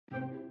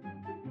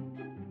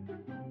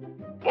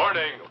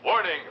Warning,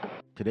 warning.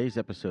 Today's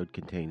episode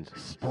contains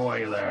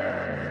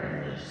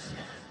spoilers.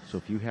 So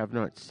if you have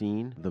not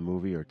seen the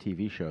movie or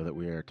TV show that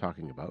we are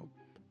talking about,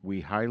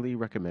 we highly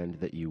recommend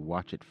that you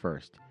watch it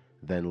first,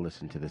 then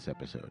listen to this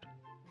episode.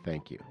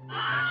 Thank you.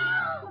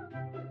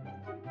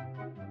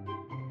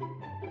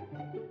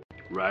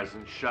 Rise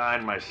and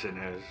shine, my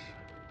sinners.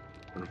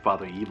 When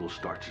Father Evil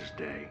starts his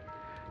day,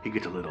 he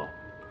gets a little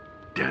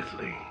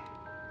deadly.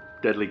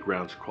 Deadly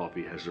Grounds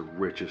coffee has the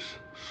richest,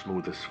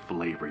 smoothest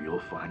flavor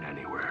you'll find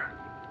anywhere.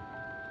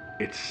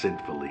 It's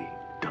sinfully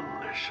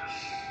delicious.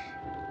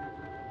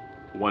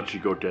 Once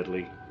you go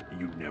deadly,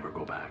 you never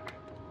go back.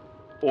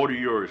 Order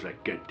yours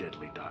at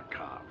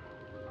getdeadly.com.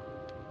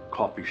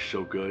 Coffee's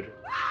so good,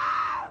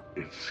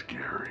 it's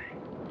scary.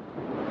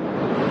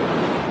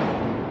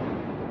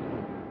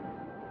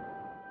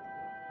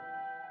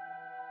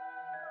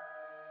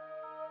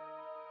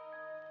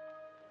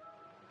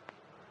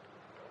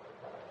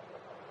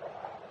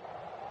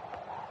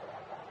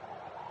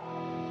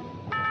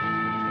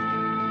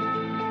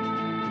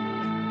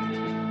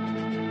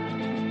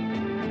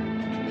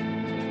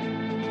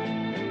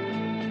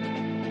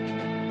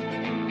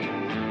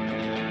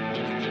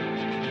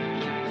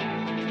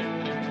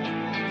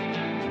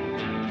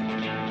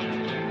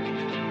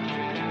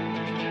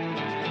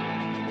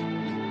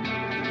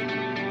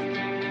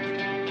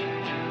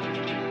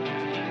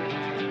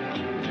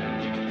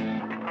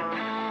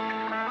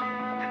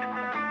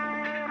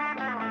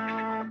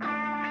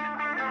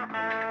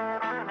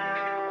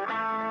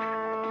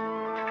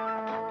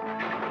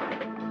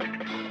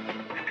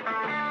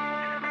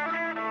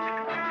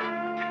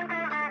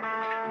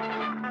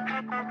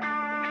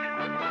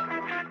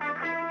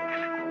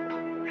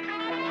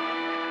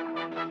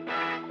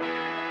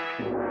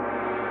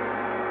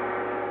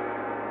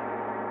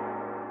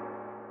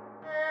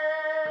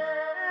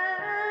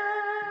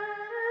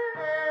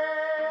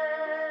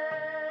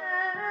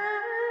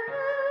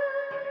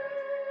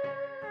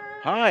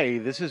 Hi,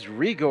 this is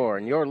Rigor,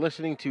 and you're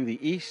listening to The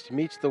East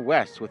Meets the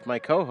West with my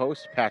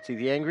co-host, Patsy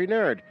the Angry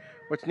Nerd.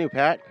 What's new,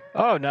 Pat?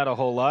 Oh, not a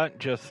whole lot.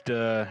 Just,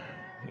 very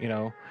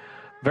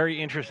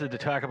interested to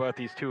talk about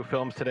these two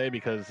films today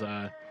because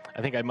I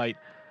think I might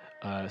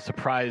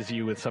surprise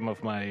you with some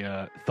of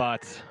my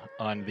thoughts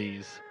on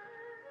these.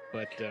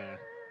 But,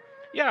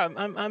 yeah,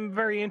 I'm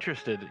very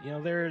interested. You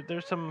know,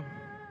 there's some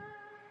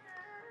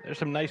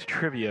nice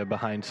trivia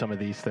behind some of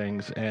these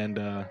things,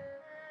 and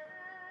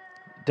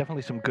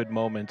definitely some good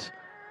moments.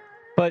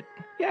 But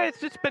yeah,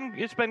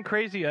 it's been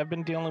crazy. I've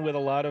been dealing with a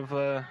lot of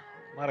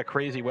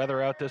crazy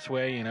weather out this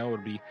way. You know, it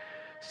would be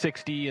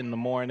 60 in the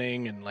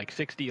morning and like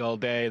 60 all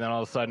day, and then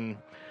all of a sudden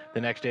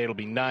the next day it'll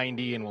be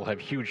 90 and we'll have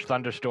huge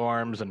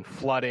thunderstorms and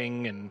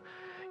flooding. And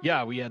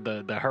yeah, we had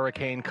the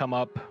hurricane come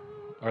up,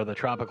 or the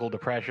tropical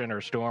depression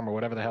or storm or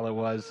whatever the hell it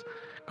was,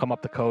 come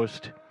up the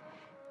coast.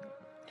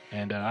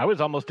 And I was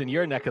almost in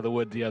your neck of the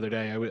woods the other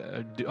day.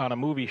 On a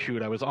movie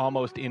shoot, I was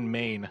almost in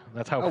Maine.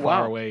 That's how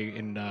far away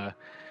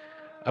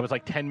I was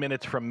like 10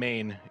 minutes from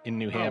Maine in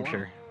New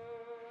Hampshire.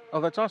 Wow. Oh,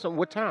 that's awesome.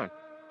 What town?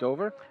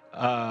 Dover?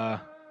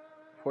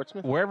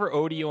 Portsmouth? Wherever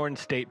Odeorn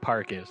State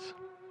Park is.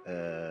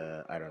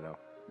 I don't know.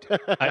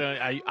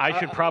 I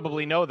should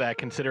probably know that,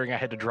 considering I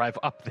had to drive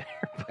up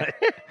there. But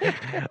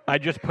I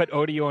just put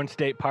Odeorn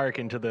State Park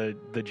into the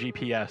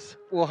GPS.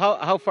 Well,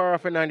 how far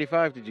off of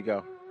 95 did you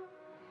go?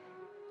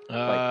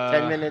 Like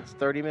 10 minutes,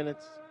 30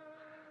 minutes?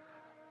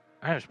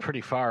 I was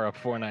pretty far up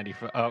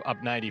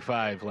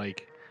 95.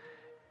 Like,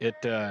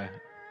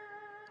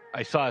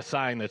 I saw a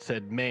sign that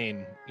said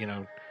Maine,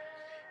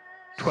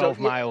 12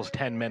 miles,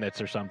 10 minutes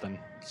or something.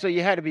 So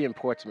you had to be in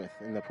Portsmouth,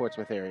 in the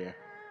Portsmouth area.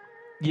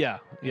 Yeah,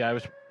 I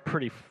was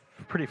pretty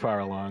far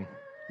along.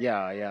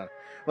 Yeah.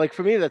 Like,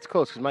 for me, that's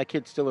close, because my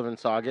kids still live in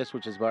Saugus,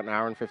 which is about an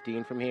hour and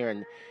 15 from here,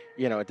 and,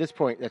 at this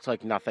point, that's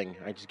like nothing.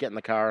 I just get in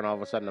the car, and all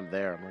of a sudden I'm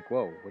there. I'm like,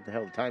 whoa, where the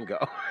hell did time go?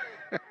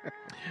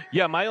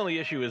 Yeah, my only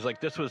issue is,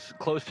 like, this was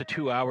close to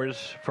 2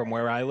 hours from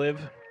where I live.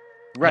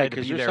 Right,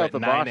 because you're south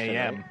of Boston, 9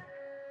 a.m. Right?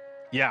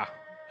 Yeah,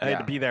 I had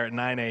to be there at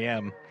 9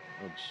 a.m.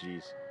 Oh,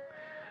 jeez.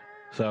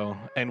 So,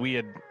 and we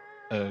had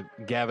a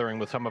gathering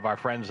with some of our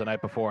friends the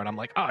night before, and I'm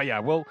like, oh, yeah,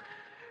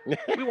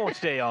 we won't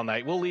stay all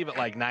night. We'll leave at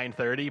like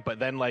 9:30, but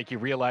then like you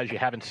realize you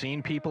haven't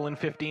seen people in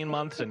 15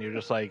 months, and you're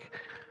just like,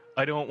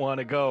 I don't want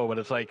to go, but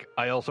it's like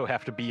I also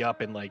have to be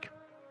up in like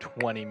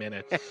 20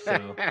 minutes.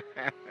 So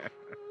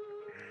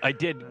I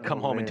did come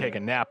home and take a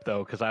nap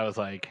though, because I was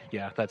like,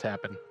 yeah, that's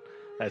happening.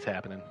 That's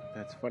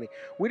funny.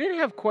 We didn't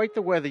have quite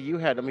the weather you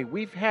had. I mean,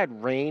 we've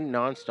had rain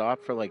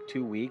nonstop for like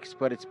 2 weeks,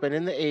 but it's been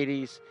in the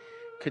 80s,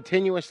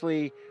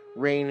 continuously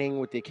raining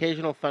with the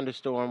occasional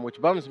thunderstorm,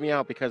 which bums me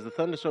out because the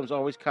thunderstorms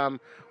always come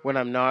when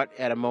I'm not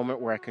at a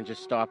moment where I can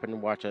just stop and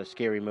watch a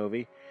scary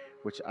movie,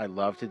 which I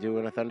love to do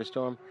in a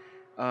thunderstorm.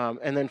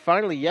 And then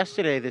finally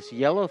yesterday, this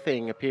yellow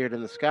thing appeared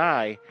in the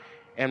sky,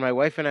 and my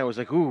wife and I was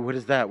like, ooh, what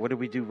is that? What did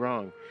we do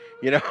wrong?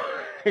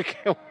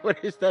 What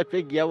is that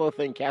big yellow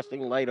thing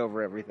casting light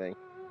over everything?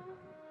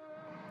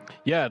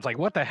 Yeah, it's like,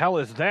 what the hell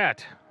is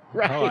that?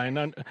 Right.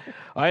 Oh,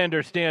 I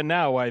understand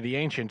now why the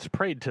ancients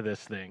prayed to this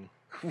thing.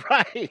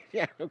 Right.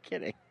 Yeah, no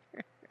kidding.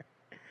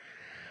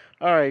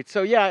 All right.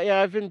 So yeah,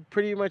 I've been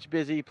pretty much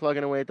busy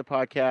plugging away at the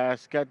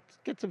podcast. Got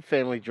some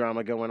family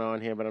drama going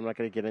on here, but I'm not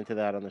going to get into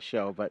that on the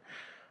show. But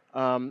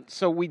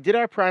so we did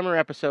our primer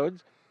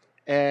episodes,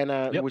 and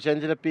Yep. which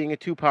ended up being a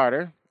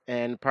two-parter.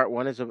 And part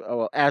one is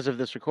as of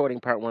this recording,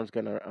 part one's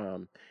going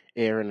to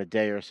air in a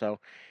day or so.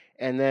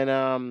 And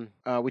then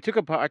we took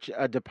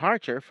a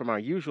departure from our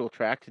usual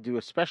track to do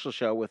a special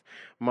show with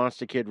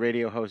Monster Kid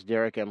radio host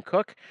Derek M.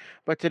 Cook.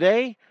 But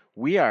today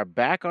we are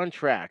back on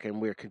track,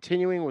 and we're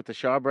continuing with the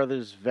Shaw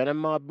Brothers Venom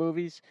Mob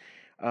movies.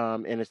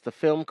 And it's the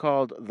film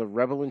called The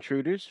Rebel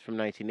Intruders from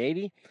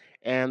 1980,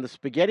 and the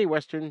spaghetti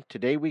western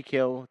Today We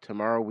Kill,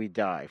 Tomorrow We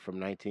Die from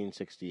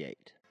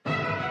 1968.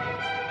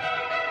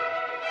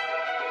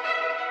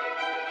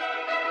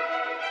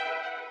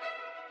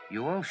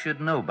 You all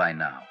should know by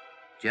now.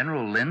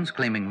 General Lin's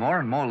claiming more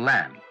and more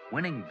land,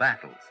 winning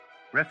battles.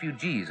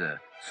 Refugees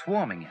are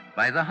swarming in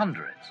by the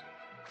hundreds.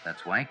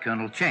 That's why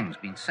Colonel Cheng's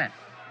been sent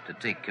to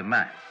take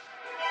command.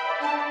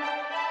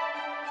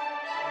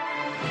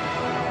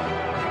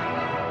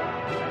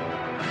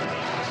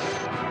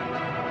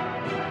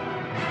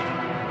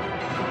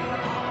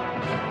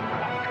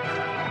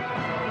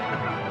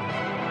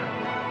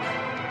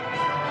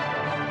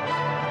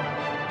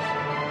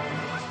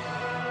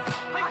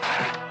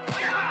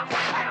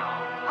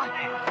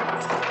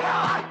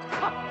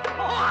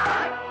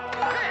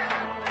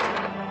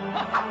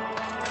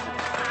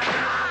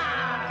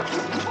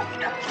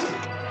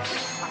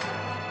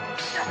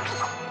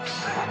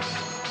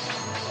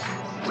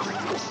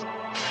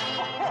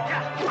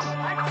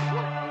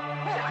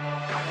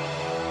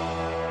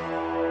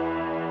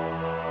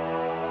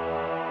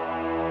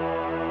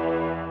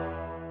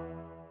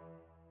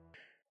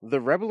 The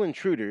Rebel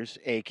Intruders,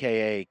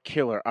 aka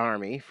Killer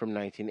Army, from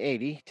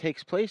 1980,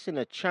 takes place in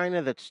a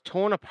China that's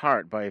torn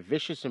apart by a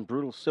vicious and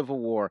brutal civil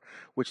war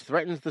which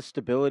threatens the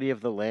stability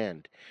of the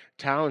land.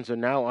 Towns are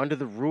now under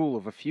the rule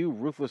of a few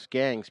ruthless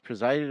gangs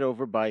presided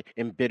over by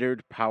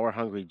embittered,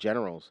 power-hungry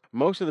generals.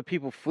 Most of the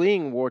people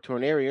fleeing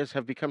war-torn areas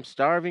have become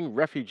starving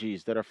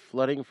refugees that are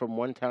flooding from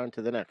one town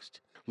to the next.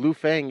 Lu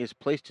Feng is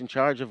placed in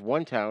charge of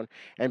one town,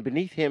 and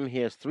beneath him he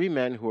has three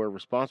men who are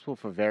responsible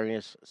for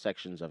various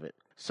sections of it.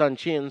 Sun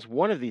Chin's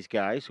one of these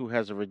guys who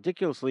has a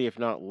ridiculously, if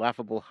not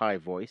laughable, high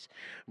voice,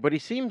 but he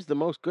seems the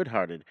most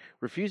good-hearted,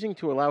 refusing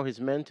to allow his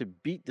men to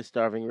beat the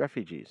starving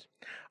refugees.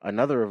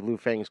 Another of Lu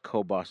Feng's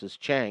co-bosses,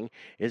 Chang,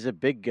 is a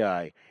big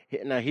guy.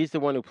 Now he's the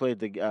one who played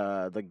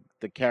the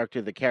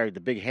character that carried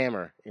the big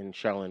hammer in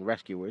Shaolin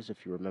Rescuers,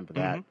 if you remember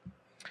that.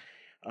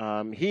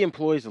 He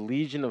employs a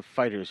legion of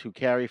fighters who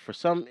carry, for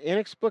some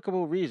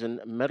inexplicable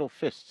reason, metal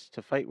fists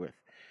to fight with.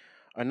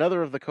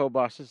 Another of the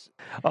co-bosses...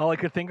 All I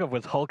could think of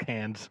was Hulk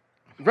hands.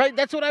 Right,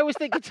 that's what I was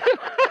thinking too.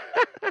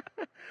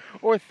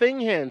 Or thing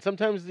hands.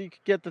 Sometimes you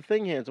could get the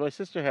thing hands. My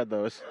sister had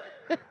those.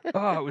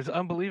 Oh, it was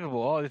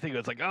unbelievable. All I think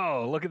was like,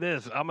 oh, look at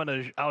this.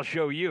 I'll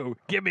show you.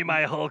 Give me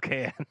my Hulk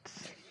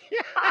hands.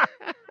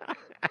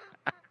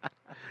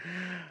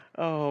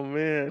 Oh,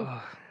 man.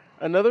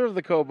 Another of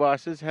the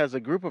co-bosses has a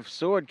group of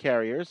sword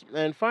carriers,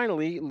 and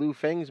finally, Lu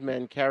Feng's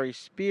men carry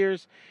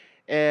spears,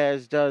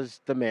 as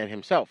does the man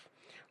himself.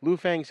 Lu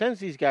Feng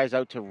sends these guys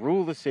out to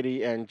rule the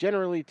city and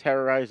generally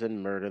terrorize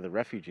and murder the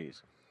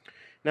refugees.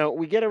 Now,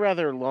 we get a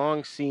rather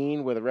long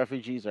scene where the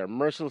refugees are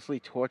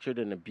mercilessly tortured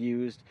and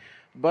abused,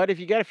 but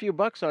if you got a few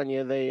bucks on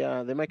you,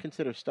 they might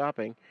consider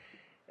stopping.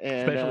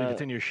 And, especially if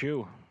it's in your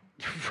shoe.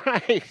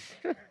 Right.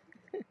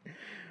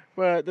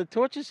 But the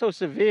torture's so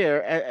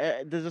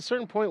severe, there's a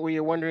certain point where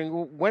you're wondering,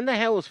 well, when the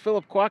hell is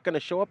Philip Kwok going to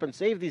show up and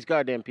save these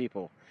goddamn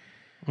people?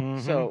 Mm-hmm.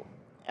 So,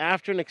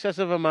 after an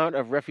excessive amount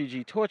of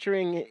refugee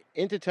torturing,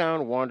 into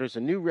town wanders a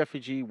new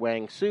refugee,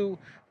 Wang Su,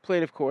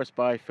 played, of course,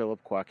 by Philip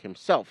Kwok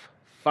himself.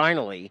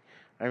 Finally,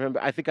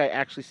 I think I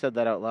actually said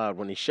that out loud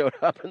when he showed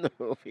up in the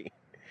movie.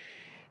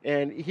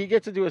 And he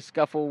gets into a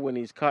scuffle when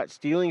he's caught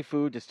stealing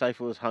food to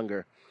stifle his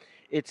hunger.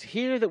 It's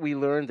here that we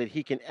learn that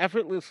he can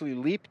effortlessly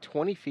leap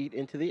 20 feet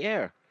into the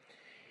air.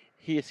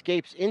 He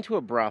escapes into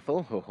a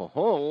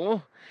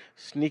brothel,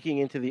 sneaking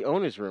into the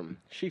owner's room.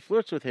 She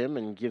flirts with him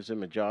and gives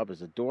him a job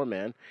as a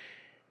doorman.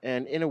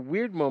 And in a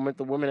weird moment,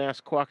 the woman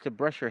asks Kwok to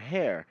brush her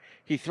hair.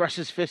 He thrusts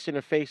his fist in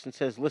her face and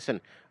says, "Listen,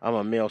 I'm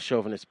a male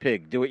chauvinist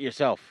pig. Do it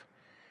yourself."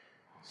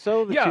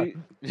 So the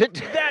two...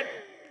 That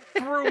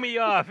threw me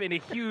off in a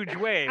huge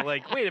way.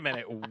 Like, wait a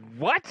minute,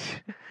 what?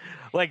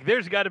 Like,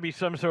 there's got to be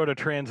some sort of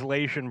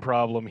translation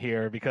problem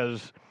here,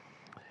 because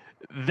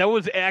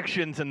those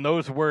actions and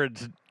those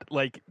words,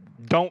 like,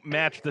 don't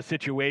match the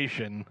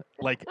situation,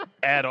 like,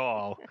 at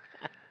all.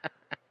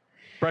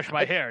 Brush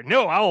my hair.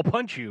 No, I'll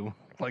punch you.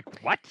 Like,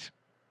 what?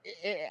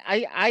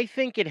 I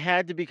think it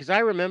had to be, because I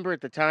remember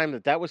at the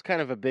time that was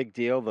kind of a big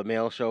deal, the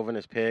male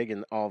chauvinist pig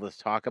and all this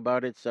talk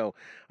about it. So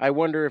I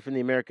wonder if in the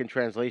American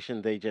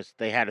translation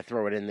they had to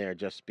throw it in there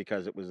just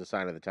because it was a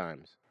sign of the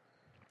times.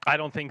 I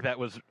don't think that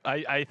was.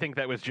 I think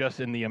that was just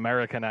in the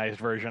Americanized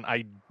version.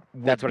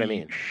 That's what I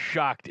mean.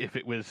 Shocked if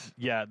it was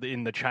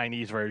in the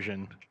Chinese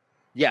version.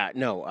 Yeah,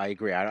 no, I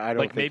agree. I don't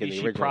like think maybe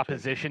in the she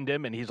propositioned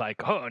him and he's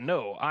like, "Oh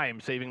no, I am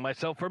saving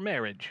myself for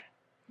marriage."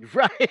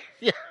 Right?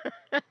 Yeah.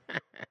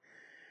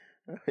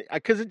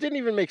 Because it didn't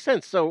even make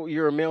sense. So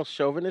you're a male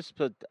chauvinist,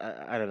 but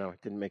I don't know.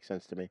 It didn't make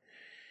sense to me.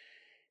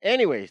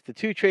 Anyways, the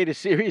two trade a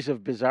series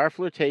of bizarre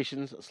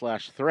flirtations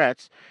slash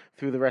threats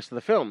through the rest of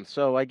the film.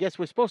 So I guess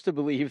we're supposed to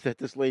believe that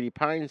this lady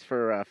pines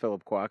for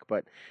Philip Kwok,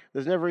 but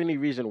there's never any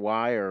reason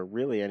why or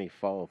really any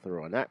follow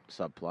through on that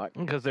subplot.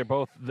 Because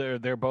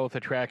they're both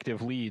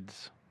attractive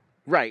leads.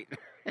 Right.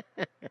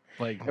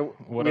 Like, And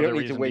what we other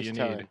don't need to reason do waste you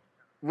time. need?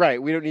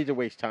 Right. We don't need to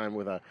waste time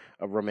with a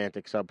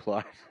romantic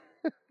subplot.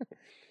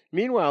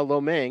 Meanwhile, Lo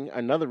Meng,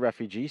 another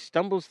refugee,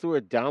 stumbles through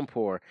a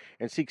downpour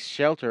and seeks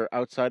shelter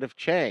outside of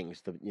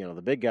Chang's, the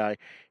big guy,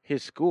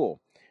 his school.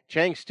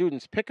 Chang's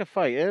students pick a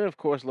fight, and of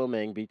course, Lo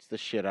Meng beats the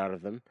shit out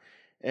of them.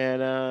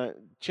 And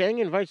Chang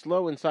invites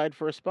Lo inside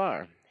for a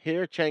spar.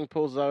 Here, Chang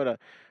pulls out a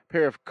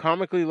pair of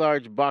comically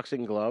large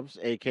boxing gloves,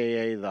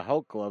 aka the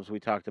Hulk gloves we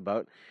talked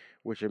about,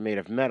 which are made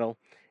of metal,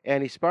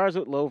 and he spars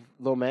with Lo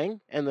Meng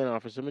and then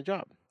offers him a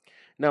job.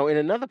 Now, in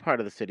another part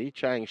of the city,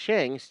 Chiang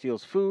Sheng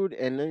steals food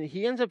and then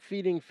he ends up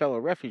feeding fellow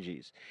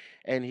refugees.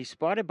 And he's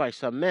spotted by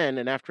some men,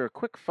 and after a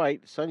quick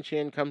fight, Sun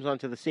Qian comes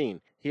onto the scene.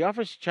 He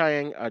offers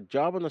Chiang a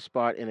job on the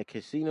spot in a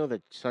casino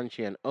that Sun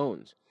Qian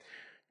owns.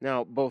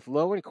 Now, both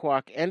Lo and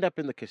Kwok end up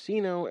in the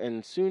casino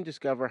and soon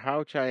discover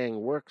how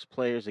Chiang works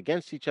players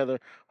against each other,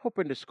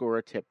 hoping to score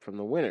a tip from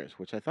the winners,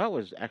 which I thought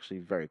was actually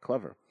very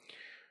clever.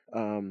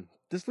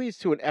 This leads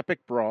to an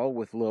epic brawl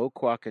with Lo,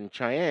 Kwok, and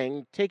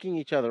Chiang taking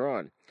each other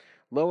on.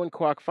 Lo and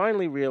Kwok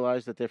finally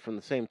realize that they're from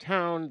the same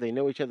town, they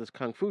know each other's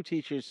kung fu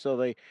teachers, so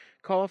they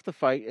call off the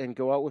fight and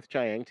go out with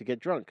Chiang to get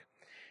drunk.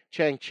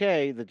 Chang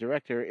Che, the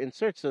director,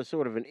 inserts a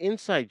sort of an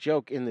inside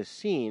joke in this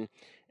scene,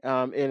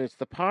 and it's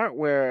the part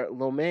where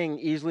Lo Meng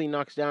easily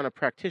knocks down a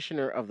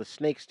practitioner of the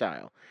snake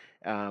style,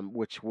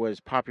 which was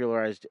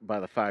popularized by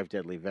the Five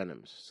Deadly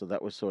Venoms. So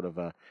that was sort of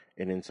an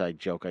inside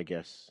joke, I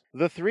guess.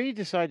 The three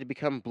decide to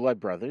become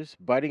blood brothers,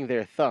 biting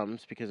their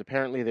thumbs because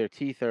apparently their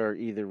teeth are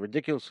either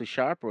ridiculously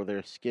sharp or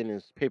their skin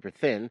is paper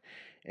thin,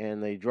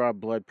 and they draw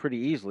blood pretty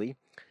easily.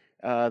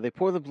 They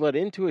pour the blood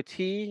into a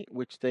tea,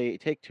 which they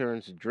take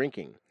turns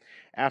drinking.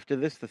 After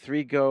this, the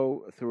three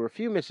go through a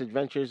few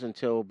misadventures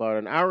until about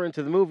an hour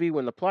into the movie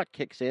when the plot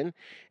kicks in,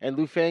 and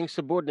Lu Fang's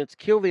subordinates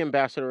kill the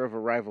ambassador of a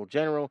rival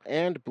general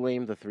and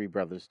blame the three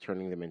brothers,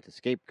 turning them into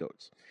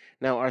scapegoats.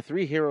 Now, our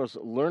three heroes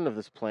learn of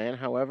this plan,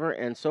 however,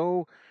 and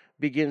so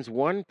begins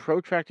one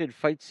protracted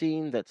fight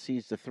scene that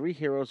sees the three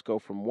heroes go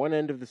from one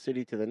end of the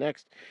city to the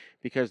next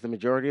because the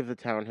majority of the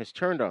town has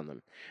turned on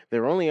them.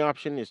 Their only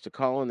option is to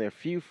call on their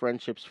few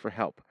friendships for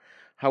help.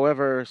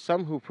 However,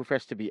 some who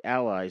profess to be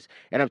allies,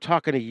 and I'm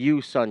talking to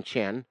you, Sun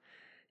Chen.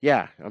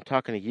 Yeah, I'm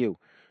talking to you.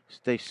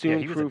 They soon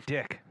he was prove a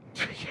dick.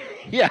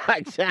 yeah,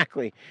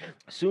 exactly.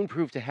 Soon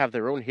prove to have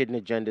their own hidden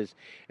agendas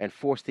and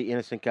force the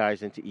innocent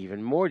guys into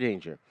even more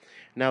danger.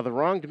 Now, the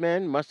wronged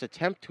men must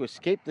attempt to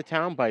escape the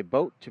town by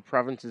boat to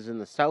provinces in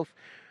the south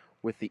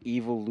with the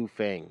evil Lu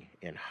Fang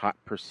in hot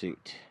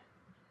pursuit.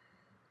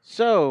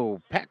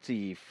 So,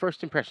 Patsy,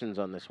 first impressions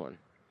on this one.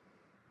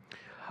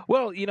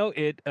 Well,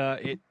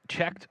 it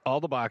checked all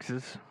the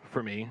boxes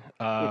for me.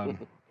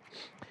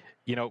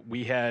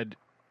 We had,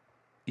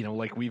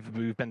 like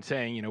we've been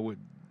saying,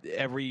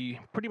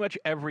 pretty much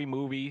every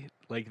movie,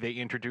 like they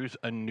introduce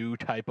a new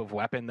type of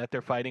weapon that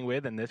they're fighting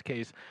with. In this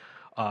case,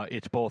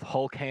 it's both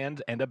Hulk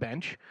hands and a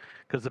bench,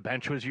 because the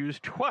bench was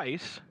used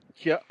twice.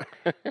 Yeah.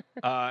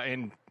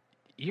 And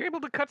you're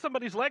able to cut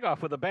somebody's leg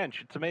off with a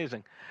bench. It's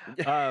amazing.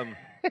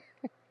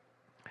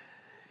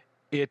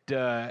 It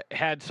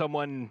had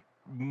someone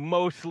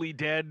mostly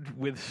dead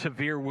with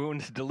severe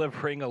wounds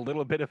delivering a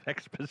little bit of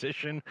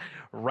exposition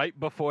right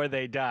before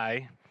they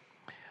die.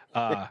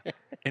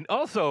 And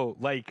also,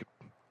 like,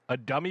 a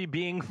dummy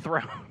being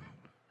thrown.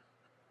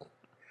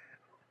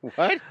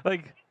 What?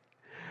 Like,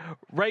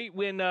 right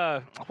when,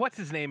 what's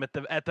his name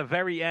at the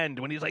very end,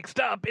 when he's like,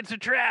 stop, it's a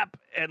trap!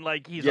 And,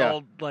 like, he's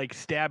all, like,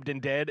 stabbed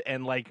and dead,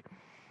 and, like,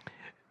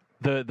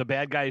 the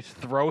bad guys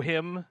throw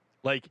him.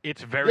 Like,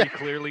 it's very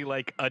clearly,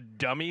 like, a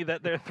dummy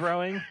that they're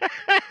throwing.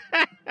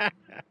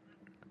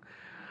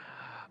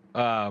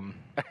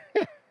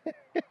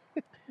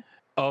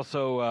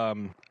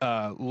 Also,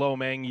 Lo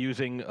Meng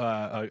using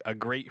a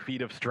great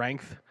feat of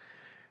strength,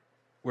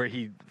 where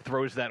he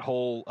throws that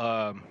whole,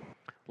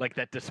 like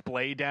that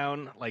display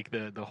down, like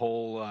the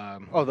whole.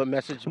 The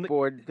message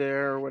board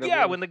there, or whatever.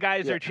 Yeah, when the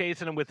guys are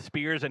chasing him with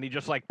spears, and he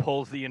just like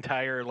pulls the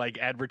entire like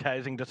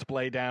advertising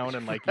display down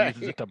and like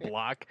uses it to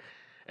block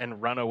and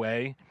run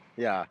away.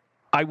 Yeah.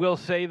 I will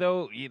say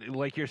though,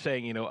 like you're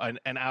saying,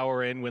 an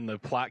hour in when the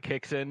plot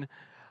kicks in,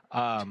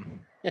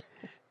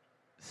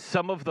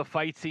 some of the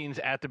fight scenes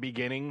at the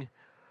beginning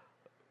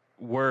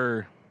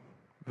were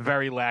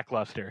very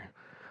lackluster.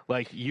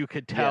 Like, you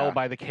could tell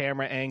by the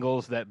camera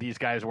angles that these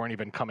guys weren't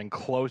even coming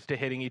close to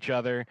hitting each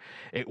other.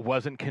 It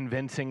wasn't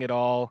convincing at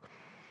all.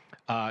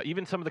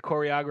 Even some of the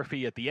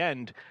choreography at the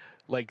end,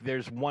 like,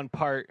 there's one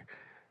part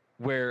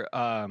where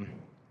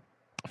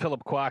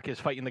Philip Kwok is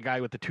fighting the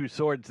guy with the two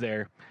swords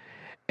there,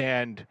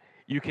 and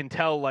you can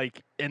tell,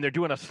 like, and they're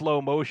doing a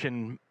slow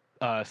motion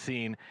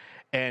scene,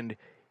 and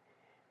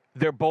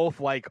they're both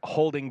like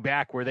holding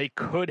back where they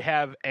could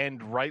have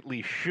and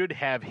rightly should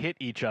have hit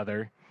each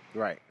other.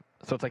 Right.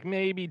 So it's like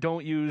maybe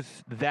don't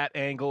use that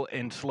angle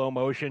in slow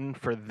motion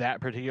for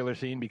that particular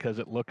scene because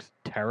it looks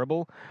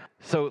terrible.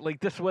 So like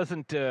this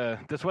wasn't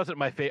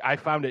my favorite. I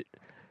found it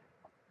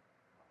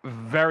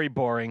very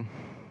boring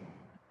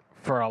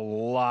for a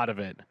lot of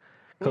it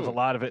because a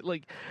lot of it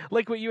like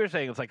what you were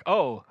saying. It's like,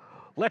 oh,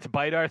 let's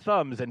bite our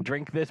thumbs and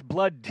drink this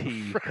blood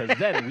tea because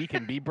then we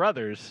can be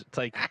brothers. It's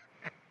like,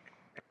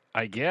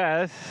 I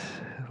guess,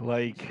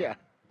 like, yeah.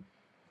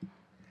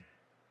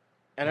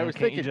 And I was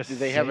thinking, do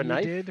they have a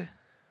knife? Did?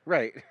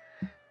 Right.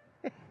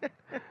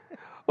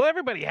 Well,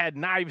 everybody had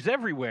knives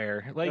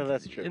everywhere. Like, no,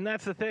 that's true. And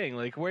that's the thing.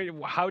 Like,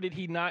 how did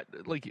he not,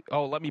 like,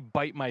 oh, let me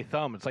bite my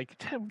thumb? It's like,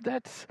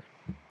 that's,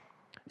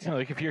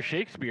 like if you're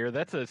Shakespeare,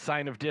 that's a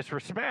sign of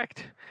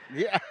disrespect.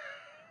 Yeah.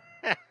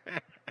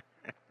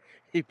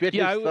 He bit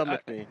his thumb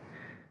at me.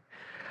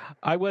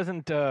 I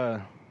wasn't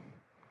a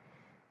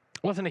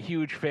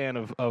huge fan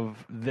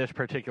of this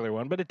particular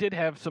one, but it did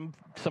have some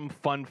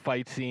fun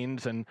fight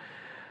scenes, and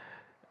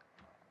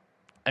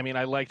I mean,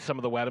 I liked some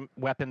of the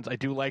weapons. I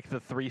do like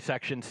the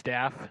 3-section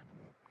staff.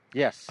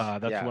 Yes.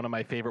 That's one of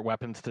my favorite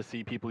weapons to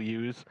see people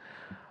use.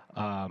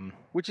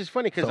 Which is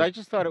funny because I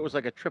just thought it was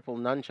like a triple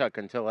nunchuck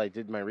until I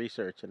did my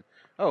research, and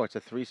it's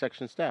a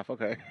 3-section staff.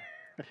 Okay.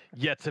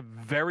 Yeah, it's a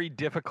very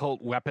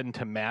difficult weapon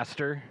to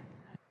master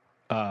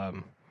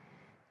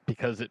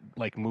because it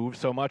like moves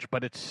so much,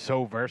 but it's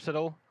so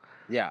versatile.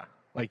 Yeah.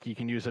 Like you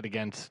can use it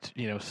against,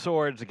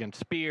 swords, against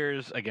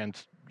spears,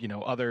 against,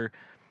 other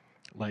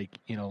like,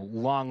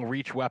 long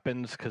reach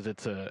weapons because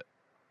it's a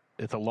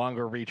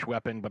longer reach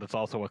weapon, but it's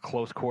also a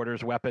close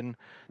quarters weapon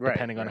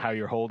depending on how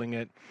you're holding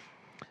it.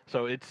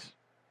 So it's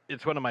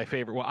one of my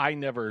favorite. Well, I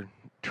never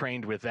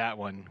trained with that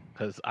one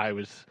because I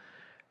was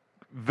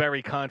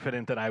very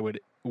confident that I would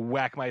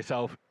whack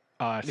myself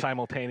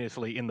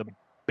simultaneously in the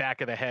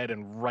back of the head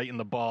and right in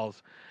the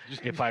balls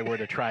if I were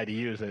to try to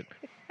use it.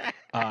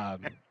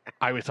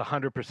 I was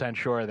 100%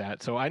 sure of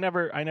that, so I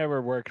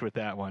never worked with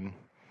that one.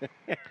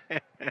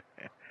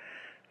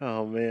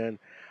 Oh man,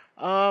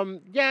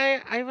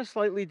 I have a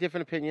slightly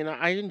different opinion.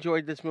 I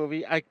enjoyed this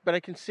movie, but I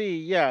can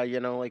see,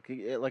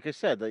 like I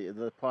said,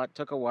 the plot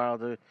took a while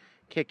to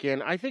kick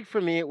in. I think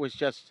for me, I was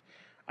just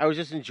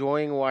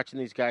enjoying watching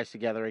these guys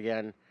together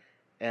again,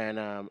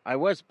 and I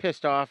was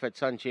pissed off at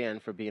Sun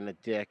Jian for being a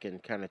dick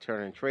and kind of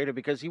turning traitor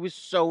because he was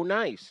so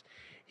nice.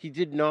 He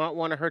did not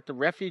want to hurt the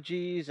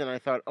refugees, and I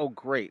thought, oh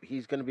great,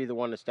 he's going to be the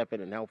one to step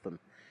in and help them.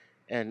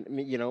 And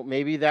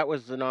maybe that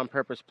was an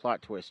on-purpose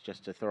plot twist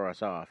just to throw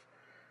us off.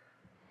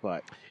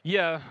 But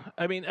yeah,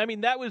 I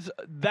mean that was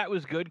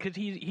good because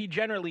he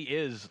generally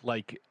is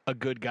like a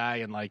good guy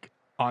and like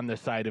on the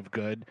side of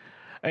good.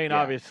 I mean,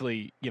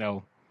 obviously,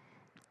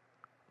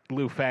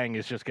 Liu Fang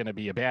is just going to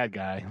be a bad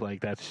guy.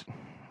 Like that's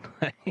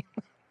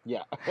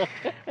yeah.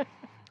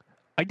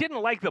 I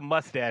didn't like the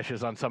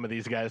mustaches on some of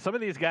these guys. Some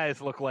of these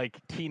guys look like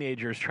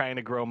teenagers trying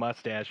to grow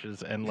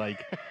mustaches and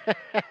like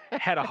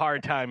had a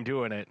hard time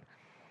doing it.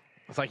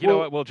 It's like, you know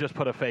what? We'll just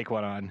put a fake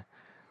one on.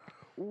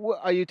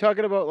 Are you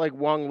talking about like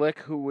Wong Lick,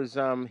 who was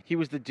he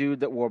was the dude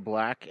that wore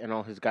black and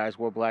all his guys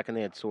wore black and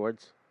they had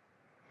swords?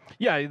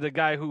 Yeah, the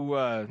guy who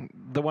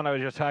the one I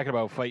was just talking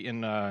about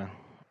fighting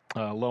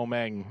Lo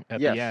Meng at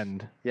the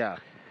end. Yeah.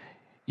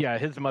 Yeah,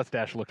 his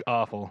mustache looked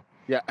awful.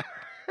 Yeah.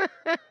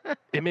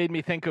 It made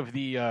me think of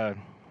the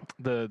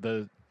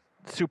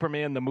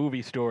Superman the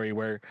movie story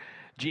where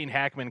Gene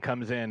Hackman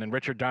comes in and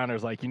Richard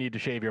Donner's like, you need to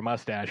shave your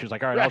mustache. He's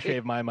like, all right, I'll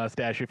shave my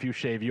mustache if you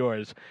shave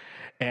yours.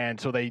 And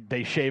so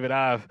they shave it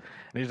off.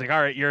 And he's like,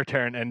 all right, your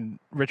turn. And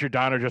Richard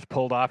Donner just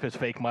pulled off his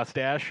fake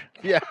mustache.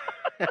 Yeah.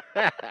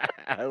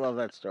 I love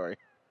that story.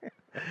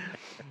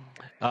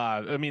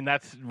 I mean,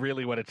 that's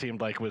really what it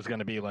seemed like was going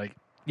to be like,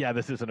 yeah,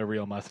 this isn't a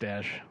real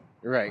mustache.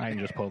 Right. I can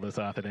just pull this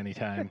off at any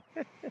time.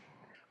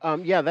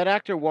 That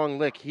actor Wong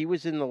Lick, he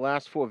was in the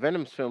last 4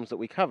 Venoms films that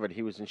we covered.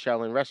 He was in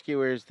Shaolin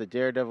Rescuers, The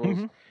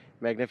Daredevils,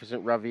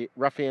 Magnificent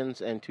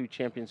Ruffians, and 2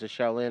 Champions of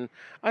Shaolin.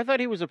 I thought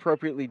he was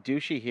appropriately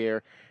douchey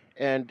here,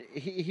 and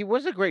he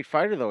was a great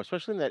fighter, though,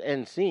 especially in that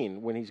end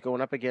scene when he's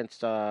going up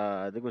against,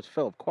 I think it was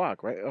Philip Kwok,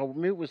 right? Oh,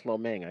 maybe it was Lo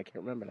Meng. I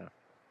can't remember now.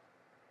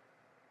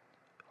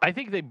 I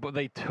think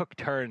they took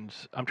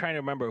turns. I'm trying to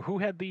remember who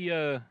had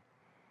the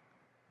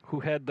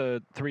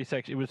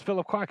 3-section. It was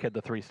Philip Kwok had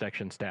the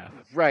 3-section staff.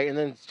 Right, and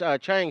then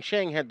Chiang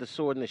Sheng had the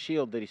sword and the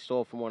shield that he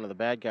stole from one of the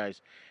bad guys.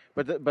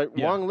 But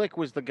Wong Lick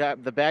was the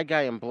bad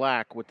guy in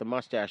black with the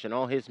mustache, and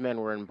all his men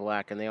were in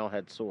black, and they all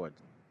had swords.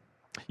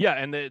 Yeah,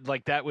 and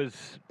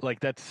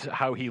that's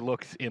how he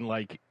looks in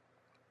like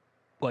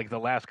the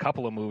last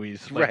couple of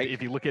movies. Like, right.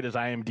 If you look at his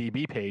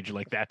IMDb page,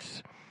 like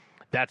that's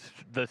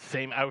the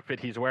same outfit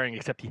he's wearing,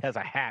 except he has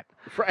a hat.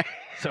 Right.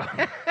 So,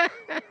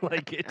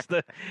 like,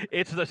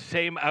 it's the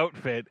same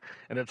outfit,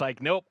 and it's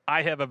like, nope,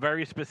 I have a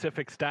very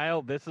specific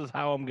style. This is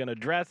how I'm gonna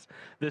dress.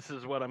 This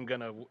is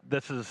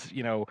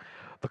the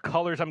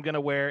colors I'm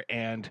gonna wear,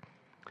 and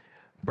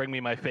bring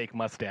me my fake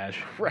mustache.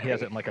 Right. He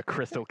has it in like a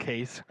crystal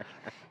case.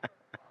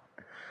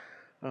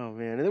 Oh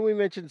man! And then we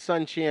mentioned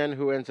Sun Qian,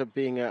 who ends up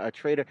being a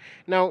traitor.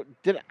 Now,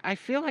 I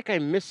feel like I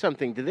missed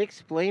something? Did they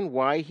explain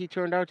why he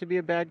turned out to be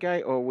a bad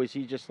guy, or was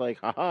he just like,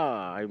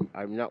 "Haha,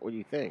 I'm not what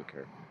you think"?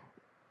 Or...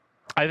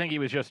 I think he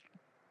was just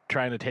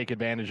trying to take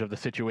advantage of the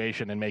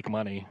situation and make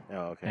money.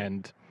 Oh, okay.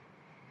 And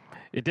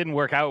it didn't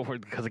work out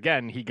because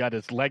again, he got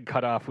his leg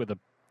cut off with a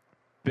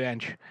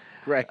bench,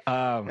 Right.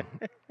 and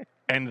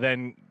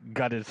then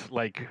got his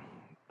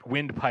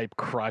windpipe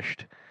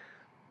crushed.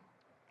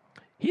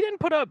 He didn't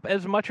put up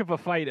as much of a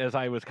fight as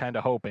I was kind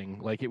of hoping.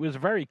 Like, it was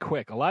very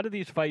quick. A lot of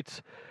these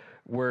fights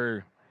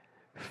were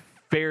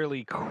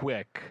fairly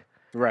quick.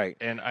 Right.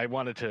 And I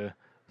wanted to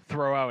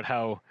throw out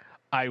how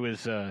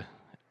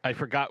I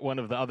forgot one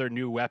of the other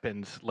new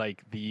weapons,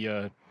 like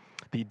the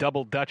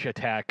double Dutch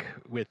attack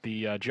with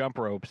the jump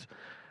ropes,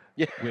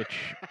 Yeah.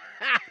 which,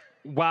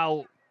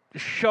 while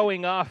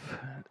showing off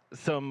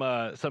some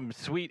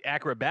sweet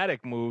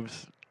acrobatic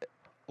moves,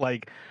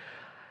 like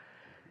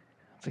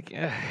it's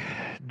like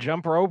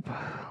jump rope,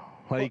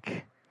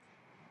 like.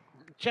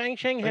 Chang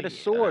Cheng had a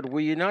sword. Were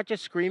you not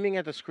just screaming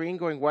at the screen,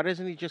 going, "Why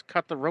doesn't he just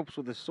cut the ropes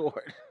with his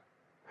sword?"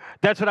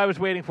 That's what I was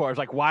waiting for. I was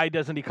like, why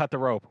doesn't he cut the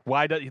rope?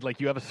 Why does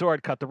you have a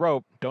sword, cut the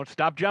rope. Don't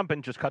stop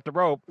jumping, just cut the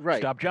rope. Right.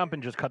 Stop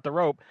jumping, just cut the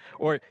rope.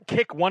 Or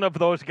kick one of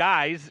those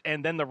guys,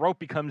 and then the rope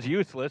becomes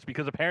useless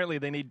because apparently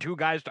they need 2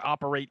 guys to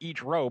operate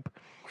each rope.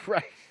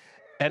 Right.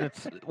 And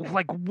it's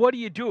like, what are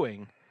you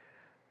doing?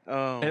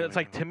 Oh. And it's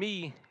like, to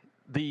me,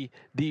 the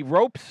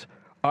ropes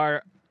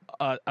are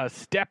a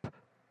step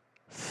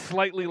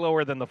slightly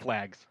lower than the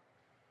flags.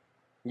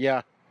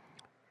 Yeah.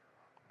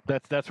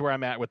 That's where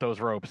I'm at with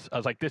those ropes. I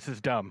was like, this is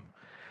dumb.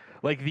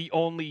 Like, the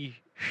only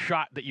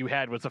shot that you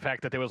had was the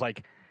fact that there was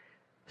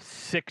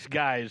 6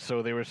 guys,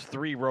 so there was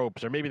 3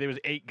 ropes, or maybe there was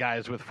 8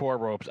 guys with 4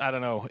 ropes. I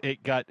don't know.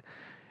 It got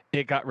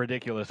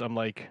ridiculous. I'm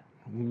like,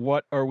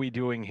 what are we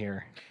doing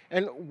here?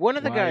 And one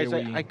of the Why guys,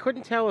 are we- I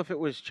couldn't tell if it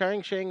was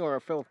Chang Cheng or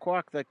Philip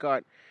Kwok that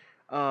got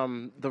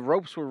the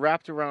ropes were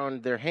wrapped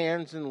around their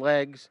hands and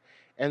legs,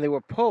 and they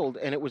were pulled,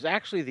 and it was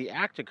actually the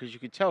actor, because you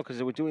could tell, because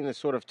they were doing this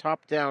sort of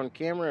top-down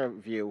camera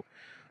view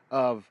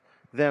of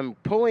them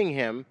pulling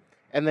him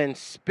and then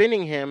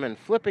spinning him and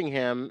flipping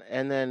him,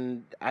 and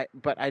then I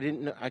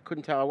didn't know, I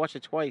couldn't tell. I watched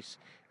it twice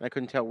and I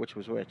couldn't tell which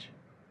was which.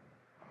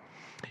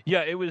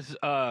 Yeah, it was.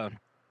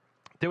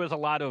 There was a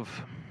lot of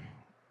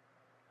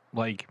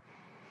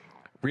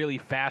really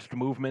fast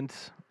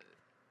movements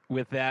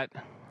with that,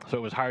 so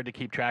it was hard to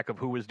keep track of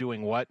who was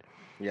doing what.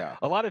 Yeah.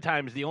 A lot of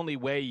times, the only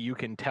way you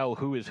can tell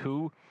who is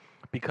who,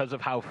 because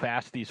of how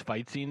fast these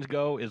fight scenes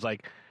go, is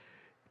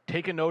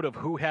take a note of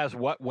who has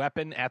what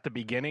weapon at the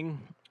beginning,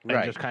 and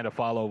Right. just kind of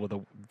follow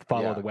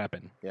the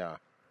weapon. Yeah.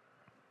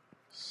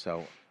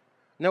 So,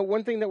 now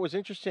one thing that was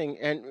interesting,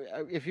 and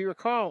if you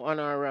recall on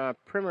our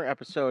primer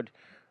episode,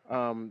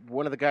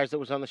 one of the guys that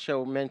was on the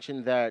show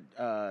mentioned that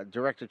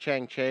director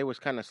Chang Che was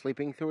kind of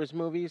sleeping through his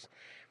movies.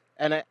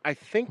 And I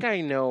think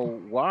I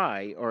know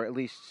why, or at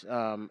least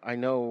I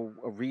know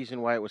a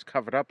reason why it was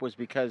covered up, was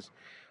because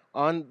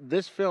on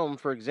this film,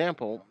 for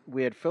example,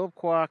 we had Philip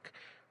Kwok,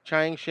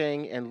 Chang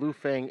Cheng, and Lu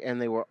Feng,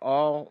 and they were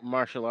all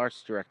martial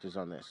arts directors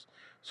on this.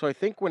 So I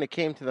think when it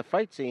came to the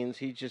fight scenes,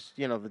 he just,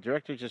 the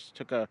director just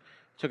took a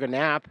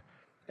nap,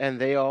 and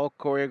they all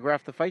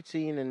choreographed the fight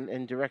scene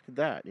and directed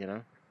that,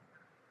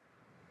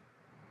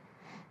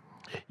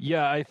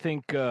 Yeah, I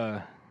think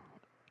that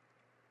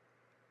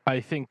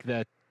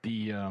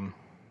the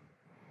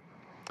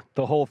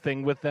whole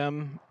thing with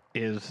them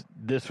is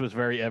this was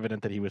very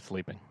evident that he was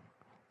sleeping.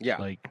 Yeah.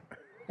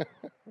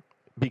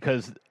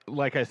 Because,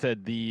 like I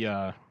said,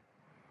 the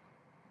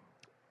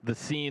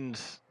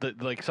scenes,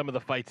 some of the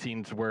fight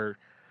scenes were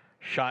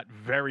shot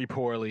very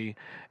poorly,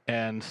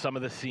 and some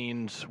of the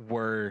scenes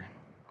were.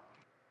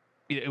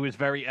 It was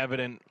very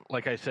evident,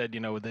 like I said,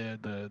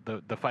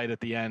 the fight at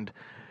the end,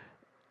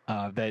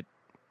 that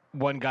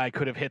one guy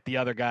could have hit the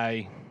other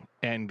guy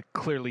and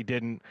clearly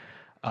didn't.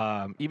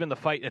 Even the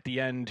fight at the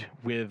end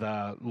with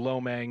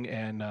Lo Meng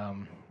and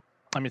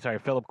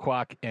Philip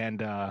Kwok and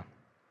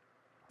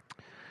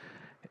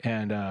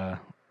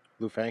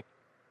Lu Feng.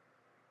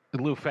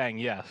 Lu Feng,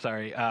 yeah,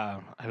 sorry. I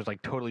was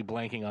totally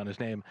blanking on his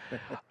name.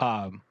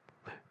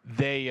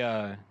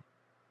 They,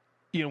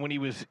 when he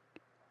was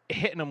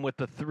hitting him with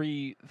the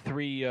three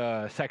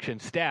section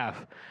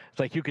staff,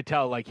 it's you could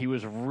tell he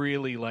was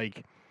really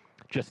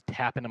just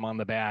tapping him on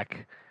the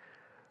back.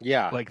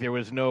 Yeah. There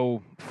was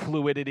no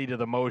fluidity to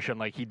the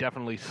motion. He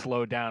definitely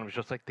slowed down. It was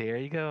just there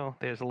you go.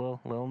 There's a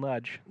little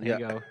nudge. There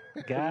you go.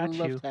 Got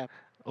you. Tap.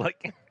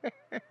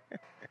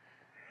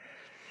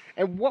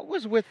 And what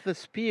was with the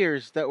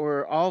spears that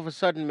were all of a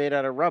sudden made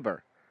out of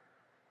rubber?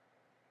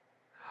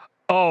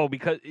 Oh,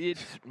 because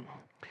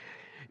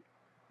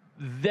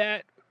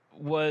that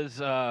was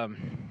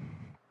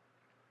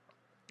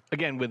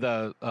again with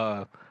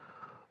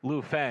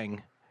Lu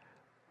Feng.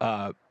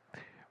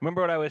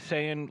 Remember what I was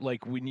saying?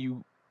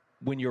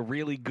 When you're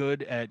really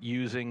good at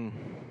using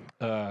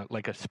a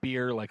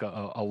spear,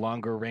 a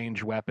longer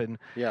range weapon.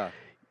 Yeah.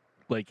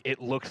 like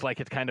it looks like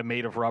it's kind of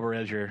made of rubber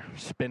as you're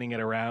spinning it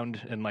around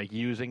and like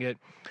using it,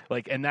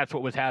 like, and that's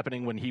what was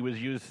happening when he was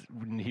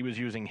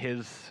using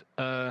his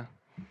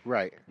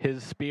Right.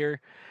 his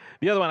spear.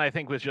 The other one I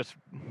think was just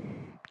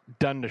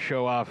done to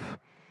show off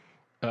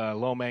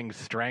Lo Meng's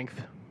strength.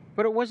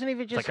 But it wasn't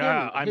even just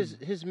him.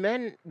 His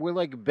men were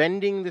like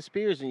bending the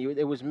spears, and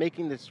it was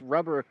making this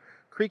rubber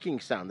creaking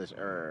sound. This.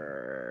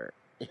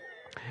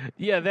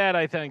 Yeah, that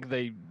I think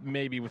they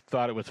maybe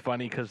thought it was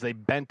funny because they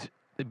bent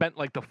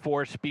like the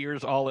 4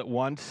 spears all at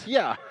once.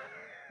 Yeah.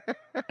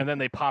 And then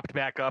they popped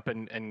back up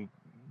and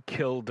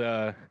killed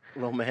Lo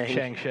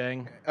Meng.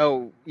 Shang.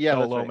 Oh yeah,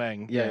 Lo right.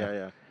 Meng.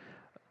 Yeah.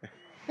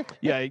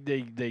 Yeah,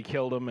 they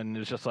killed him, and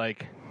it's just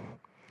like,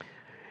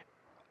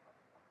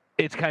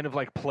 it's kind of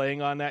like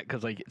playing on that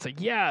because like it's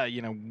like, yeah,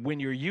 you know, when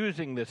you're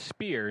using this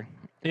spear,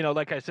 you know,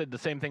 like I said, the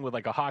same thing with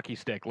like a hockey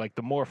stick. Like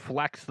the more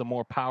flex, the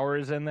more power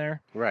is in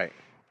there. Right.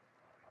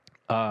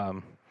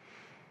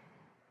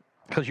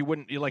 Because you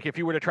wouldn't, like, if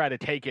you were to try to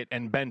take it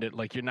and bend it,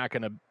 like, you're not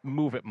going to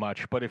move it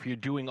much. But if you're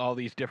doing all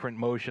these different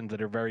motions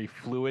that are very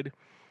fluid,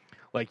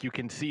 like, you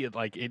can see it,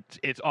 like,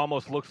 it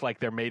almost looks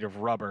like they're made of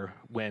rubber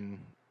when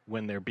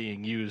they're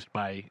being used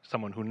by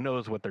someone who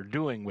knows what they're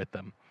doing with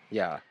them.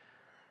 Yeah.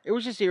 It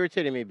was just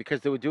irritating me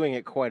because they were doing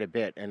it quite a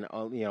bit. And,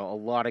 you know, a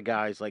lot of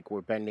guys, like,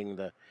 were bending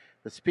the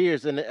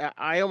spears. And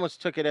I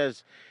almost took it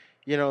as,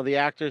 you know, the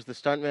actors, the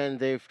stuntmen,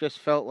 they've just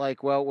felt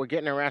like, well, we're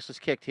getting our asses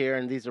kicked here,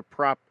 and these are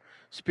prop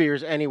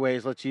spears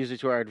anyways, let's use it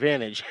to our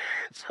advantage.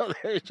 So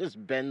they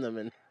just bend them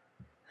and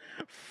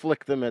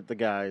flick them at the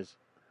guys.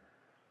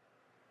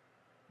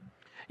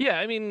 Yeah,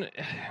 I mean,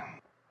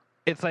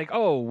 it's like,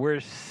 oh, we're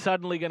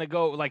suddenly going to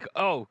go, like,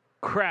 oh,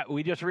 crap,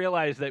 we just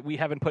realized that we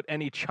haven't put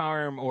any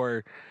charm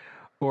or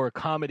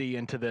comedy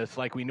into this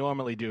like we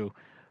normally do.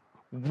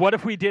 What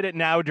if we did it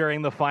now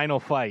during the final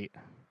fight?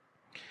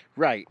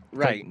 Right.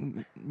 Like,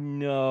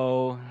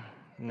 no,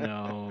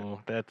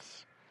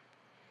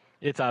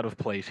 it's out of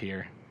place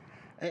here.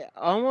 It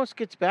almost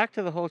gets back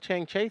to the whole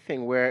Chang-Chi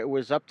thing where it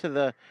was up to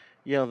the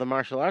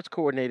martial arts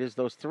coordinators,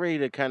 those 3,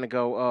 to kind of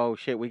go, oh,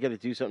 shit, we got to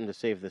do something to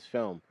save this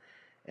film.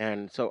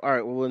 And so, all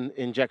right, we'll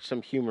inject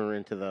some humor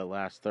into the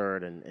last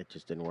third, and it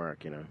just didn't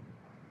work, you know.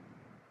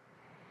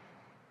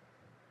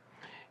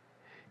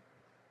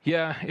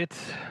 Yeah,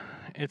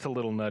 it's a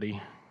little nutty.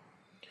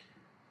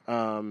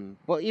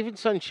 Well, even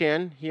Sun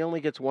Qian, he only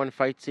gets 1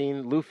 fight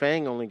scene. Lu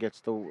Fang only gets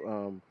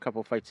the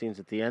couple fight scenes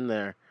at the end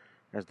there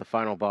as the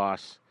final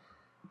boss.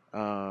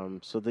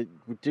 So they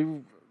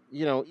do,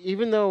 you know,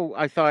 even though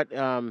I thought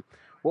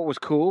what was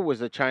cool was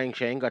that Chiang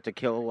Shang got to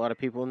kill a lot of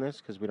people in this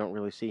because we don't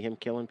really see him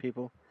killing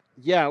people.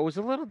 Yeah, it was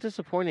a little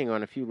disappointing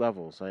on a few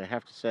levels, I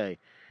have to say.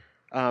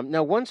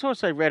 Now, one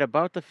source I read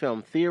about the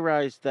film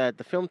theorized that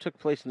the film took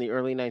place in the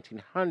early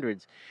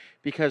 1900s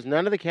because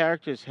none of the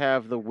characters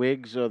have the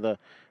wigs or the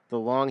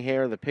long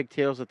hair, the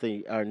pigtails that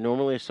they are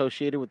normally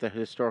associated with the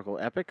historical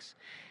epics.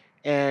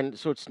 And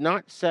so it's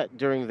not set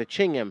during the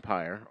Qing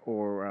Empire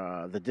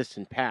or the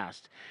distant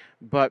past.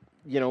 But,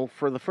 you know,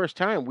 for the first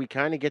time, we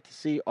kind of get to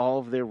see all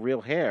of their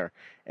real hair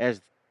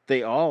as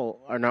they all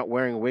are not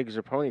wearing wigs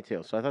or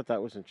ponytails. So I thought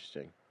that was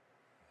interesting.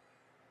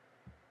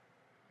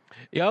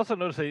 You also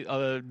notice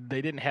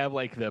they didn't have,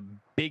 like, the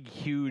big,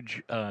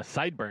 huge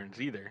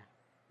sideburns either.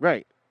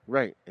 Right,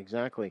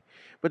 exactly.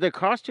 But their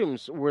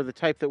costumes were the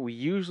type that we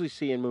usually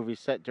see in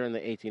movies set during the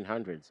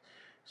 1800s.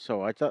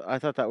 So I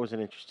thought that was an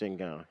interesting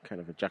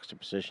kind of a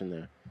juxtaposition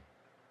there.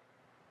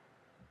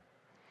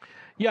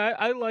 Yeah,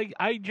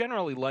 I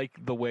generally like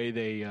the way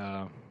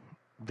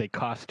they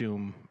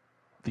costume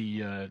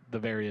the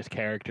various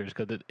characters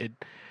because it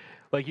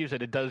like you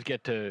said, it does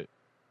get to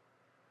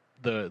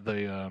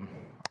the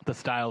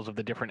styles of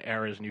the different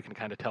eras, and you can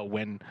kind of tell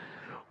when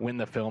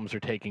the films are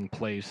taking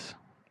place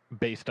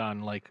based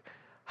on like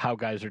how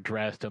guys are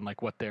dressed and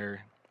like what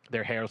their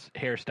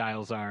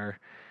hairstyles are.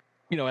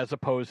 You know, as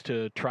opposed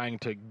to trying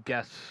to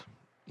guess,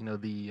 you know,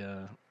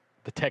 the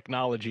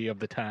technology of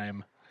the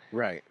time.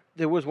 Right.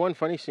 There was one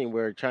funny scene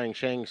where Chiang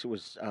Shang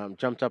was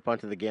jumped up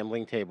onto the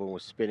gambling table and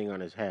was spinning on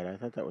his head. I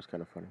thought that was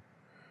kind of funny.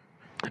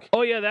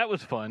 Oh yeah, that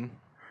was fun. It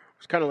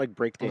was kind of like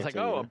breakdancing. I was like,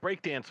 oh, a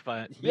breakdance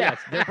fight. Yeah. Yes,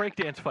 they're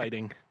breakdance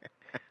fighting.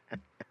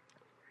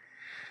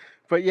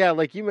 But yeah,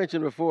 like you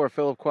mentioned before,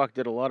 Philip Kwok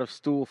did a lot of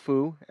stool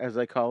foo, as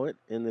I call it,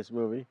 in this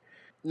movie.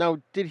 Now,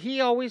 did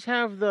he always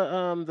have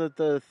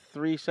the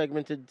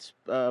 3-segmented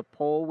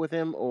pole with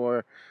him,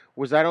 or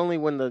was that only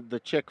when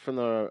the chick from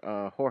the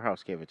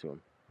whorehouse gave it to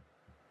him?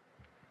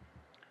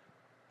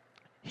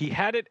 He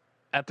had it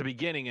at the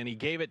beginning, and he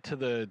gave it to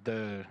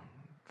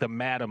the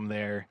madam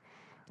there.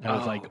 I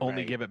was like,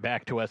 only give it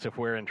back to us if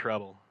we're in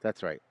trouble.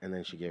 That's right. And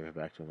then she gave it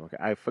back to him. Okay,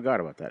 I forgot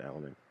about that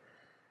element.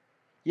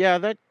 Yeah,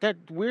 that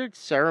weird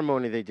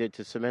ceremony they did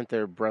to cement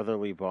their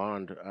brotherly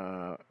bond.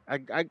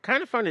 I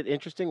kind of found it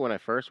interesting when I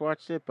first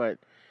watched it, but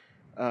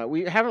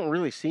we haven't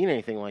really seen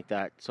anything like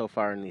that so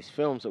far in these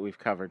films that we've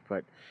covered.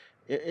 But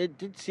it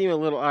did seem a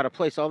little out of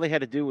place. All they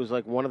had to do was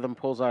like one of them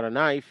pulls out a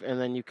knife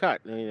and then you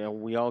cut. And, you know,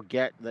 we all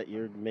get that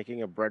you're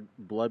making a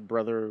blood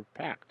brother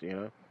pact. You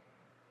know.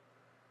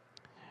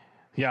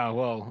 Yeah,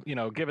 well,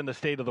 given the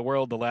state of the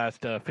world the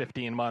last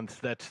 15 months,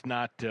 that's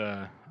not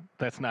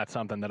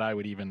something that I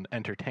would even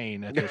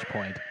entertain at this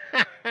point.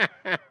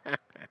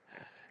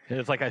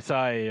 It's like I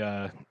saw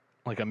a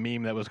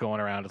meme that was going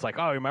around. It's like,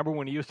 oh, remember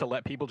when you used to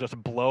let people just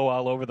blow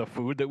all over the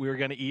food that we were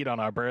going to eat on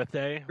our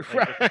birthday?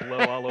 Like just blow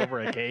all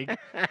over a cake?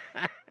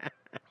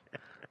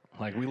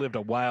 Like we lived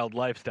a wild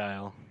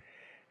lifestyle.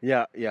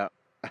 Yeah.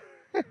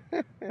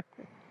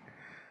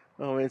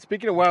 Oh man,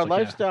 speaking of wild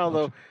lifestyle,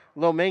 though,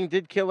 Lo Meng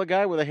did kill a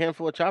guy with a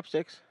handful of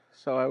chopsticks.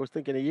 So I was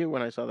thinking of you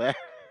when I saw that.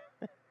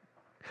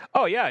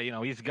 Oh yeah,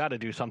 he's got to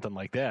do something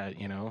like that.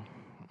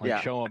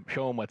 Show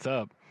him what's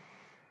up.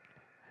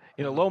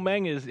 Lo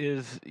Meng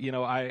is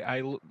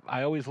I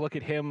always look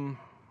at him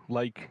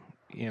like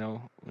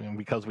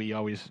because we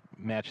always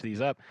match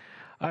these up.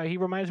 He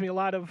reminds me a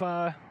lot of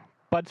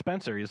Bud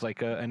Spencer. He's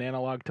like an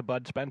analog to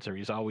Bud Spencer.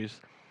 He's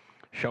always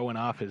showing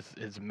off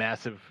his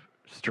massive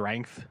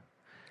strength.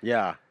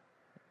 Yeah.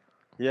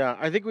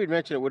 I think we'd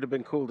mentioned it would have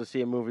been cool to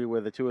see a movie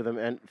where the two of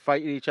them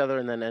fight each other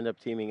and then end up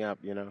teaming up.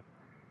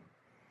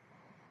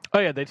 Oh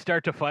yeah, they'd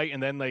start to fight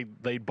and then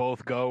they'd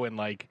both go and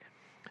like.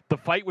 The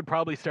fight would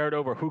probably start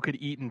over who could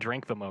eat and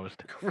drink the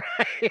most.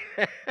 Right.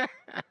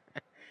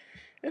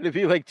 And it'd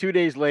be like 2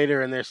 days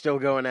later and they're still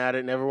going at it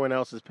and everyone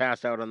else is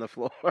passed out on the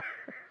floor.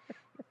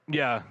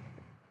 Yeah.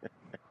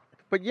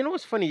 But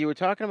what's funny? You were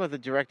talking about the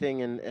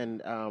directing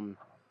and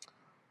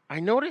I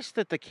noticed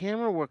that the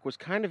camera work was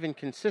kind of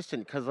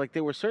inconsistent because like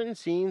there were certain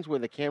scenes where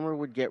the camera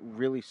would get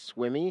really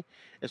swimmy,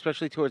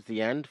 especially towards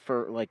the end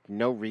for like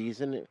no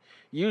reason.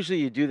 Usually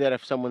you do that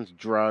if someone's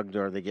drugged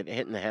or they get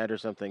hit in the head or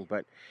something,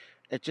 but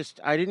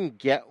I didn't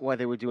get why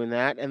they were doing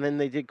that. And then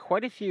they did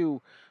quite a few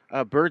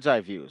bird's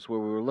eye views where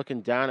we were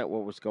looking down at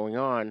what was going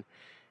on.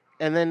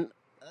 And then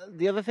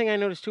the other thing I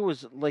noticed too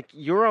was like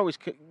you're always,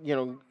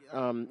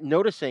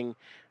 noticing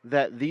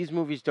that these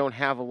movies don't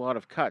have a lot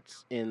of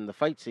cuts in the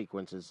fight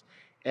sequences.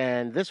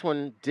 And this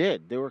one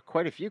did. There were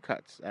quite a few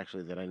cuts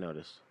actually that I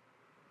noticed.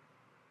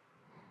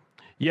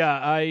 Yeah,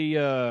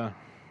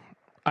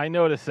 I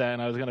noticed that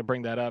and I was going to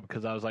bring that up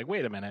because I was like,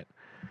 wait a minute.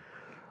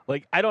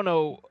 Like, I don't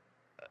know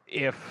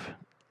if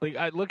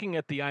looking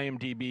at the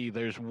IMDb,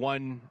 there's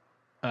one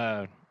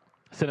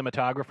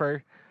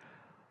cinematographer,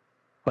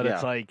 but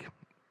it's like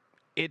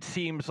it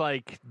seems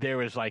like there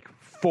was like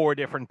 4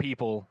 different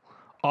people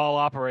all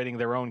operating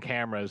their own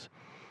cameras.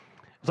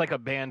 It's like a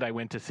band I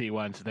went to see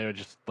once. They were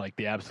just like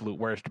the absolute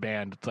worst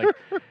band. It's like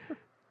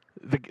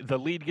the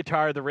lead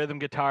guitar, the rhythm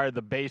guitar,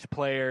 the bass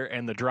player,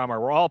 and the drummer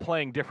were all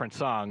playing different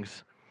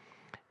songs,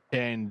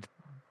 and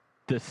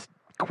this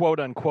quote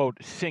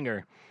unquote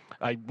singer.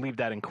 I leave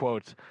that in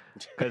quotes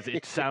because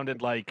it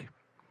sounded like,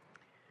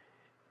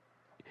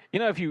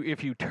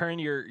 if you turn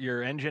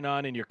your engine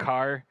on in your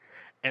car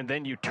and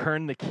then you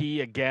turn the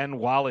key again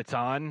while it's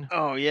on.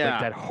 Oh, yeah.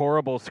 Like that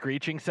horrible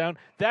screeching sound.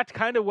 That's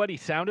kind of what he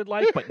sounded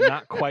like, but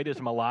not quite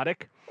as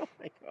melodic. Oh,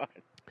 my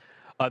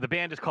God. The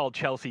band is called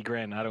Chelsea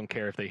Grin. I don't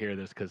care if they hear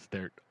this because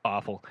they're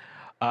awful.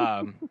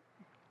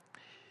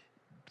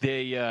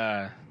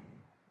 They're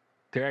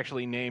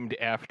actually named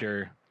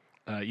after,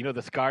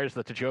 the scars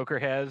that the Joker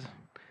has.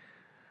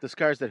 The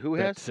scars that who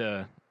has?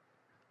 That's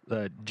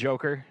the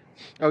Joker.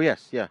 Oh,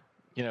 yes, yeah.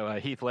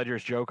 Heath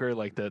Ledger's Joker,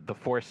 like the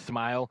forced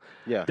smile.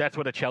 Yeah. That's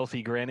what a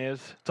Chelsea Grin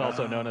is. It's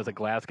also known as a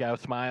Glasgow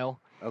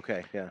smile.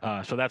 Okay,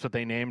 yeah. So that's what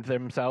they named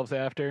themselves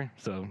after.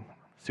 So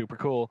super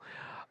cool.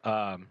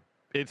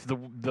 It's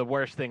the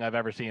worst thing I've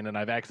ever seen, and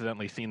I've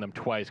accidentally seen them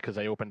twice because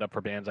I opened up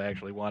for bands I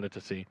actually wanted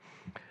to see.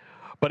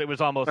 But it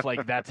was almost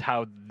like that's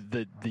how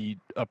the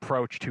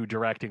approach to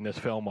directing this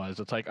film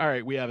was. It's like, all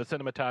right, we have a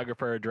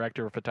cinematographer, a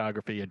director of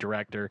photography, a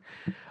director.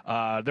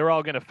 They're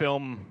all going to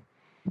film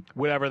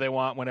whatever they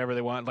want, whenever they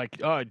want. Like,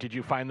 oh, did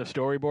you find the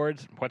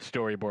storyboards? What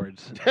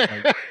storyboards?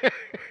 Like,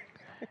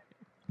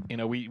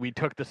 we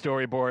took the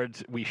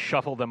storyboards, we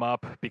shuffled them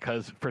up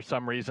because for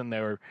some reason they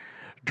were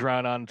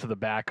drawn onto the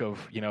back of,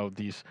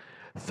 these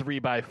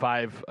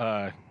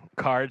 3x5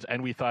 cards,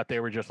 and we thought they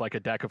were just like a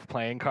deck of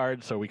playing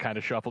cards, so we kind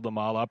of shuffled them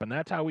all up, and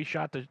that's how we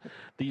shot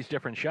these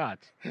different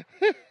shots.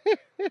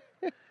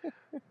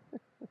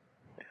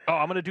 Oh,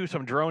 I'm going to do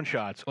some drone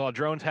shots. Well,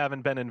 drones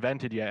haven't been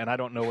invented yet, and I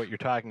don't know what you're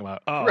talking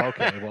about. Oh,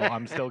 okay. Well,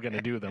 I'm still going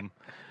to do them.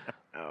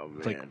 Oh, man.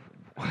 It's like,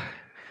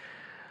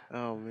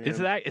 oh, man. Is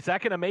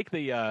that going to make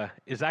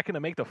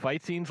the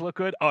fight scenes look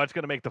good? Oh, it's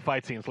going to make the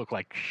fight scenes look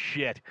like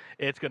shit.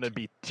 It's going to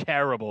be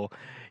terrible.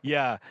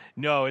 Yeah.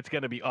 No, it's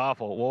going to be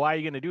awful. Well, why are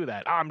you going to do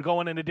that? Oh, I'm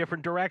going in a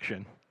different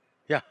direction.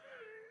 Yeah.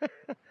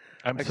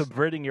 I'm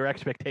subverting your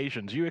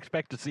expectations. You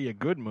expect to see a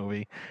good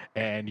movie,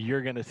 and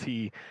you're going to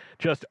see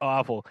just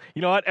awful.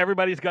 You know what?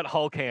 Everybody's got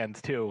Hulk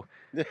hands, too.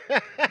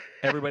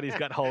 Everybody's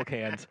got Hulk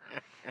hands.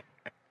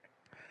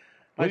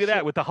 Look at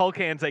that. With the Hulk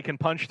hands, they can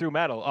punch through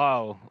metal.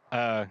 Oh,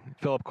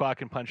 Philip Kwok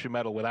can punch through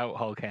metal without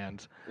Hulk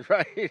hands.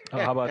 Right. Oh,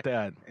 how about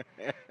that?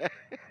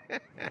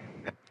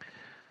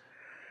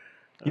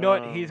 You know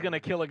what? He's going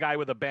to kill a guy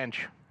with a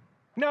bench.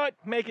 You know what?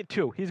 Make it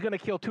 2. He's going to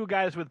kill 2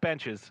 guys with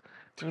benches.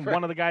 Right.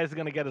 One of the guys is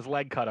going to get his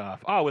leg cut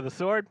off. Oh, with a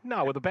sword?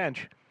 No, with a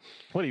bench.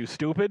 What are you,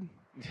 stupid?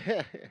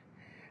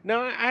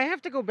 Now, I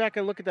have to go back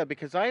and look at that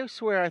because I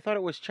swear I thought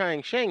it was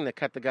Chiang Sheng that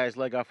cut the guy's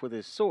leg off with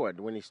his sword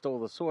when he stole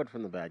the sword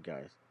from the bad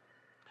guys.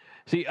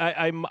 See,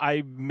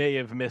 I may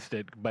have missed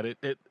it, but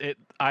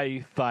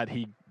I thought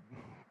he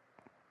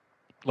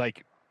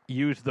like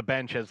used the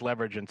bench as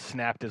leverage and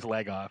snapped his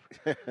leg off.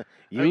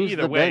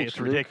 Either way, bench, it's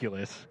Luke.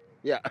 ridiculous.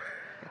 Yeah.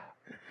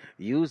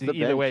 Use the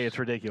Either bench. way, it's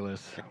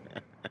ridiculous.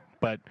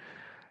 But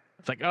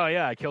it's like, oh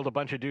yeah, I killed a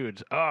bunch of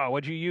dudes. Oh,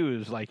 what'd you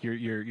use? Like your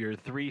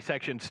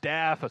 3-section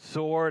staff, a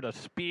sword, a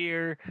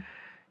spear,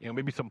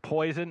 maybe some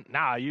poison.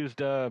 Nah, I used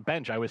a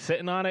bench. I was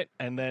sitting on it,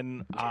 and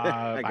then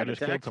I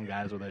just killed some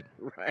guys with it.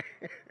 Right.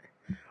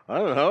 I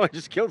don't know. I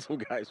just killed some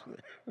guys with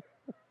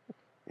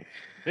it.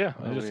 Yeah,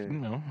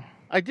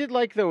 I did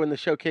like, though, in the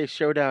Showcase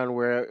Showdown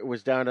where it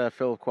was down to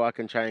Philip Kwok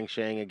and Chiang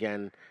Sheng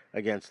again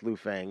against Lu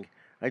Feng.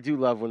 I do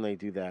love when they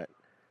do that.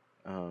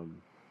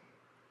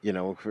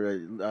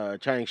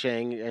 Chiang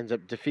Sheng ends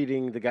up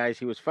defeating the guys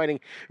he was fighting.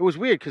 It was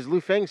weird because Lu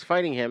Feng's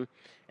fighting him,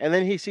 and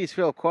then he sees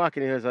Phil Kwok,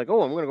 and he's like,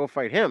 "Oh, I'm going to go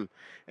fight him,"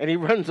 and he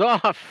runs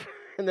off.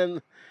 And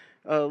then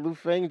Lu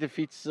Feng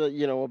defeats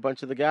a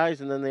bunch of the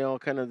guys, and then they all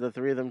the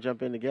three of them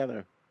jump in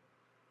together.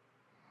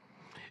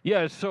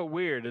 Yeah, it's so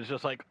weird. It's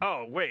just like,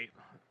 oh wait,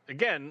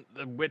 again,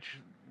 which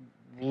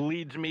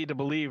leads me to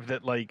believe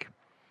that like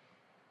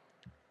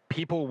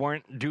people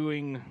weren't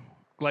doing.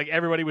 Like,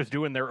 everybody was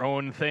doing their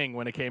own thing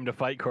when it came to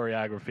fight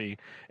choreography,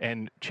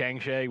 and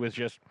Chiang Sheng was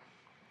just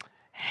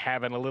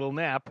having a little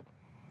nap.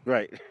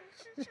 Right.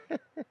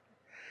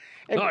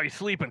 Oh, he's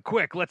sleeping.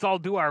 Quick, let's all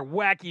do our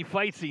wacky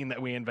fight scene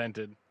that we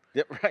invented.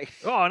 Yeah, right.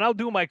 Oh, and I'll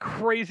do my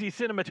crazy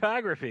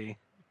cinematography.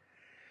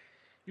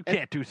 You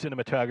can't do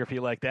cinematography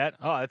like that.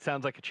 Oh, that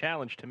sounds like a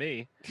challenge to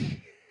me.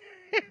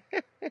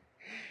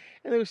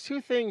 And there was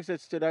two things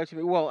that stood out to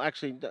me. Well,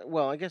 actually,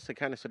 I guess they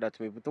kind of stood out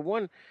to me. But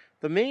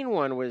the main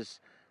one was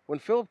when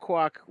Philip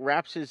Kwok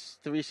wraps his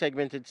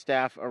 3-segmented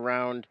staff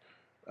around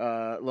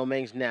Lo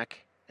Meng's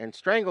neck and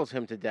strangles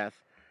him to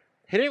death.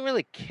 He didn't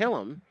really kill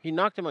him. He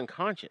knocked him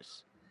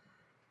unconscious.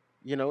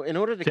 In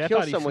order to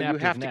kill someone, you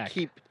have to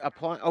keep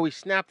applying. Oh, he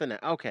snapped the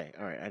neck. Okay,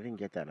 all right. I didn't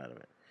get that out of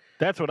it.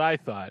 That's what I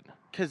thought.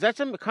 Because that's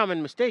a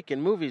common mistake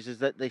in movies is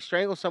that they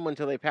strangle someone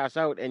until they pass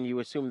out and you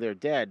assume they're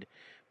dead.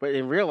 But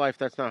in real life,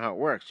 that's not how it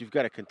works. You've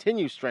got to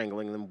continue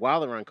strangling them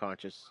while they're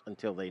unconscious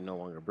until they no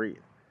longer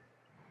breathe.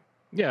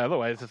 Yeah,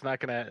 otherwise it's not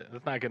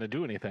gonna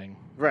do anything.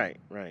 Right.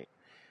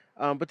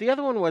 But the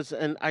other one was,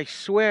 and I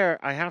swear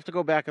I have to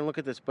go back and look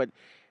at this, but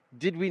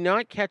did we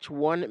not catch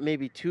one,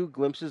 maybe 2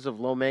 glimpses of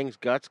Lo Meng's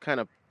guts kind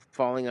of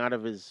falling out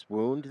of his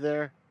wound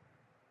there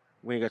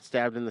when he got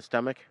stabbed in the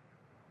stomach?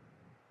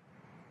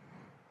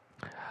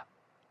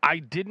 I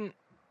didn't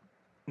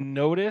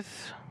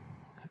notice,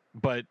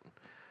 but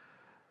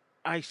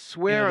I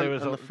swear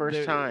on the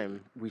first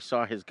time we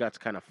saw his guts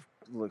kind of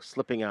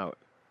slipping out.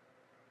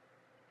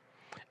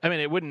 I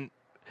mean,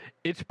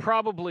 it's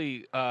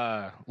probably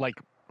like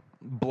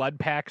blood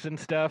packs and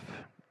stuff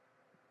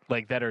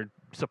like that are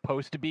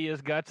supposed to be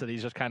his guts that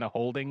he's just kind of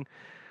holding.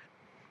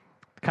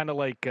 Kind of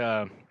like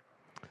the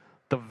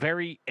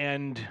very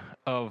end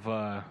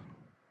of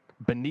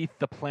Beneath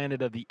the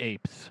Planet of the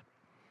Apes.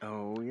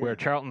 Oh, yeah. Where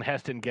Charlton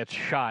Heston gets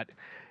shot,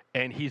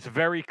 and he's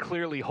very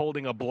clearly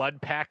holding a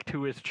blood pack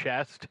to his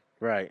chest.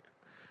 Right.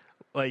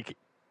 Like,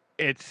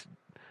 I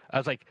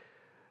was like,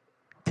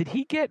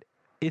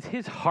 is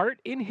his heart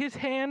in his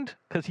hand?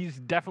 Because he's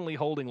definitely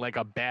holding like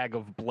a bag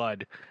of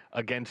blood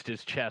against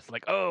his chest.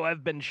 Like, oh,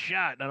 I've been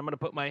shot, and I'm going to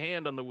put my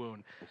hand on the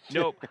wound.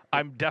 Nope,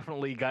 I'm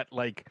definitely got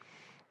like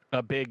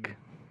a big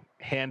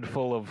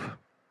handful of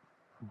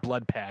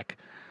blood pack.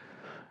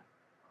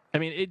 I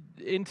mean,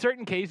 in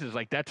certain cases,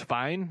 like, that's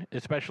fine,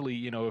 especially,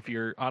 if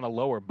you're on a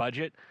lower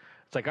budget.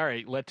 It's like, all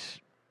right, let's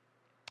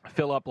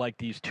fill up, like,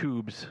 these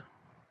tubes,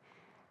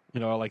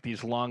 like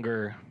these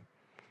longer,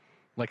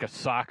 like a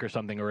sock or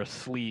something, or a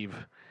sleeve,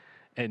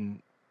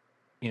 and,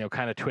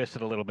 kind of twist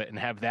it a little bit and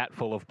have that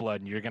full of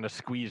blood, and you're going to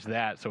squeeze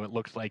that so it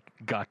looks like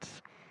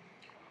guts.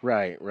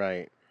 Right.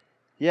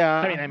 Yeah.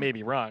 I mean, I may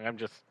be wrong.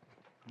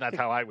 That's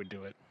how I would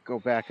do it. Go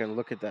back and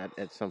look at that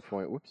at some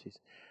point. Whoopsies.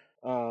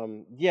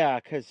 Yeah,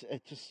 because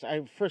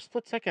for a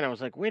split second, I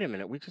was like, wait a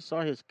minute, we just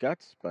saw his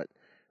guts, but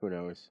who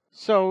knows?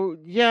 So,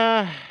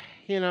 yeah,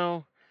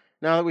 now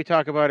that we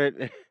talk about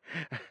it,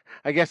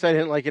 I guess I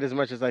didn't like it as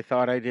much as I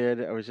thought I did.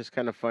 It was just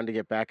kind of fun to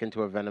get back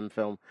into a Venom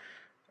film.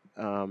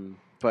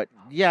 But,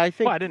 yeah, I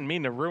think... Well, I didn't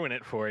mean to ruin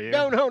it for you.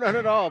 No, not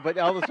at all. But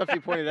all the stuff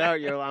you pointed out,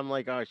 I'm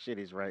like, oh, shit,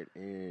 he's right.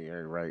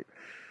 You're right.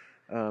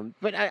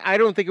 But I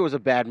don't think it was a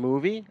bad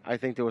movie. I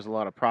think there was a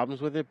lot of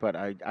problems with it, but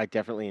I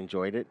definitely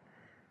enjoyed it.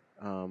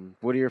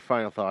 What are your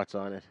final thoughts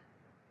on it?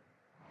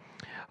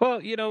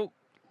 Well,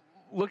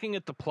 looking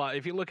at the plot,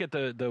 if you look at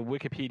the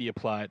Wikipedia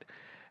plot,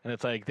 and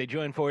it's like they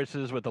join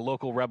forces with the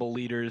local rebel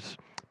leaders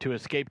to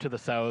escape to the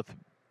south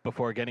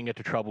before getting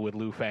into trouble with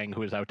Lu Feng,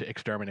 who is out to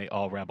exterminate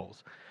all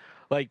rebels.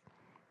 Like,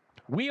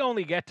 we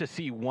only get to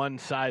see one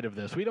side of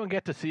this. We don't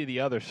get to see the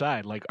other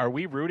side. Like, are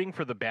we rooting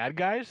for the bad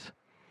guys?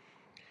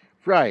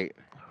 Right.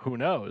 Who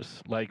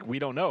knows? Like, we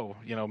don't know.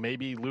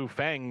 Maybe Lu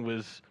Feng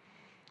was...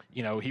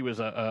 he was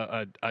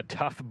a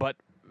tough but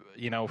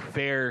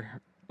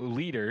fair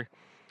leader,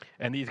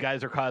 and these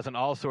guys are causing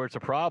all sorts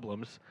of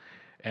problems,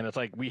 and it's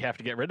like we have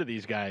to get rid of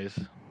these guys.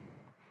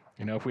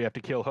 If we have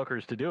to kill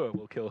hookers to do it,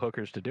 we'll kill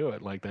hookers to do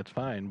it. Like, that's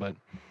fine, but.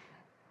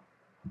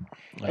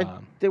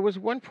 And there was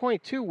one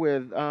point too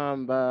with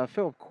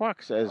Philip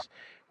Kwok says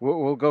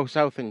we'll go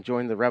south and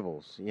join the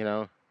rebels.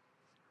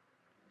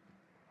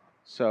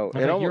 So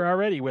you're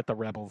already with the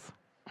rebels,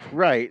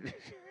 right?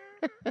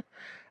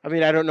 I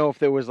mean, I don't know if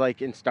there was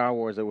like in Star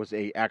Wars there was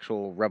a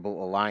actual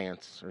rebel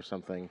alliance or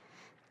something.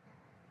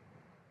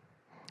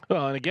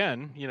 Well, and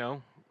again,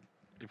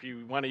 if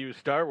you want to use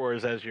Star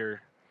Wars as your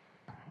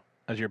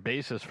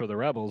basis for the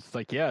rebels, it's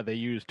like, they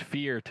used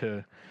fear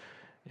to.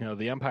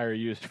 The Empire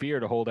used fear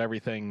to hold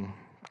everything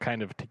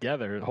kind of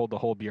together, hold the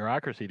whole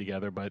bureaucracy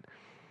together, but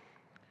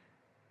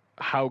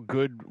how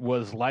good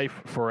was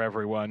life for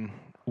everyone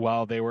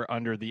while they were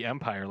under the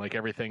Empire? Like,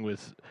 everything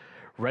was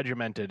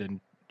regimented and,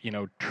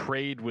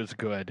 trade was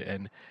good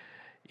and,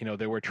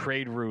 there were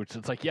trade routes.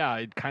 It's like,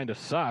 it kind of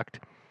sucked,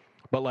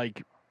 but,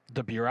 like,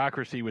 the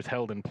bureaucracy was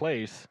held in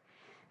place.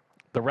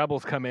 The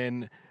rebels come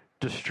in,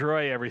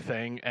 destroy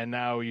everything, and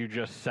now you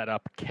just set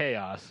up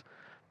chaos.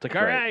 It's like,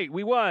 all right,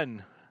 we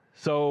won.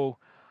 So,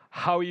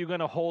 how are you going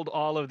to hold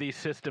all of these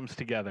systems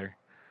together?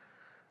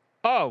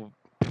 Oh,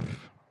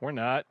 we're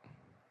not.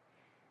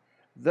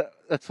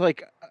 That's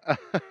like,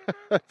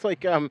 it's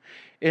like in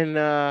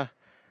what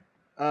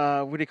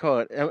do you call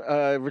it?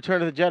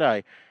 Return of the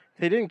Jedi.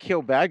 They didn't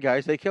kill bad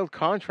guys; they killed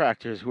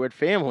contractors who had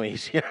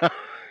families.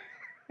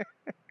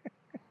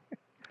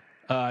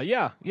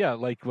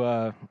 Like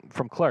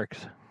from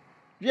Clerks.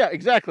 Yeah,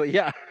 exactly.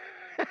 Yeah,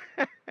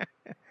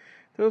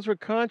 those were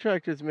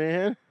contractors,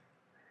 man.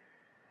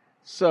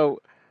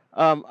 So,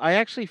 I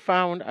actually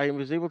I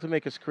was able to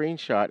make a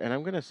screenshot, and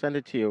I'm going to send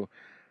it to you.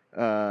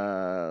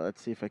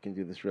 Let's see if I can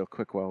do this real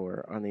quick while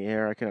we're on the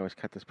air. I can always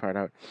cut this part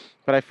out.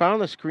 But I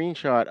found the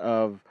screenshot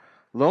of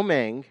Lo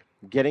Meng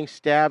getting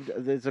stabbed.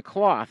 There's a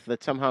cloth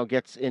that somehow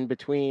gets in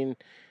between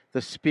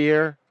the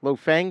spear, Lo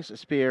Feng's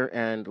spear,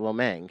 and Lo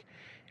Meng.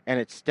 And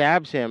it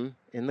stabs him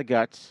in the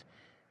guts,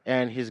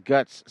 and his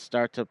guts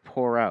start to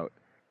pour out.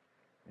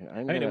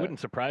 I mean, it wouldn't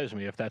surprise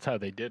me if that's how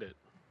they did it.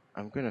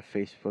 I'm going to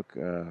Facebook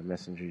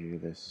Messenger you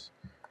this.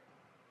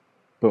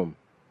 Boom.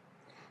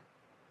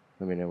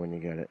 Let me know when you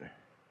get it.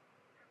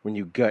 When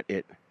you gut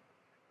it.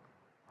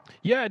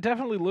 Yeah, it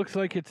definitely looks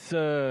like it's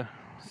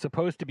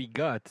supposed to be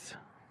guts.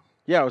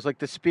 Yeah, it was like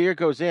the spear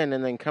goes in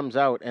and then comes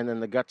out, and then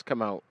the guts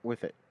come out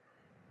with it.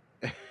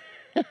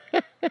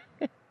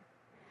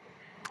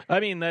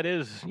 I mean, that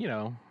is,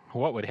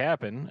 what would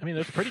happen. I mean,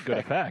 that's pretty good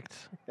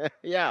effects.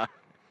 Yeah.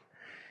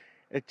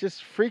 It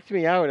just freaked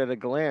me out at a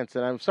glance,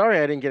 and I'm sorry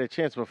I didn't get a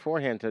chance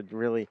beforehand to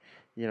really,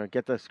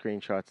 get those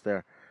screenshots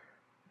there.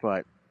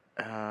 But,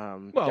 we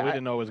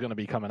didn't know it was going to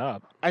be coming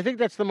up. I think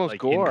that's the most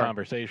gore in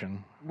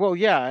conversation. Well,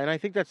 yeah, and I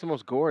think that's the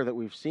most gore that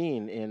we've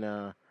seen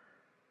in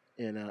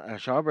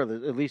Shaw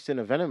Brothers, at least in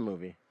a Venom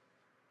movie.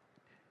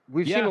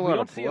 We've seen a lot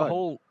of blood. We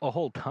don't see a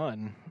whole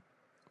ton.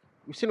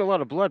 We've seen a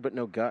lot of blood, but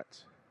no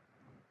guts.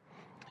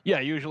 Yeah,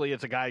 usually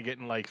it's a guy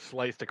getting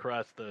sliced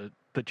across the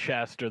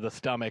chest or the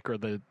stomach or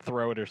the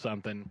throat or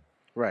something.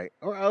 Right.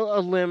 Or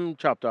a limb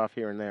chopped off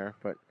here and there,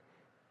 but...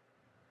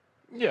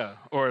 Yeah,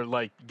 or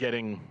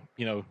getting,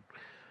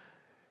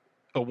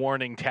 a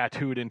warning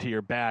tattooed into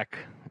your back,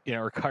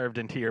 or carved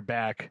into your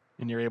back,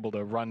 and you're able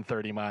to run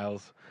 30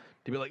 miles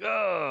to be like,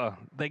 oh,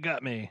 they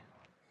got me.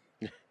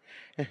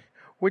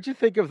 What'd you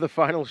think of the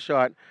final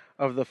shot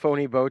of the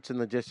phony boats in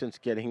the distance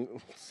getting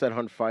set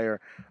on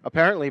fire,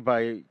 apparently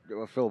by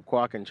Philip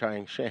Kwok and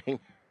Chiang Shang?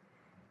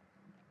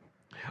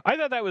 I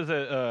thought that was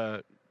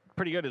a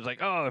pretty good. It's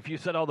like, oh, if you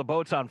set all the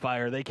boats on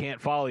fire, they can't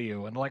follow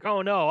you. And like,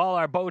 oh, no, all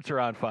our boats are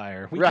on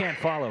fire. We can't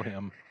follow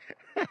him.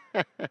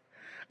 I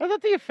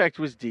thought the effect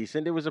was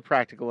decent. It was a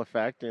practical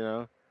effect,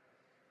 I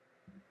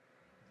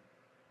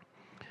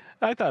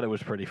thought it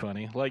was pretty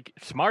funny.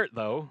 Smart,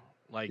 though.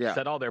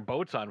 Set all their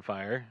boats on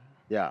fire.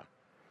 Yeah.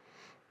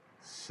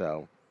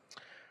 So,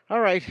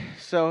 all right.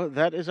 So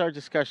that is our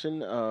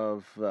discussion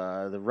of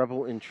the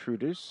Rebel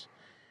Intruders,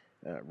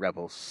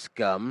 Rebel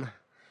Scum.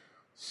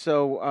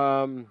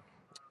 So,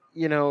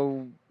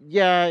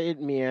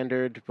 it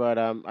meandered, but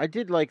I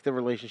did like the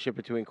relationship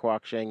between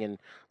Kwok Shang and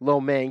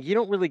Lo Meng. You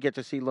don't really get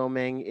to see Lo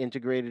Meng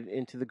integrated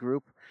into the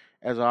group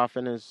as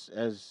often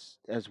as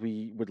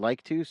we would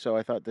like to, so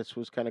I thought this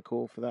was kind of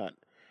cool for that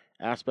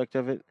aspect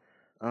of it.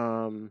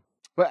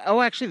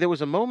 Actually, there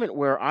was a moment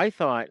where I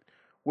thought,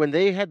 when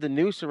they had the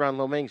noose around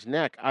Lo Meng's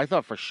neck, I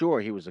thought for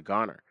sure he was a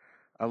goner.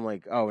 I'm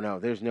like, oh no,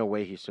 there's no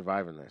way he's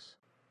surviving this.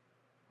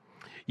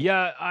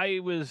 Yeah,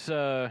 I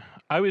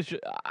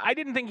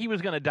didn't think he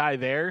was going to die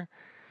there.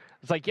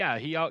 It's like, yeah,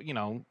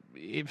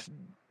 if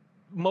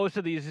most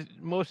of these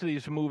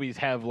movies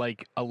have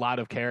a lot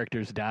of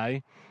characters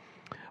die,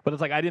 but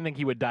it's like I didn't think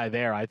he would die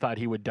there. I thought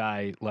he would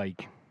die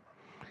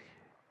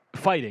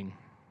fighting.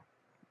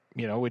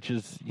 Which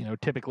is,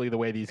 typically the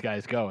way these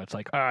guys go. It's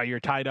like,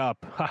 you're tied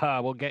up.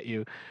 Haha, we'll get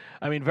you.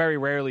 I mean, very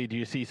rarely do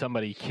you see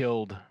somebody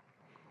killed,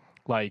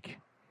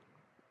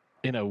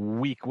 in a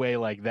weak way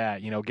like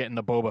that, getting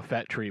the Boba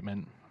Fett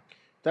treatment.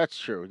 That's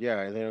true.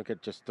 Yeah, they don't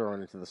get just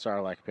thrown into the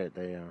Sarlacc pit.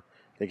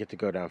 They get to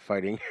go down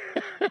fighting.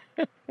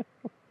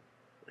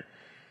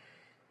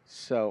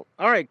 So,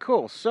 all right,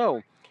 cool.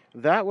 So,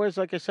 that was,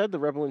 like I said, the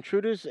Rebel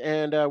Intruders,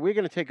 and we're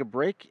going to take a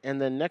break,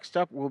 and then next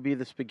up will be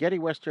the spaghetti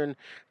western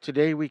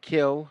Today We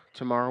Kill,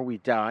 Tomorrow We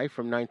Die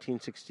from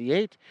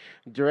 1968,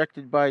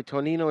 directed by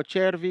Tonino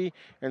Cervi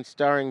and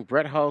starring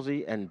Brett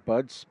Halsey and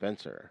Bud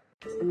Spencer.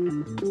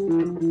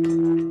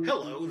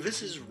 Hello,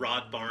 this is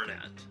Rod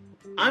Barnett.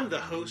 I'm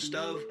the host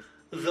of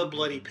The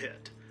Bloody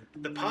Pit,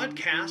 the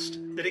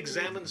podcast that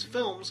examines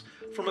films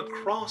from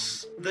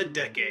across the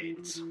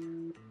decades.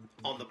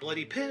 On The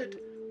Bloody Pit,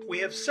 we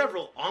have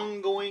several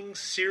ongoing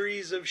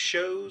series of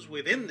shows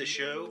within the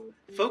show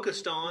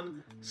focused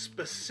on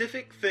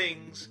specific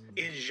things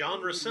in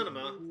genre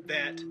cinema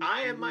that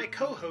I and my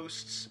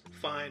co-hosts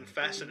find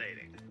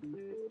fascinating.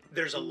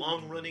 There's a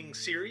long-running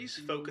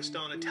series focused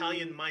on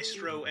Italian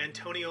maestro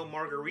Antonio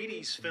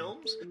Margheriti's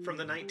films from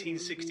the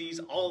 1960s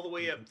all the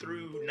way up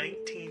through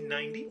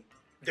 1990.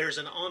 There's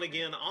an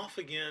on-again,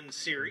 off-again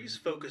series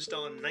focused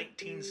on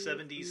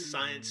 1970s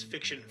science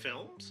fiction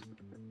films.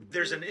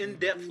 There's an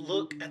in-depth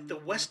look at the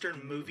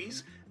Western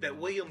movies that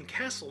William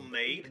Castle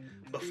made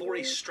before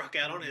he struck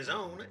out on his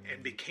own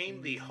and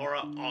became the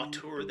horror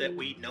auteur that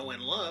we know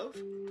and love.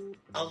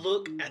 A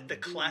look at the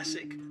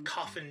classic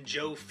Coffin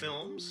Joe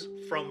films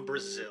from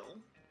Brazil.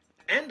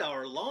 And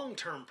our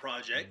long-term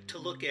project to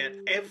look at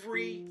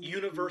every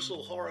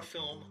Universal horror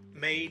film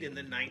made in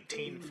the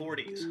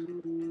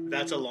 1940s.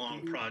 That's a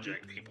long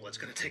project, people. It's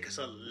going to take us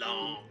a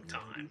long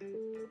time.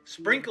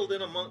 Sprinkled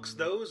in amongst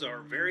those are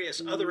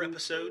various other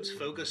episodes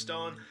focused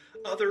on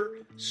other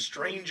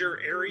stranger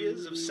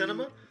areas of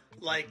cinema,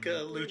 like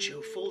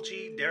Lucio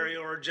Fulci,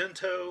 Dario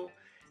Argento,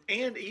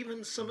 and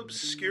even some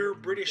obscure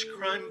British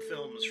crime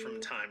films from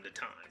time to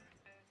time.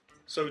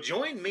 So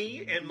join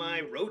me and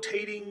my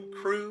rotating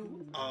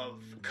crew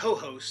of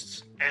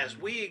co-hosts as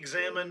we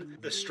examine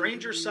the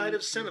stranger side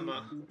of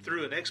cinema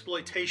through an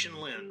exploitation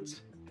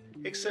lens.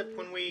 Except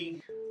when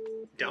we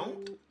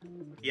don't.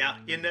 Yeah,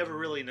 you never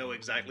really know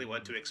exactly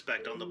what to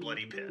expect on The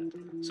Bloody Pit.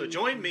 So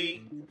join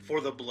me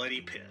for The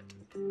Bloody Pit.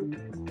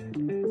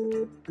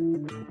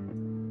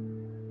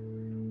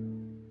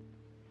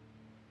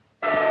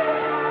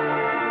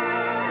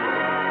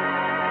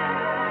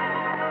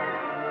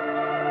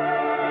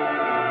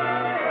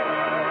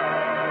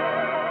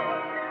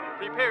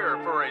 Prepare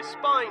for a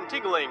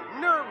spine-tingling,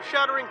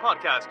 nerve-shattering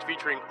podcast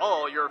featuring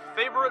all your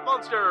favorite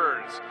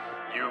monsters.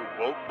 You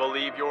won't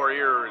believe your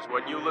ears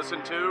when you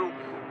listen to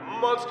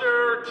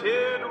Monster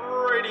Kid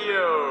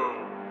Radio.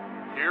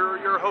 Here are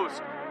your hosts,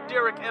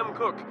 Derek M.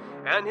 Cook,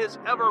 and his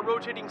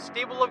ever-rotating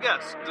stable of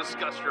guests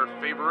discuss your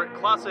favorite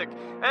classic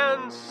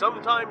and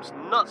sometimes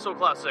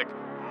not-so-classic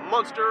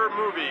monster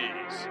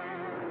movies.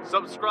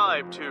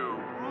 Subscribe to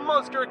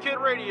Monster Kid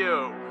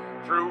Radio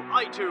through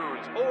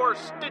iTunes or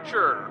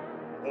Stitcher,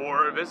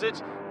 or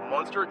visit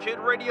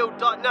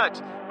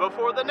monsterkidradio.net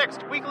before the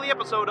next weekly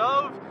episode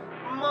of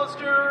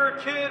Monster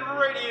Kid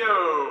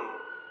Radio.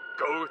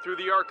 Go through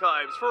the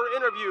archives for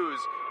interviews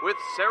with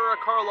Sarah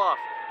Karloff,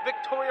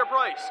 Victoria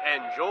Price,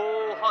 and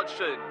Joel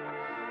Hodgson.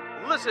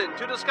 Listen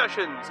to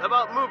discussions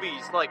about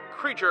movies like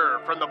Creature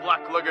from the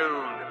Black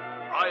Lagoon,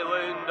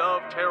 Island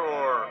of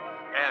Terror,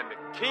 and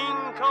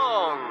King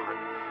Kong.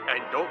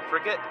 And don't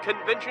forget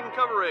convention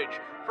coverage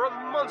from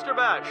Monster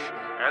Bash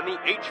and the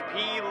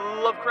H.P.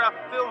 Lovecraft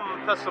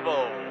Film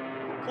Festival.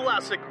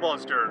 Classic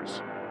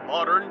monsters,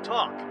 modern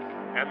talk,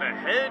 and the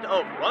head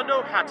of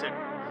Rondo Hatton.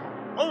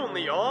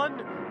 Only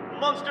on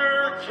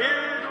Monster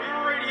Kid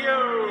Radio.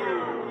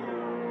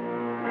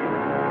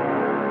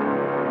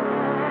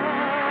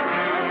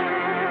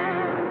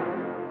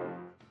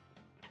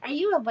 Are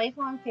you a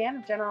lifelong fan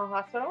of General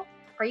Hospital?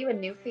 Are you a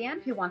new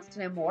fan who wants to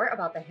know more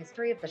about the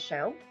history of the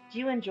show? Do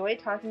you enjoy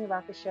talking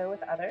about the show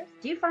with others?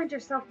 Do you find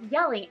yourself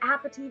yelling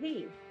at the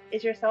TV?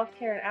 Is your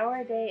self-care an hour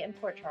a day in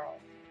Port Charles?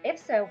 If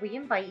so, we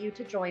invite you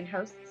to join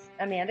hosts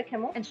Amanda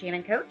Kimmel and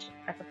Shannon Coach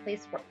at the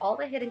place where all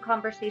the hidden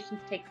conversations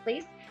take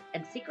place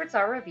and secrets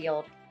are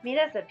revealed. Meet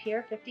us at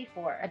Pier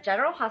 54, a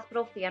General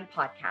Hospital fan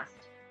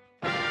podcast.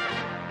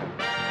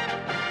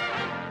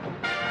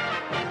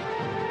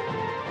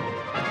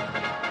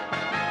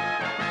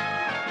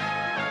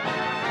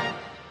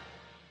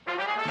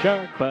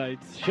 Shark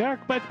Bites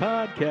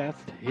Podcast.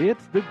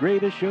 It's the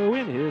greatest show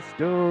in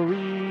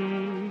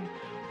history.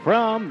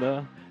 From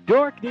the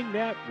Dorkening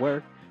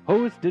Network,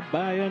 hosted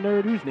by a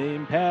nerd who's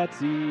named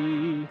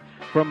Patsy.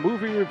 From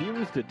movie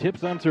reviews to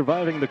tips on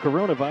surviving the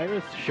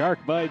coronavirus,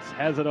 Shark Bites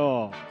has it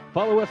all.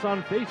 Follow us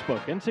on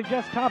Facebook and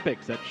suggest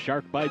topics at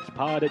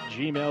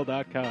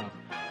sharkbitespod@gmail.com.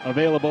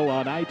 Available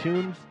on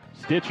iTunes,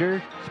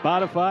 Stitcher,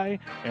 Spotify,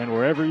 and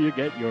wherever you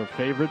get your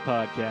favorite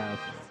podcasts.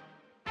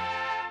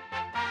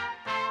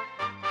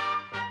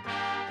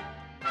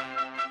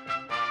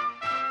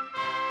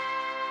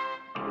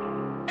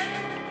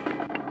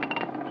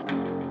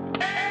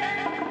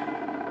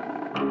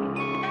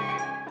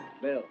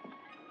 Bill,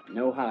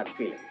 no hard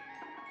feelings.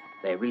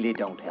 They really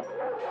don't help.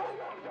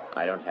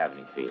 I don't have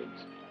any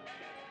feelings.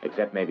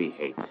 Except maybe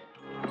hate.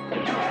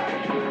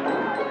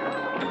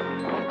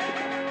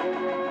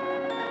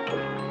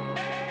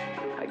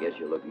 I guess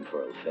you're looking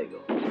for El Fego.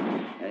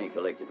 And he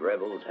collected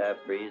rebels,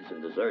 half-breeds,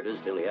 and deserters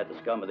till he had the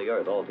scum of the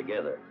earth all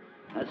together.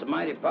 That's a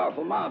mighty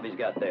powerful mob he's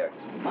got there.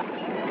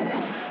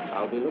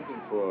 I'll be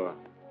looking for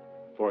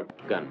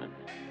gunmen.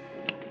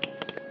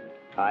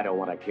 I don't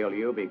want to kill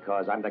you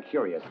because I'm the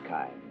curious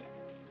kind.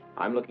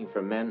 I'm looking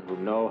for men who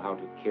know how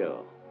to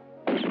kill.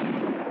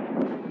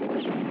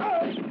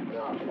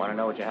 Want to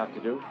know what you have to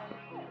do?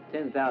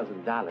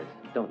 $10,000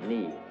 don't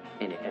need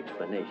any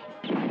explanation.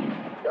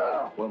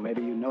 Well,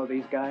 maybe you know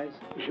these guys?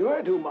 Sure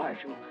I do,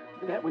 Marshal.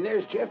 That one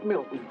there's Jeff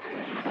Milton.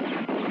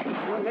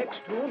 Well,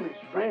 next to him is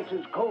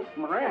Francis Colt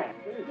Moran.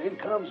 Then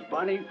comes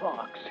Bunny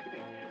Fox.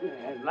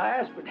 And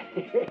last, but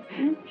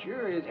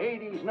sure as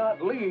Hades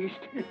not least,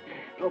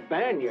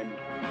 O'Banion.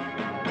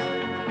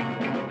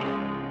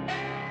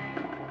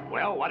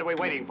 Well, what are we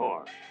waiting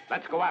for?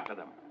 Let's go after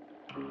them.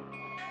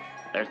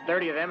 There's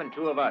 30 of them and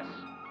 2 of us.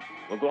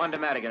 We'll go on to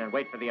Madigan and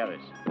wait for the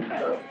others.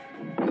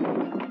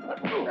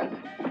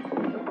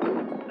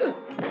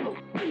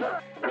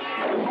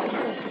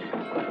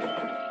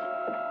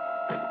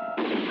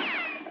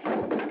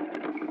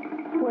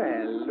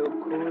 Well, look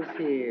who's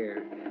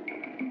here.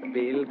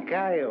 Bill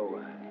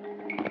Kiowa.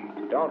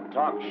 Don't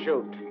talk,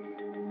 shoot.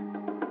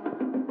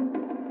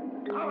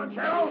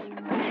 Comancheros!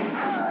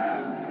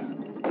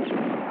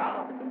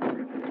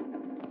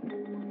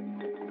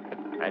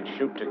 And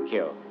shoot to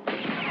kill.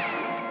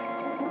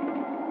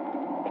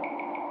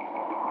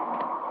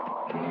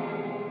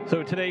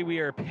 So today we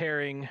are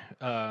pairing,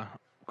 of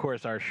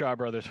course, our Shaw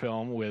Brothers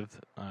film with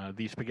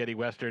the spaghetti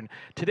western.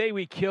 Today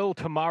we kill,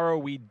 tomorrow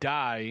we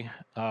die.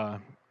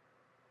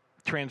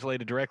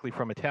 Translated directly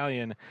from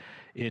Italian,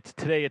 it's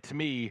today it's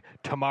me,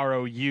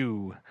 tomorrow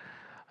you.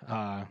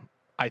 I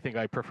think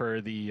I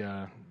prefer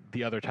the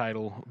other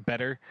title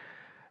better.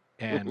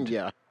 And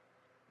yeah.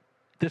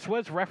 This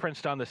was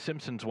referenced on The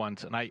Simpsons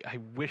once, and I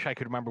wish I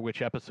could remember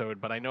which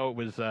episode, but I know it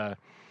was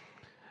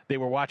they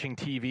were watching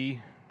TV,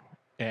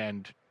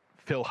 and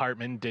Phil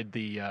Hartman did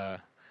the.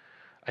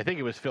 I think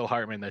it was Phil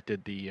Hartman that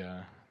did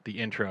the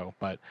intro,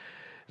 but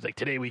it's like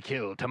today we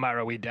kill,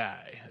 tomorrow we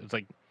die. It's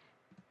like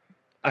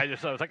I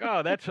was like,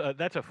 oh, that's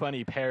a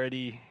funny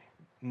parody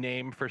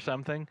name for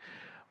something,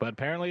 but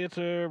apparently it's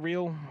a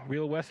real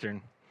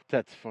Western.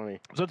 That's funny.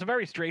 So it's a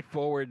very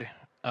straightforward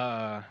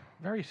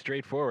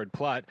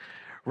plot.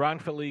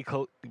 Wrongfully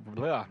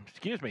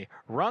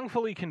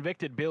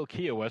convicted Bill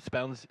Kiowa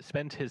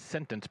spends his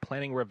sentence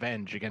planning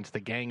revenge against the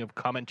gang of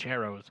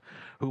Comancheros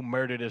who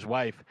murdered his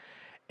wife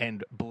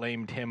and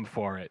blamed him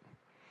for it.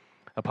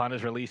 Upon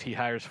his release, he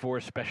hires 4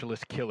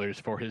 specialist killers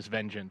for his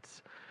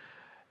vengeance.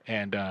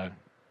 And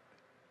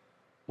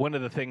one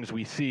of the things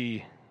we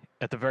see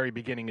at the very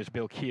beginning is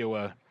Bill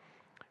Kiowa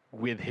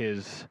with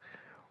his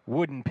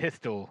wooden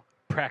pistol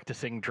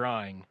practicing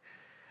drawing.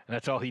 And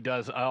that's all he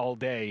does all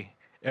day,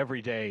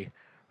 every day,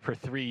 for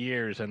 3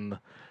 years. And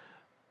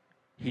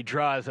he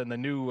draws, and the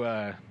new,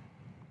 I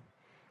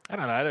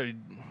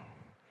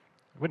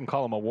wouldn't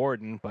call him a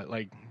warden, but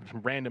like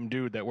some random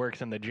dude that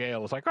works in the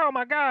jail is like, oh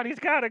my God, he's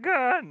got a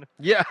gun.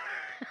 Yeah.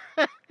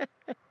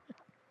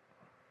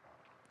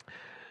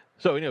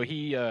 So,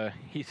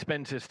 he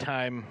spends his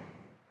time,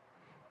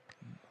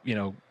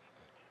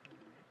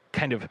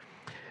 kind of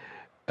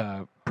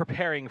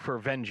preparing for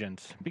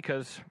vengeance,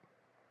 because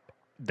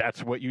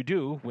that's what you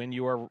do when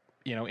you are,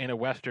 in a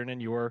Western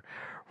and you're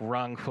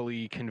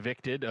wrongfully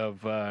convicted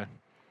of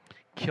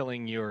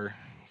killing your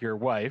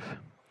wife.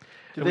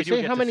 Did they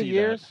say how many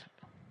years? That.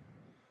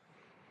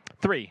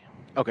 3.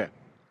 Okay.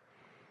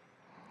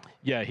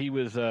 Yeah, he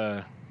was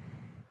in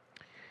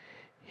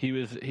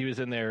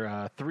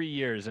there 3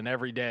 years, and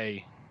every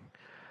day.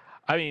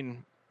 I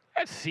mean,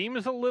 that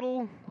seems a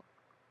little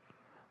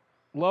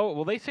low.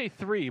 Well, they say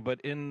 3,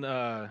 but in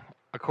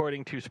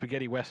according to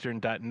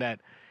SpaghettiWestern.net,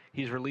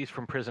 he's released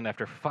from prison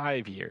after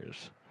 5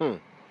 years.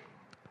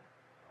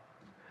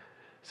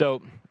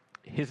 So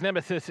his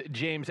nemesis,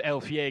 James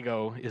El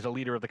Fuego, is a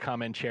leader of the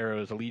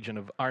Comancheros, a legion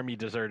of army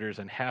deserters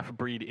and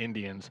half-breed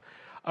Indians.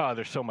 Oh,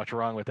 there's so much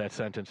wrong with that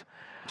sentence.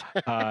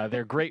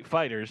 They're great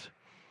fighters.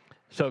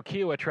 So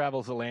Kiowa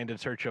travels the land in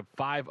search of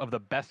 5 of the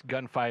best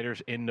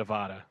gunfighters in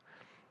Nevada.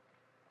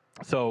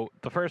 So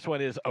the first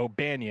one is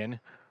O'Banion,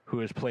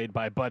 who is played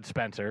by Bud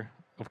Spencer,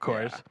 of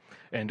course,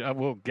 and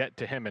we'll get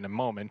to him in a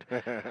moment.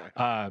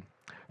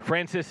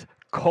 Francis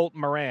Colt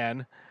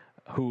Moran,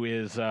 who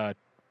is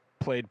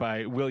played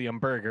by William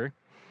Berger.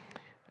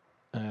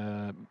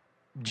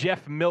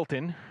 Jeff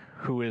Milton,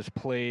 who is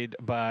played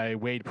by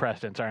Wade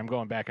Preston. Sorry, I'm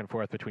going back and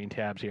forth between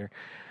tabs here.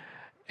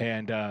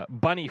 And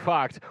Bunny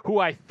Fox, who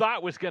I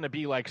thought was going to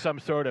be like some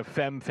sort of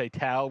femme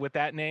fatale with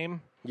that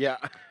name. Yeah.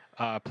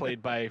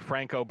 Played by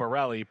Franco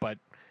Borelli, but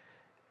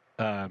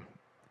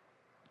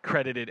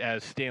credited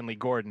as Stanley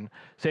Gordon.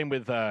 Same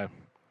with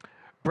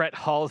Brett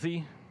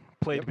Halsey,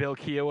 played Bill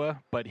Kiowa,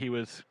 but he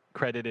was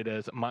credited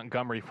as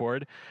Montgomery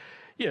Ford.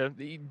 Yeah,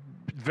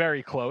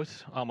 very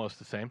close, almost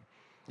the same.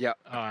 Yeah.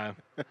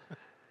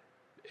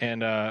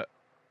 And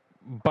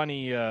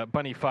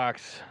Bunny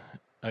Fox,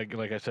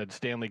 like I said,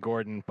 Stanley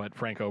Gordon, but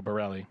Franco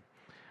Borelli.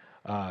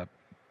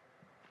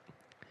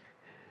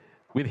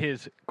 With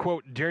his,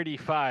 quote, dirty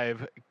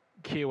five,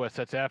 Kiowa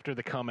sets after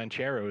the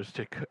Comancheros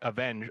to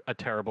avenge a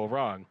terrible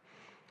wrong.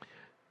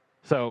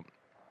 So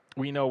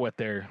we know what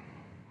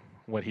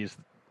he's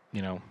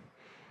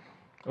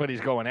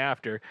going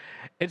after.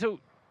 And so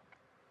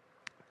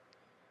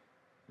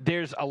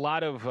there's a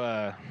lot of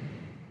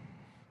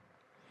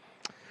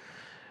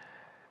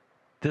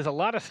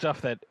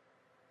stuff that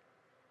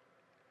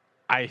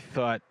I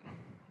thought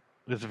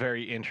was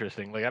very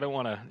interesting. Like, I don't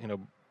want to,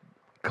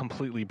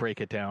 completely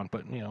break it down,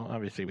 but,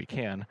 obviously we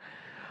can.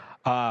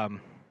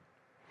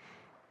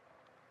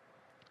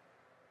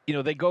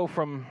 He goes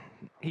from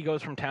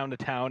town to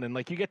town, and,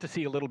 like, you get to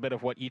see a little bit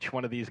of what each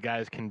one of these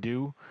guys can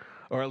do,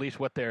 or at least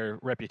what their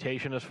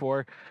reputation is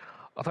for.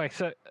 Like,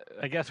 so,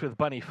 I guess with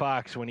Bunny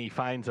Fox, when he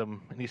finds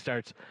them and he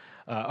starts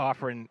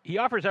he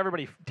offers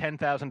everybody $10,000,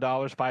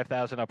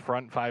 $5,000 up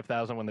front,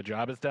 $5,000 when the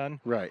job is done.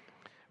 Right.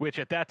 Which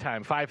at that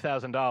time,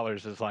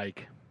 $5,000 is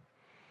like,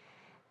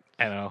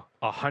 I don't know,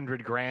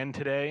 $100,000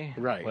 today.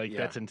 Right. Like,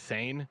 that's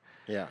insane.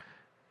 Yeah.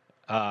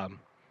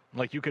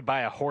 Like, you could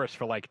buy a horse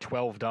for like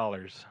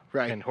 $12.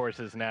 Right. And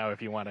horses now,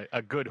 if you want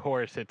a good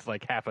horse, it's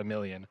like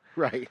 $500,000.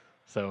 Right.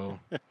 So,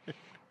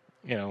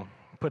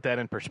 put that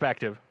in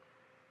perspective.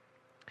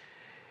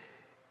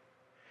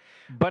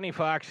 Bunny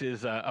Fox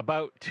is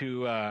about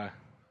to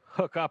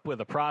hook up with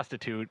a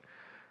prostitute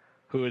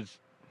who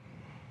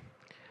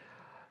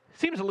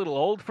seems a little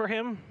old for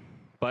him,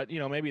 but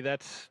maybe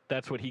that's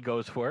what he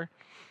goes for.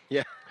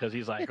 Yeah, because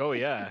he's like, oh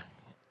yeah,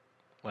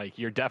 like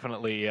you're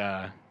definitely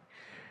my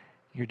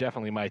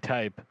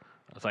type.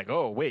 I was like,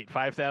 oh wait,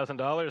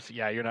 $5,000?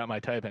 Yeah, you're not my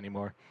type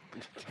anymore.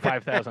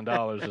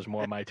 $5,000 is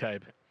more my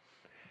type.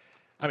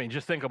 I mean,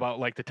 just think about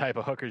like the type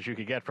of hookers you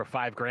could get for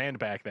 $5,000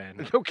 back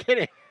then. No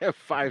kidding.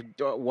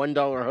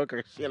 $1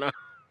 hookers,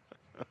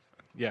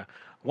 Yeah,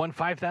 one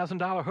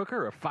 $5,000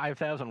 hooker or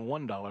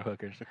 $5,001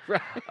 hookers.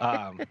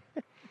 Right.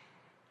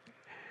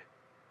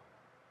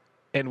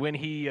 And when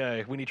he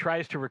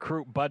tries to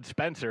recruit Bud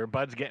Spencer,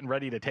 Bud's getting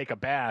ready to take a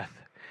bath,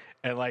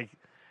 and like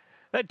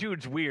that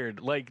dude's weird.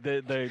 Like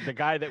the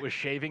guy that was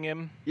shaving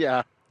him.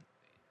 Yeah.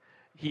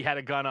 He had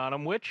a gun on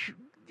him, which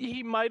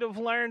he might have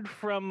learned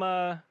from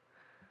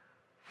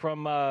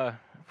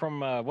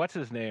what's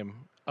his name?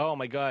 Oh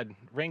my God,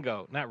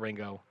 Ringo, not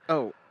Ringo.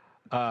 Oh,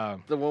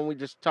 the one we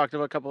just talked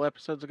about a couple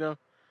episodes ago.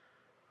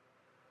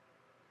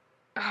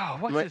 Oh,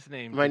 what's his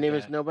name? My name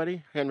is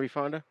Nobody. Henry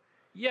Fonda.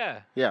 Yeah.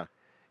 Yeah.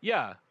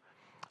 Yeah.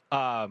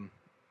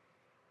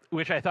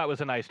 Which I thought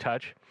was a nice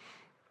touch.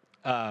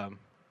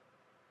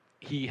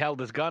 He held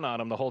his gun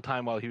on him the whole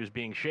time while he was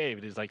being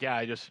shaved. He's like, yeah,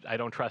 I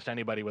don't trust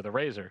anybody with a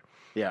razor.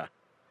 Yeah.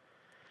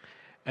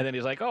 And then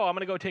he's like, oh, I'm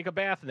going to go take a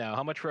bath now.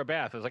 How much for a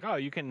bath? I was like, oh,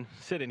 you can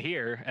sit in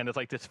here. And it's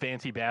like this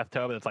fancy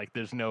bathtub. And it's like,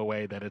 there's no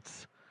way that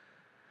it's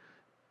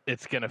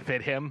going to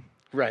fit him.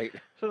 Right.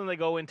 So then they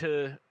go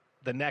into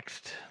the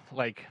next,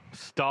 like,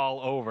 stall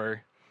over.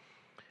 And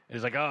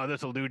he's like, oh,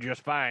 this will do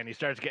just fine. He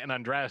starts getting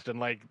undressed. And,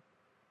 like,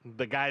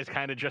 the guy's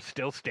kind of just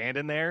still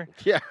standing there.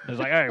 Yeah. He's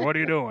like, hey, what are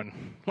you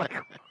doing? Like,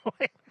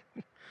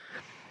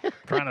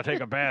 trying to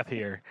take a bath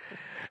here.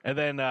 And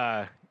then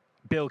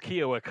Bill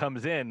Kiowa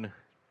comes in.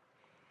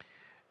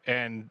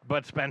 And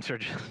Bud Spencer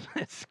just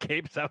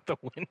escapes out the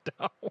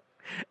window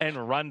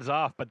and runs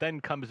off, but then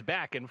comes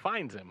back and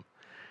finds him,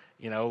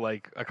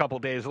 like a couple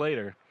days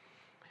later.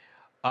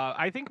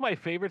 I think my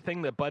favorite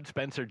thing that Bud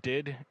Spencer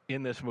did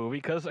in this movie,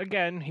 because,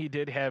 again, he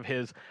did have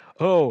his,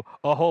 a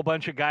whole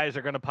bunch of guys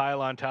are going to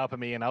pile on top of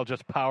me, and I'll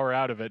just power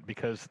out of it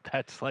because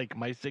that's, like,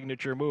 my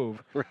signature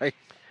move. Right.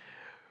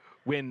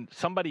 When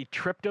somebody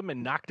tripped him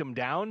and knocked him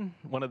down,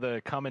 one of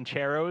the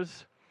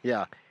Comancheros.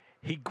 Yeah.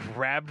 He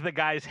grabbed the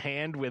guy's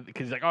hand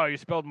because he's like, oh, you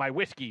spilled my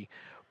whiskey.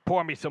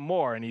 Pour me some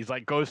more. And he's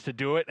like, goes to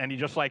do it. And he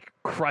just like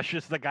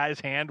crushes the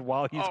guy's hand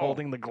while he's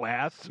holding the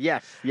glass.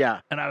 Yes. Yeah.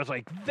 And I was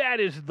like, that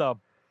is the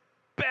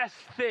best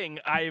thing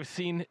I have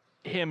seen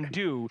him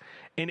do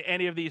in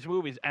any of these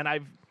movies. And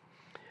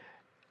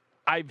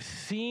I've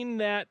seen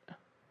that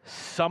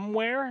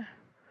somewhere.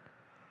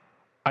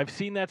 I've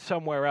seen that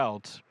somewhere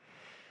else.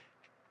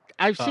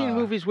 I've seen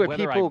movies where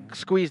people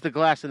squeeze the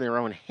glass in their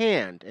own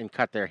hand and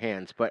cut their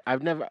hands, but I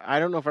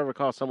don't know if I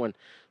recall someone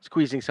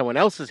squeezing someone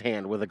else's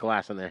hand with a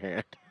glass in their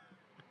hand.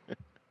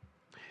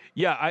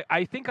 Yeah,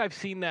 I think I've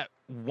seen that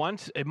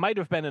once. It might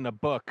have been in a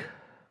book,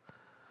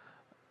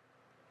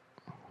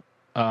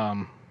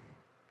 but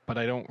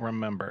I don't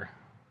remember.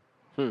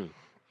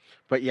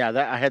 But yeah,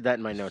 I had that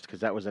in my notes because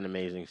that was an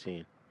amazing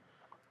scene.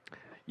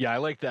 Yeah, I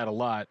like that a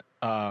lot.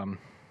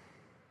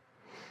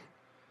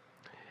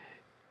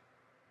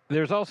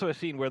 There's also a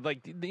scene where, like,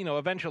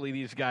 eventually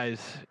these guys,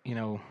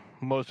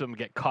 most of them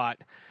get caught,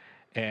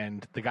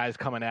 and the guy's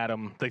coming at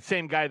him. The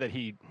same guy that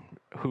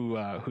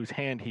whose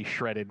hand he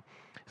shredded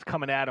is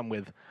coming at him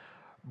with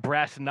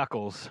brass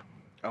knuckles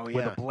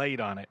with a blade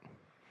on it.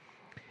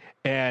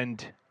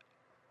 And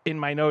in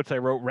my notes, I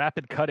wrote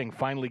rapid cutting,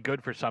 finally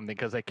good for something,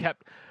 because they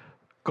kept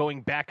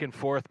going back and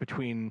forth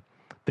between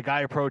the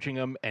guy approaching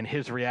him and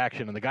his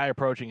reaction, and the guy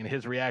approaching and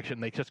his reaction.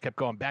 They just kept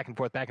going back and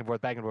forth, back and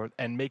forth, back and forth,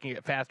 and making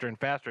it faster and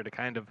faster to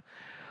kind of,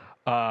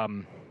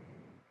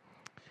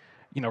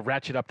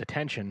 ratchet up the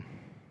tension.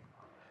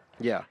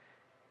 Yeah.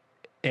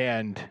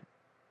 And,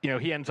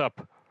 he ends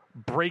up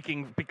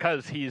breaking,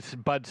 because he's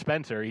Bud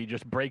Spencer, he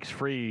just breaks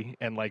free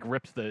and, like,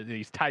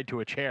 he's tied to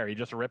a chair. He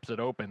just rips it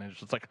open, and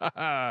it's just like,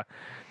 ha,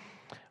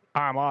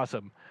 I'm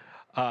awesome.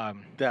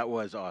 That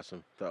was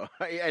awesome, though.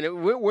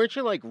 And weren't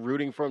you, like,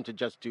 rooting for him to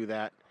just do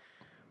that?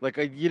 Like,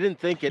 you didn't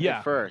think it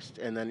at first,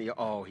 and then,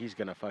 he's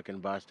going to fucking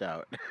bust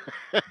out.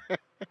 Well,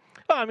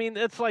 I mean,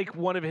 it's like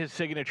one of his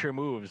signature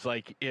moves.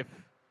 Like, if,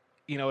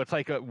 it's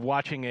like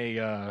watching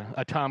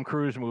a Tom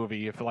Cruise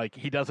movie. If, like,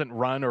 he doesn't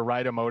run or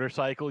ride a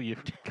motorcycle, you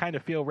kind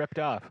of feel ripped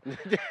off.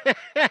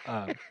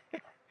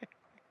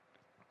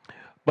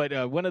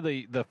 But one of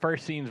the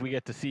first scenes we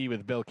get to see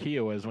with Bill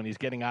Keogh is when he's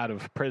getting out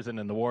of prison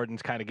and the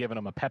warden's kind of giving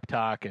him a pep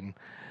talk, and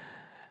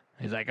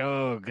he's like,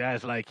 "Oh,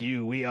 guys like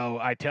you,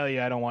 I tell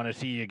you I don't want to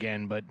see you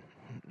again, but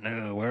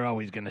no, we're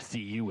always going to see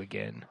you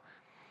again."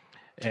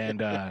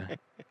 And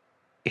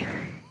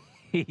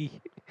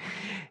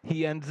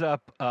he ends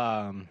up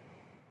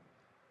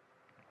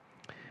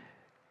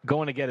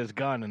going to get his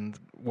gun, and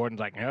warden's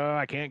like, "No,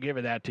 I can't give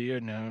it that to you.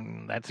 No,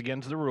 that's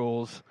against the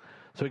rules."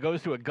 So he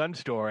goes to a gun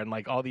store, and,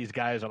 like, all these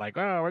guys are like,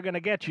 "Oh, we're going to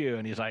get you."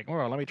 And he's like,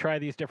 "Well, let me try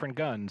these different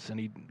guns." And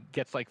he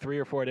gets, like, 3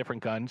 or 4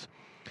 different guns,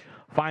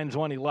 finds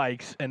one he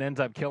likes, and ends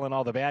up killing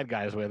all the bad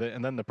guys with it.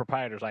 And then the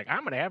proprietor's like,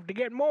 "I'm going to have to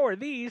get more of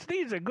these.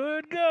 These are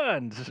good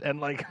guns." And,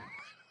 like,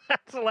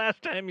 that's the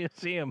last time you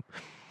see him.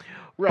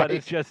 Right. But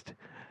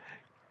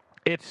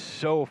it's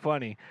so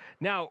funny.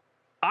 Now,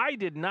 I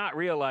did not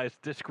realize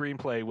this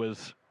screenplay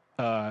was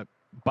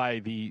by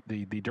the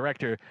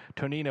director,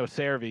 Tonino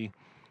Cervi.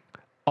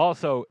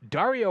 Also,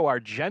 Dario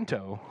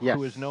Argento,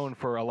 who is known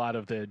for a lot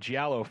of the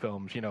Giallo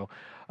films,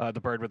 The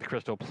Bird with the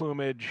Crystal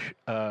Plumage,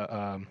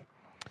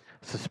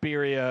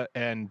 Suspiria,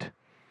 and...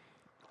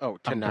 Oh,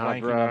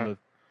 Tenebra.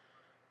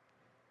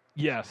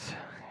 Yes.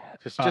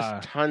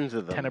 Just tons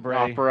of them. Tenebrae.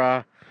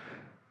 Opera.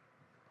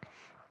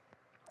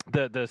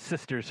 The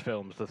sisters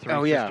films, the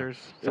 3 sisters.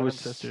 It was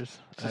sisters.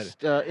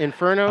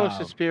 Inferno,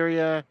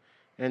 Suspiria,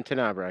 and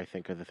Tenebra, I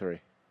think, are the 3.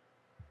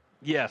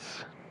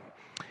 Yes.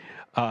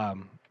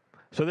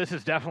 So this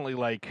is definitely,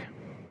 like,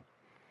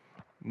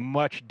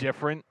 much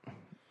different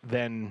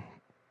than,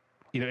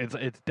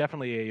 it's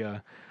definitely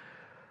a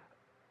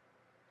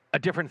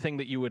different thing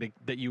that you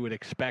would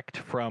expect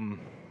from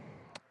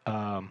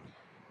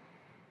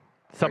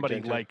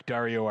somebody like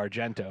Dario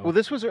Argento. Well,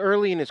 this was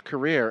early in his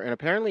career, and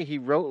apparently he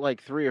wrote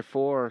like 3 or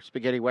 4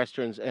 spaghetti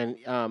westerns, and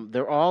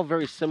they're all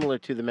very similar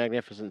to The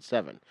Magnificent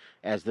Seven,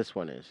 as this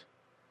one is.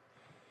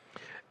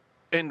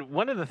 And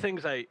one of the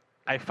things I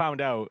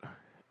found out,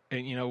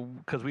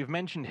 and because we've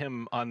mentioned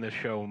him on this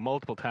show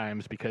multiple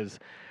times, because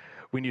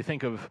when you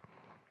think of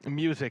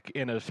music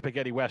in a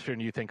spaghetti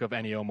western, you think of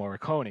Ennio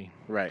Morricone.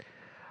 Right.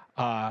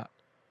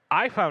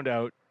 I found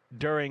out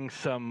during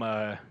some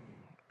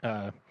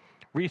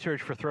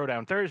research for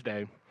Throwdown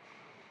Thursday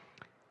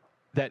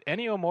that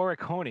Ennio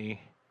Morricone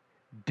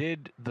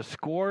did the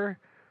score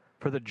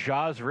for the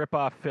Jaws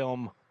ripoff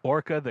film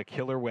Orca the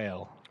Killer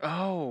Whale.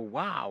 Oh,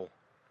 wow.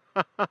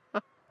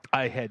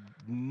 I had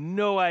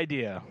no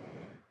idea.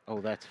 Oh,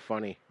 that's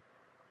funny.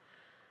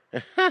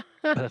 But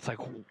it's like,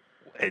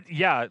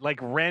 like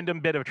random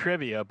bit of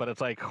trivia, but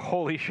it's like,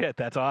 holy shit,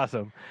 that's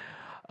awesome.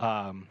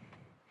 I'll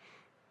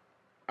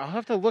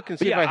have to look and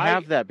see if I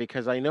have that,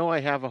 because I know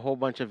I have a whole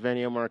bunch of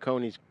Ennio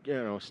Morricone's,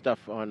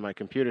 stuff on my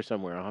computer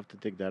somewhere. I'll have to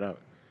dig that out.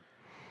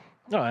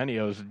 No,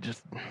 Ennio's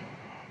just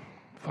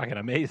fucking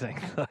amazing.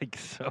 Like,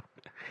 so,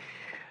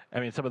 I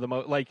mean, some of the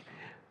most, like,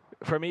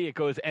 for me, it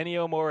goes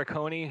Ennio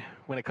Morricone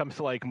when it comes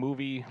to, like,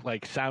 movie,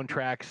 like,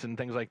 soundtracks and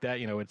things like that.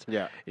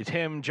 It's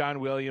him, John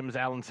Williams,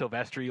 Alan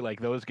Silvestri,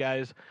 like, those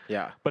guys.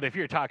 Yeah. But if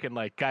you're talking,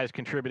 like, guys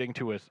contributing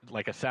to a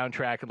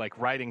soundtrack and, like,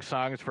 writing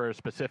songs for a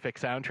specific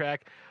soundtrack,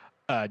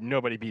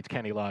 nobody beats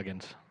Kenny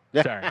Loggins.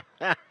 Sorry.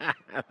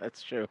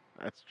 That's true.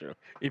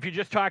 If you're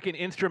just talking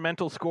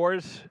instrumental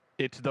scores,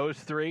 it's those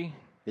 3.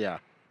 Yeah.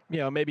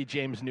 Maybe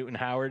James Newton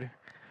Howard.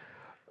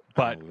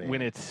 But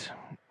when it's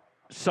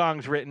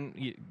songs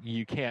written,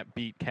 you can't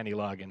beat Kenny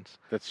Loggins.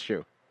 That's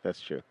true.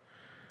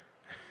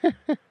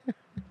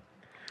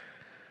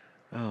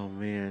 Oh,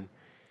 man.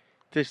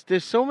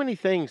 There's so many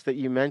things that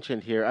you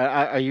mentioned here.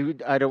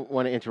 I don't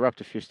want to interrupt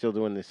if you're still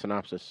doing the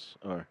synopsis,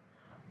 or...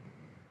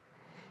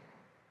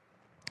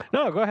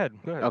 No, go ahead.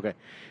 Okay.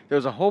 There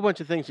was a whole bunch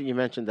of things that you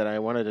mentioned that I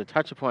wanted to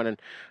touch upon, and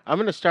I'm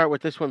going to start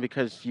with this one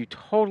because you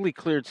totally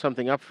cleared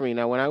something up for me.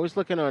 Now, when I was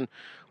looking on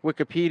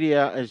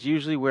Wikipedia, is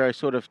usually where I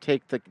sort of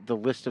take the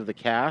list of the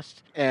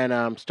cast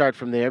and start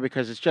from there,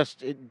 because it's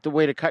just the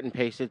way to cut and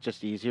paste it,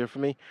 just easier for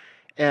me.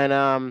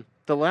 And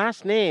the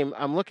last name,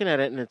 I'm looking at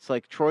it, and it's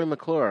like Troy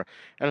McClure.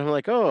 And I'm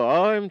like,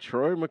 oh, I'm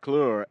Troy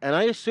McClure. And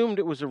I assumed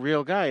it was a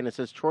real guy, and it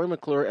says Troy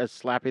McClure as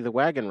Slappy the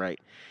Wagon Right.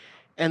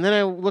 And then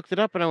I looked it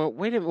up, and I went,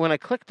 wait a minute. When I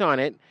clicked on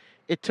it,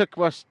 it took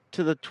us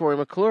to the Troy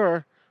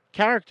McClure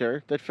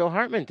character that Phil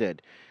Hartman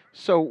did.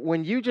 So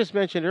when you just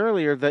mentioned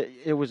earlier that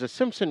it was a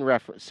Simpsons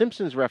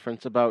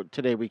reference about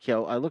Today We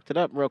Kill, I looked it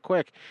up real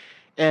quick,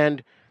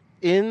 and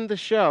in the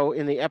show,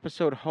 in the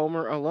episode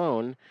Homer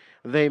Alone,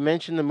 they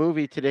mention the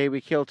movie Today We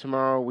Kill,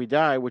 Tomorrow We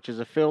Die, which is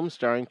a film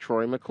starring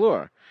Troy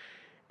McClure.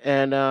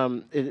 And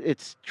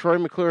it's Troy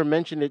McClure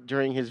mentioned it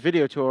during his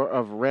video tour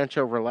of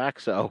Rancho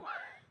Relaxo.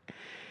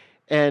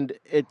 And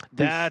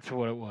that's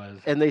what it was.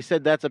 And they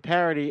said that's a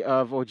parody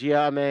of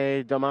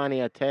Ojiame Domani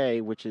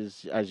Ate, which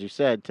is, as you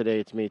said, today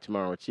it's me,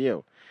 tomorrow it's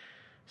you.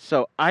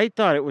 So I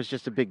thought it was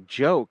just a big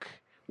joke,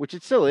 which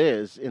it still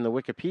is in the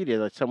Wikipedia,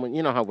 that someone,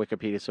 you know how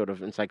Wikipedia is sort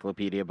of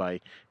encyclopedia by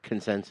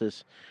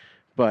consensus.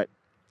 But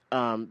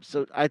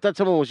so I thought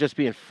someone was just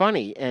being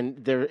funny,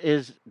 and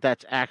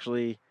that's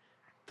actually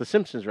the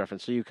Simpsons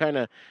reference. So you kind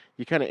of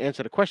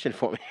answered a question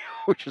for me,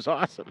 which is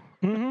awesome.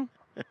 Mm-hmm.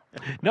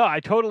 No, I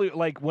totally,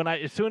 like,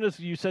 as soon as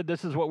you said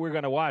this is what we're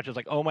going to watch, it's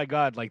like, oh my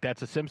God, like,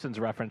 that's a Simpsons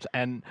reference.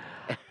 And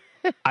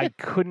I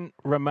couldn't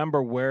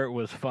remember where it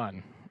was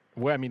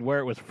where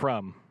it was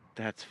from.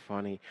 That's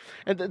funny.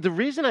 And the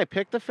reason I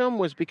picked the film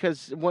was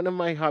because one of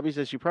my hobbies,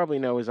 as you probably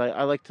know, is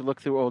I like to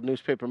look through old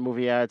newspaper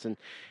movie ads, and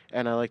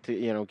I like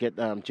to, get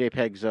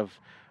JPEGs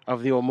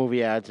of the old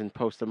movie ads and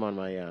post them on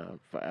my, I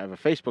have a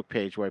Facebook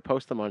page where I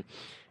post them on.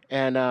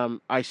 And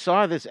I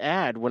saw this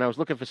ad when I was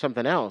looking for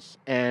something else,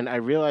 and I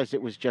realized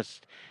it was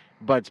just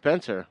Bud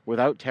Spencer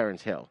without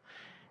Terrence Hill.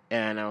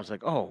 And I was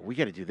like, oh, we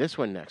got to do this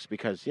one next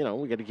because,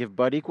 we got to give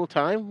Bud equal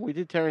time. We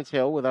did Terrence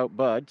Hill without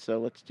Bud, so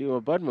let's do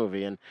a Bud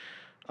movie. And,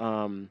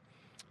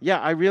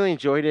 I really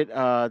enjoyed it.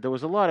 There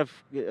was a lot of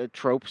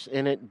tropes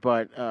in it,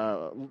 but,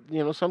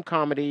 some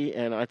comedy,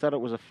 and I thought it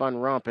was a fun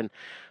romp. And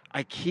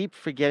I keep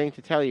forgetting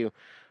to tell you,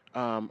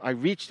 I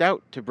reached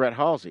out to Brett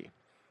Halsey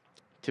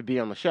to be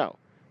on the show,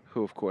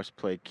 who, of course,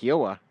 played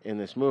Kiowa in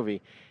this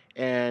movie.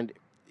 And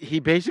he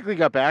basically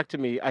got back to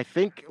me, I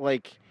think,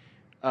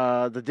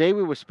 the day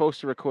we were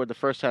supposed to record the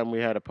first time, we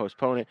had to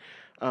postpone it.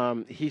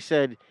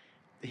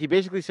 He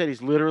basically said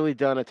he's literally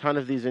done a ton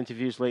of these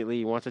interviews lately.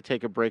 He wants to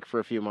take a break for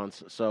a few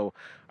months. So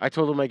I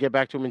told him I'd get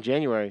back to him in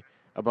January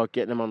about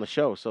getting him on the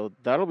show. So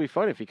that'll be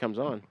fun if he comes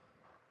on.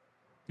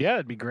 Yeah,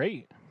 it'd be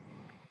great.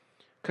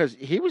 Because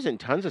he was in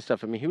tons of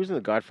stuff. I mean, he was in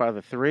The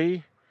Godfather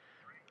 3.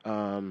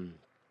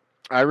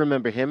 I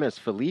remember him as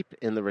Philippe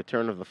in The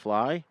Return of the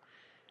Fly.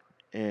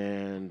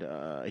 And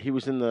he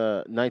was in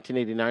the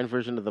 1989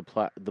 version of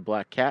The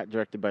Black Cat,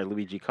 directed by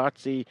Luigi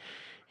Cozzi.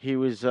 He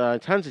was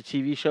tons of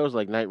TV shows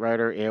like Knight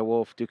Rider,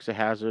 Airwolf, Dukes of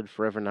Hazzard,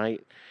 Forever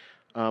Knight.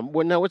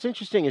 What's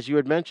interesting is you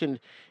had mentioned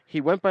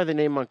he went by the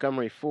name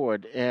Montgomery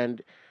Ford,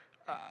 and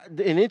in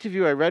an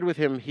interview I read with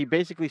him, he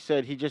basically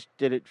said he just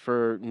did it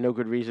for no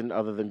good reason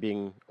other than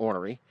being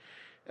ornery.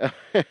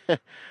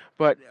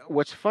 But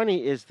what's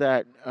funny is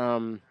that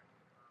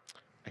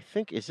I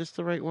think, is this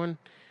the right one?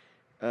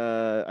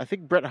 I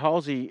think Brett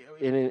Halsey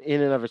in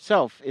and of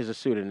itself is a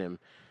pseudonym.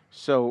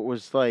 So it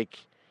was like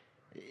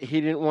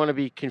he didn't want to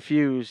be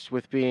confused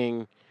with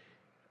being.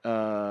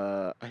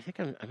 I think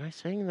am I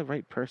saying the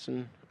right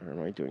person, or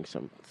am I doing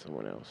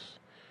someone else?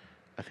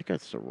 I think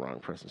that's the wrong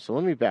person. So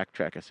let me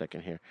backtrack a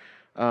second here.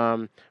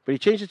 But he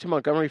changed it to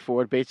Montgomery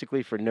Ford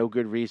basically for no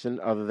good reason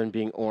other than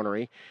being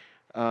ornery.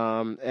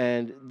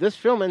 And this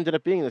film ended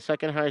up being the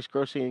second highest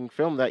grossing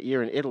film that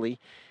year in Italy.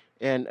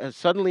 And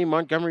suddenly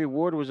Montgomery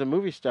Ward was a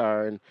movie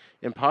star and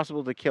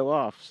impossible to kill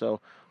off. So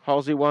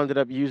Halsey wound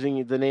up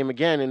using the name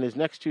again in his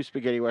next two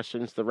spaghetti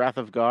westerns, The Wrath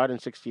of God in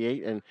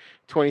 '68 and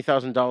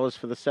 $20,000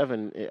 for the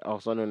Seven,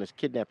 also known as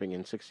Kidnapping,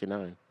 in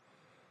 '69.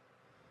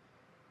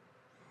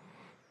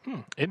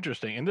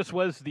 Interesting. And this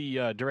was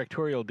the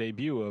directorial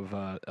debut of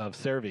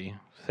Cervi.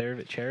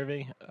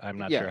 Cervi? I'm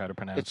not sure how to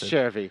pronounce it. It's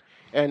Cervi.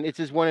 And it's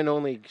his one and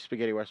only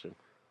spaghetti western.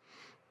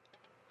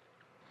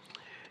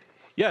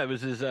 Yeah, it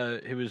was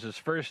his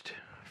first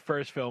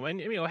film,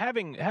 and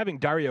having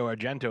Dario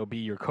Argento be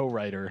your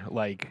co-writer,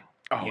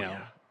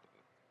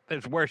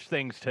 there's worse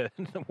things to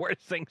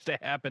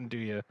happen to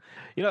you.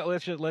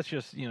 Let's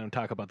just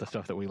talk about the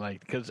stuff that we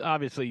liked, because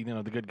obviously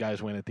the good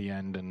guys win at the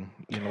end, and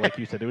like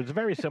you said, it was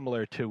very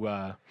similar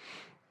to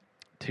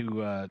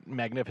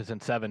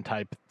Magnificent Seven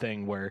type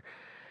thing where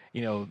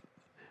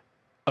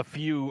a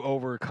few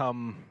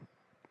overcome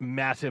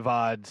massive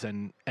odds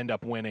and end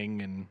up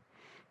winning, and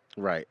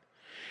right.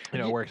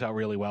 It works out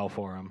really well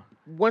for him.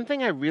 One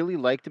thing I really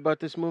liked about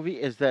this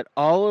movie is that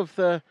all of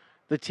the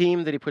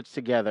team that he puts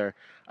together.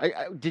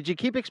 Did you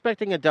keep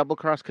expecting a double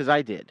cross? Because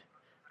I did.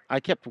 I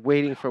kept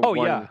waiting for one.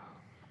 Oh, yeah.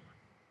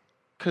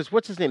 Because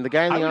what's his name? The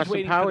guy in the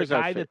Austin Powers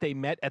outfit.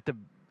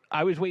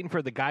 I was waiting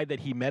for the guy that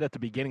he met at the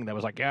beginning that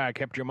was like, yeah, I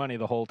kept your money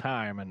the whole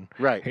time, and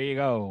right. Here you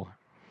go.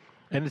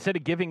 And instead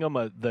of giving him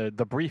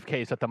the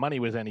briefcase that the money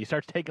was in, he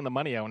starts taking the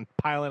money out and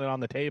piling it on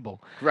the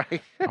table.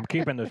 Right. I'm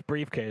keeping this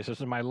briefcase. This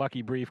is my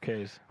lucky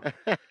briefcase.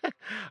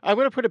 I'm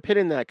going to put a pin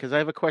in that because I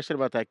have a question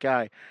about that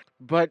guy.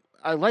 But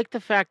I like the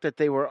fact that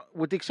they were,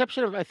 with the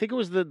exception of, I think it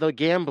was the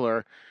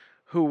gambler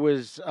who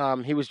was,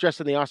 he was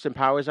dressed in the Austin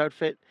Powers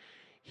outfit.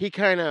 he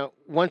kind of,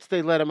 once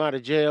they let him out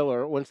of jail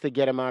or once they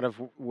get him out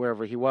of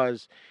wherever he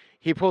was,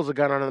 he pulls a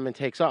gun on them and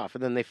takes off,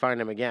 and then they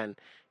find him again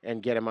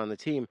and get him on the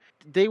team.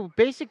 They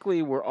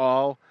basically were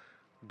all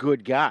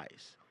good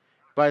guys.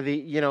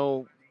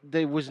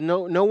 There was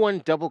no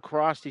one double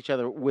crossed each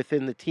other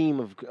within the team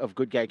of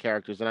good guy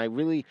characters, and I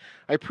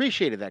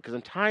appreciated that because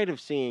I'm tired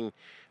of seeing,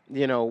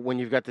 when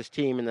you've got this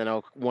team and then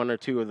one or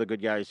two of the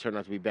good guys turn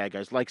out to be bad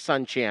guys, like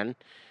Sun Chen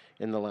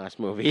in the last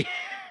movie.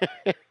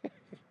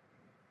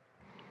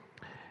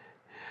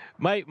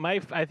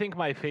 I think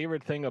my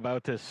favorite thing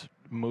about this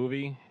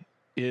movie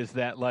is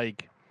that,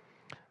 like,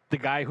 the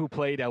guy who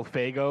played El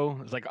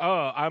Fago is like,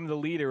 oh, I'm the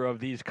leader of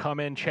these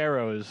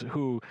Comancheros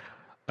who,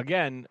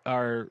 again,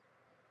 are,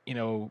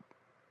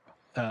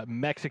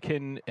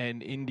 Mexican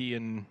and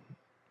Indian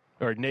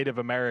or Native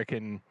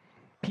American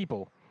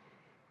people.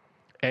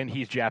 And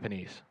he's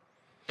Japanese.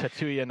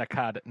 Tetsuya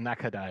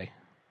Nakadai.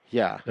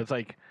 Yeah. It's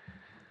like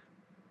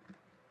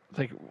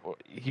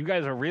you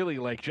guys are really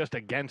like just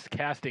against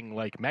casting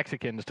like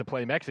Mexicans to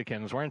play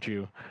Mexicans, weren't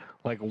you?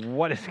 Like,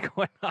 what is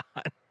going on?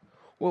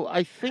 Well,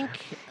 I think,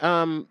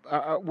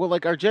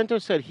 like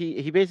Argento said,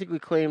 he basically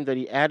claimed that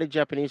he added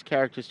Japanese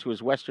characters to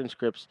his Western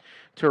scripts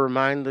to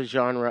remind the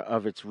genre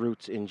of its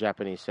roots in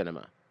Japanese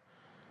cinema.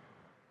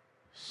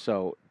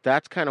 So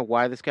that's kind of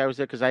why this guy was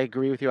there, because I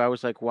agree with you. I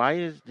was like,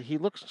 he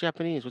looks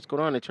Japanese? What's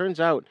going on? It turns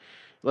out,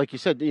 like you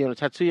said,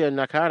 Tetsuya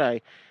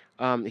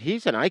Nakadai,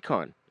 he's an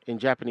icon in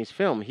Japanese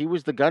film. He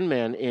was the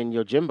gunman in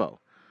Yojimbo,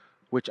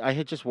 which I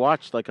had just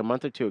watched like a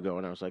month or two ago,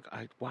 and I was like,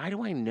 why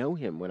do I know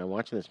him when I'm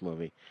watching this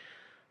movie?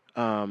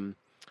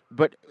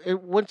 But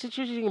what's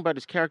interesting about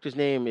his character's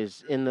name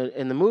is in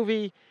the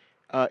movie,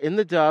 in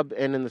the dub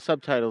and in the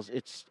subtitles,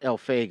 it's El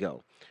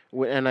Fago.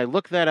 And I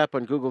looked that up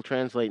on Google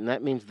Translate, and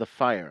that means the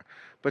fire.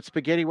 But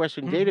Spaghetti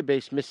Western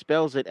Database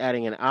misspells it,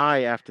 adding an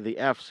I after the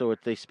F, so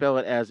they spell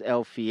it as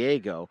El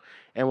Fiego.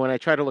 And when I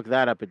tried to look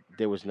that up,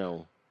 there was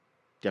no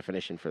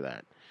definition for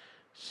that.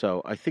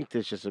 So I think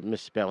there's just a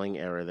misspelling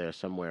error there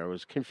somewhere. It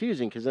was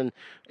confusing, because then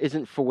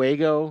isn't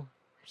Fuego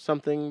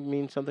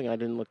mean something? I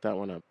didn't look that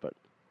one up, but...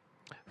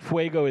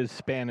 Fuego is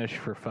Spanish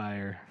for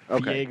fire.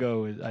 Okay.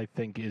 Fiego, I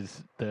think,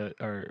 is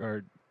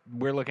or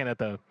we're looking at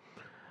the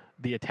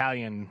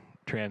Italian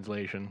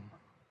translation,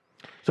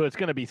 so it's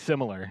going to be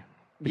similar.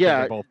 Because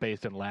they're both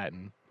based in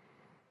Latin.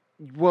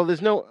 Well, I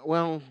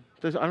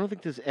don't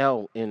think there's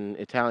L in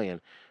Italian,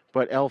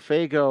 but El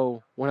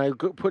Fago. When I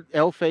put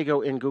El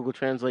Fago in Google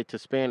Translate to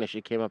Spanish,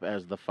 it came up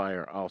as the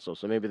fire also.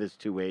 So maybe there's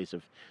two ways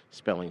of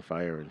spelling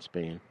fire in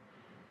Spain.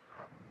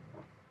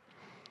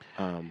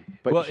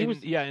 But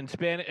in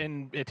Spanish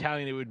and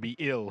Italian it would be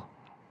il.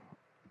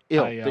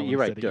 You're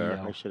right,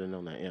 I should have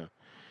known that. Yeah.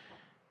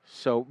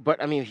 So,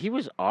 but I mean, he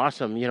was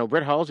awesome.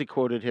 Brett Halsey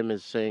quoted him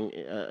as saying,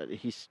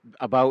 he's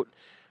about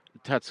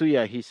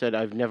Tatsuya. He said,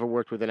 "I've never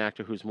worked with an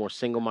actor who's more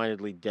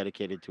single-mindedly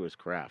dedicated to his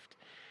craft,"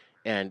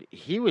 and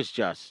he was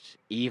just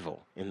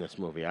evil in this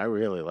movie. I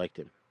really liked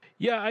him.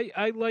 Yeah,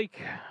 I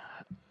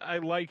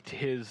liked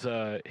his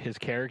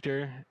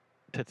character,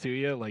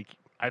 Tetsuya. Like,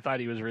 I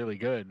thought he was really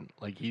good.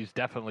 Like, he's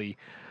definitely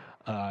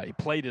he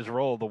played his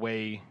role the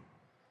way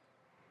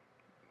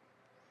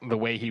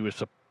he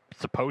was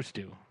supposed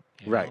to.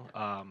 Right.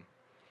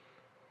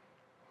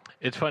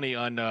 It's funny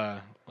on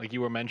like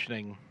you were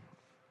mentioning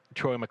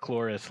Troy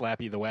McClure as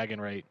Slappy the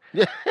Wagon Right.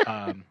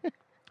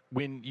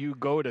 When you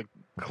go to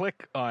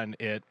click on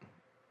it,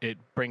 it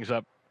brings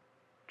up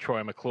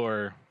Troy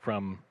McClure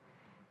from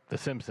The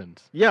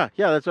Simpsons. Yeah,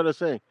 that's what I was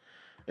saying.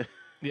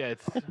 Yeah,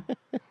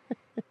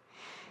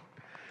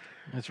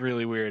 it's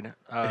really weird.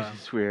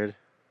 It's weird.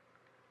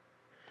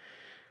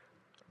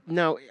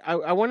 Now,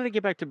 I wanted to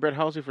get back to Brett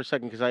Halsey for a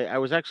second, because I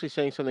was actually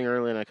saying something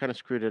earlier and I kind of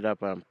screwed it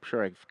up. I'm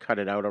sure I've cut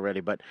it out already.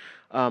 But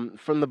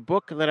from the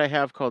book that I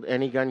have called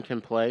Any Gun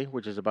Can Play,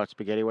 which is about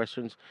spaghetti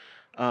westerns,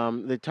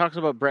 it talks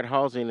about Brett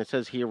Halsey, and it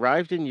says he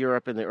arrived in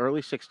Europe in the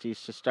early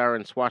 60s to star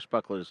in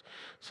swashbucklers,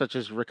 such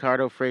as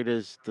Ricardo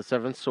Freda's The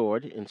Seventh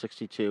Sword in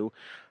 62.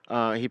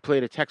 He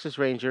played a Texas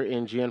Ranger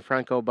in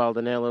Gianfranco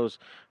Baldanello's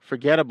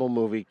forgettable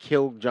movie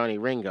Kill Johnny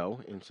Ringo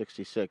in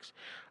 66,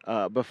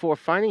 before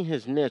finding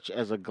his niche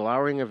as a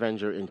glowering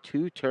avenger in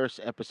two terse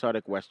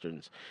episodic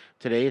westerns,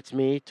 Today It's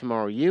Me,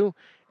 Tomorrow You,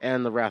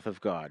 and The Wrath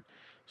of God.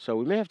 So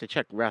we may have to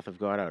check Wrath of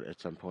God out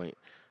at some point.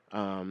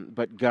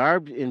 But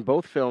garbed in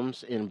both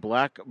films in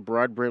black,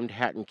 broad-brimmed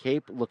hat and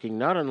cape, looking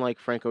not unlike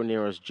Franco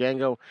Nero's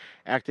Django,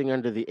 acting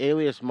under the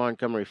alias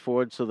Montgomery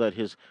Ford so that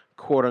his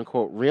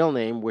quote-unquote real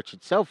name, which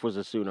itself was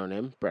a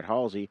pseudonym, Brett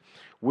Halsey,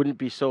 wouldn't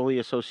be solely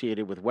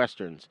associated with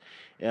westerns.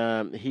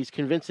 He's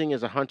convincing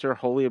as a hunter,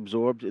 wholly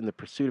absorbed in the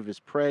pursuit of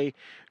his prey,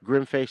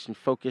 grim-faced and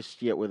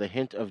focused, yet with a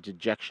hint of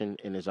dejection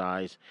in his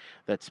eyes.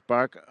 That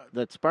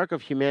spark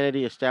of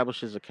humanity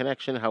establishes a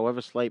connection,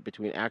 however slight,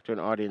 between actor and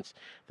audience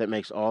that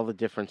makes all the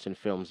difference in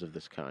films of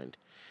this kind.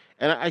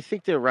 And I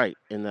think they're right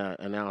in the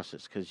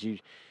analysis, because you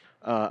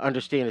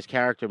understand his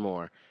character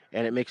more,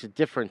 and it makes a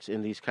difference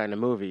in these kind of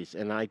movies.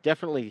 And I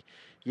definitely,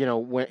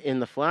 when in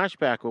the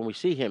flashback when we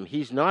see him,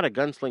 he's not a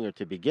gunslinger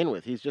to begin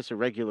with. He's just a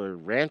regular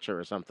rancher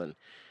or something.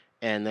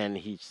 and then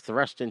he's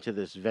thrust into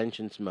this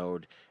vengeance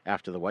mode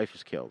after the wife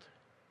is killed.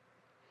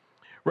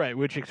 Right,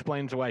 which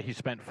explains why he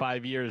spent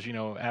 5 years,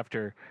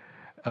 after,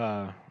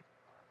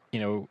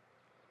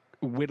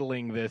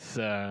 whittling this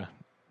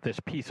this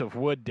piece of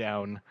wood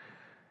down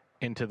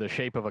into the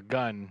shape of a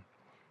gun,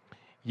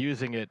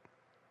 using it,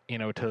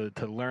 to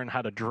learn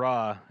how to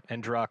draw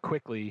and draw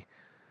quickly,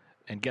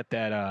 and get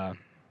that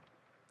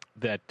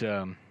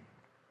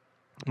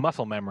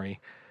muscle memory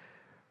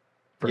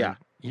for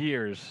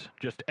years,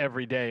 just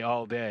every day,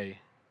 all day.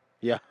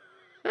 Yeah.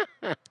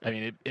 I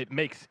mean, it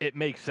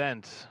makes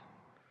sense.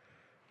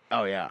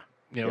 Oh yeah.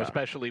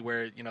 Especially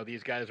where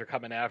these guys are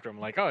coming after him,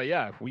 like, oh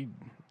yeah,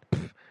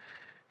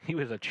 he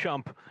was a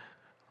chump,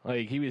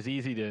 like he was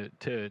easy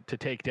to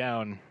take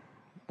down,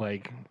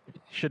 like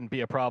shouldn't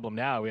be a problem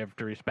now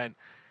after he spent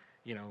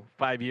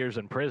 5 years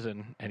in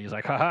prison, and he's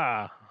like,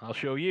 haha, I'll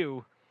show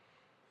you.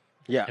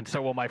 Yeah. And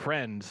so will my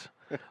friends.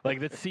 Like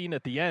that scene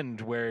at the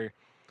end where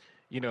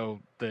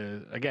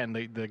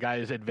the guy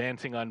is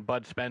advancing on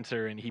Bud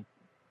Spencer, and he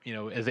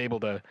is able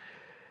to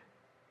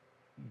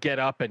get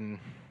up and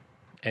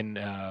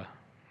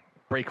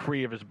break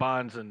free of his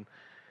bonds, and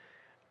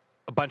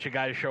a bunch of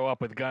guys show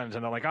up with guns,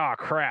 and they're like, oh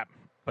crap,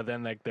 but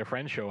then their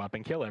friends show up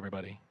and kill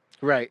everybody.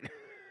 Right.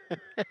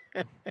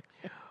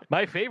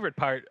 My favorite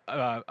part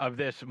of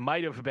this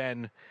might have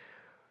been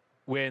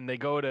when they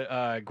go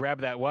to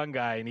grab that one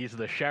guy, and he's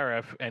the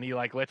sheriff, and he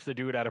lets the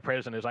dude out of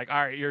prison. He's like,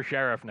 all right, you're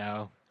sheriff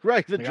now.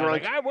 Right, the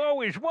drunk. drunk. I've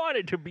always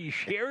wanted to be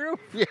sheriff.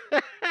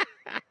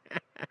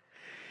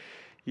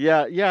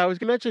 Yeah, I was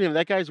going to mention him.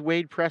 That guy's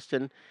Wade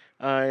Preston,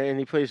 and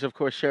he plays, of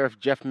course, Sheriff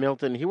Jeff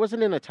Milton. He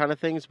wasn't in a ton of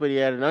things, but he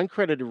had an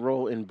uncredited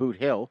role in Boot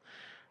Hill,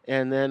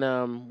 and then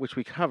which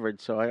we covered,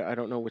 so I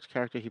don't know which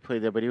character he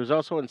played there, but he was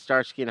also in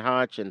Starsky and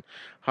Hutch and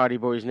Hardy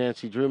Boys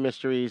Nancy Drew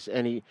Mysteries,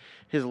 and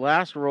his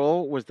last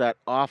role was that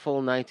awful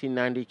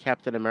 1990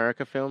 Captain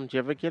America film. Did you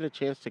ever get a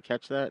chance to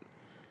catch that?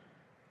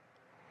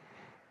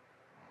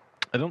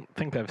 I don't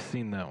think I've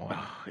seen that one.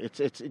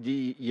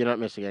 You're not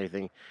missing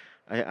anything.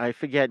 I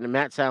forget.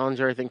 Matt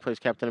Salinger, I think, plays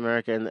Captain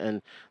America,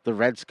 and the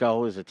Red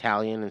Skull is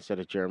Italian instead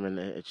of German.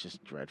 It's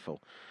just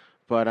dreadful.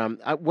 But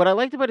what I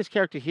liked about his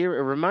character here,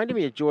 it reminded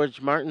me of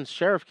George Martin's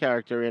sheriff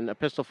character in A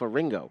Pistol for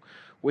Ringo,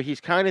 where he's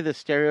kind of the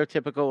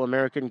stereotypical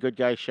American good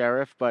guy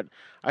sheriff, but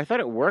I thought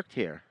it worked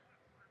here.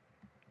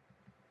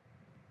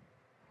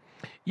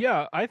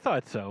 Yeah, I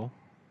thought so.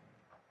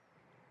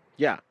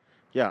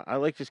 Yeah, I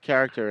liked his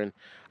character, and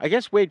I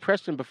guess Wade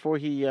Preston, before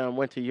he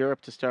went to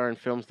Europe to star in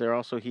films there,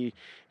 also he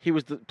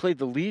played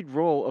the lead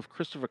role of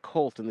Christopher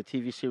Colt in the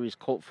TV series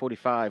Colt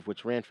 45,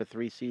 which ran for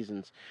 3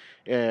 seasons,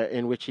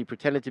 in which he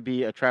pretended to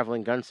be a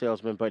traveling gun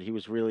salesman, but he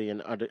was really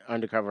an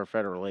undercover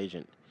federal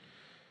agent.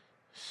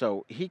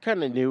 So he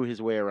kind of knew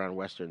his way around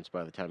westerns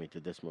by the time he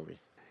did this movie.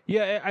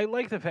 Yeah, I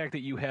like the fact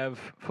that you have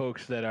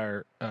folks that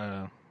are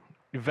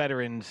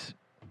veterans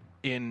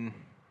in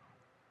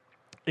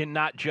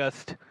not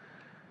just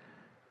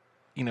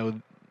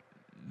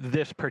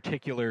this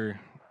particular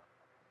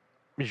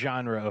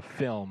genre of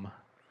film,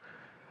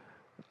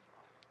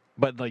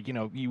 but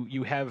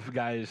you have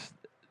guys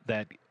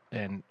that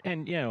and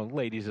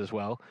ladies as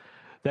well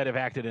that have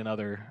acted in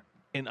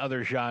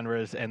other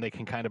genres, and they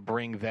can kind of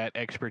bring that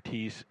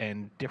expertise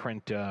and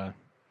different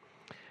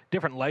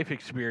life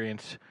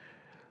experience,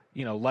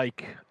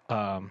 like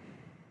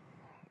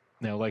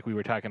we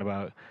were talking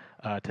about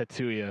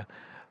Tetsuya,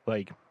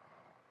 like.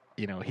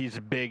 He's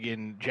big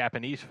in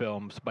Japanese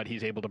films, but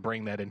he's able to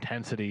bring that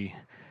intensity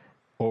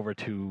over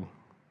to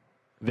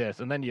this.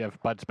 And then you have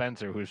Bud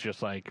Spencer, who's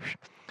just like, if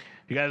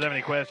you guys have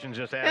any questions,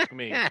 just ask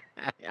me.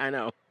 I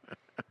know.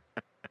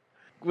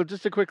 Well,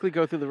 just to quickly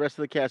go through the rest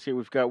of the cast here,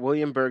 we've got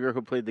William Berger,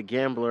 who played the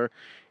gambler,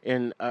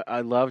 and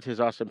I loved his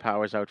Austin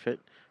Powers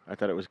outfit. I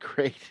thought it was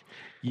great.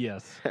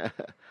 Yes.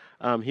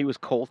 He was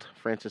Colt,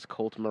 Francis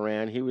Colt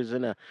Moran. He was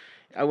in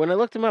when I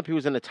looked him up, he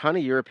was in a ton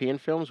of European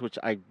films, which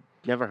I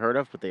never heard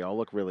of, but they all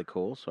look really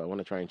cool, so I want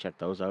to try and check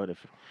those out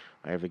if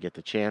I ever get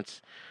the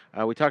chance.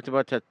 We talked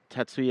about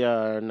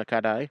Tatsuya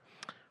Nakadai.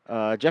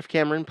 Jeff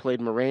Cameron played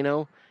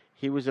Moreno.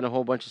 He was in a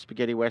whole bunch of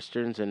spaghetti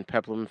westerns and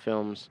peplum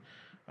films.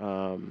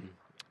 And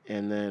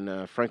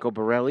then Franco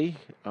Borelli,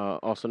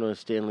 also known as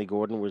Stanley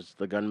Gordon, was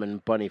the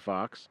gunman Bunny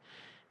Fox.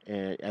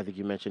 And I think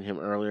you mentioned him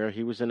earlier.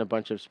 He was in a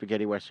bunch of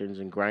spaghetti westerns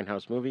and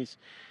grindhouse movies.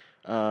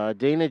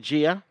 Dana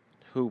Gia,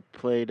 who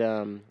played,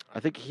 I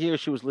think he or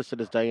she was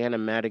listed as Diana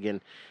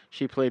Madigan.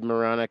 She played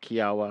Marana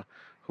Kiawa,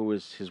 who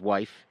was his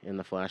wife in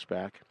the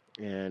flashback.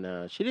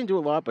 And she didn't do a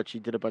lot, but she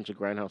did a bunch of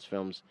grindhouse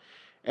films.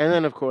 And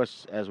then, of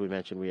course, as we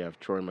mentioned, we have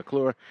Troy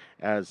McClure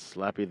as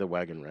Slappy the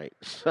Wagon Right,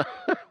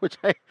 which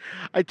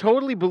I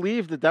totally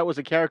believed that was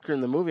a character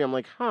in the movie. I'm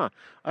like, I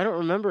don't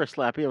remember a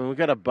Slappy. I mean, we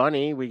got a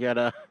Bunny, we got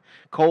a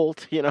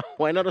Colt,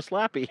 why not a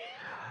Slappy?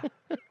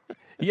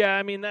 Yeah,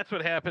 I mean, that's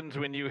what happens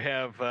when you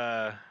have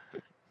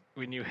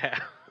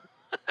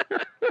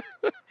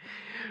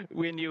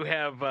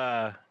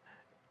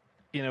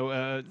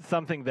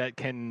something that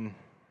can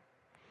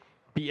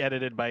be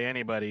edited by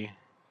anybody.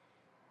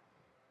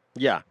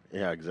 Yeah,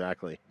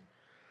 exactly.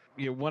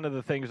 one of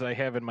the things I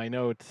have in my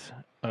notes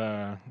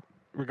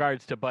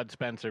regards to Bud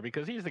Spencer,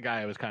 because he's the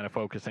guy I was kind of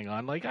focusing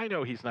on. Like, I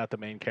know he's not the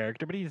main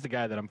character, but he's the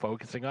guy that I'm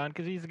focusing on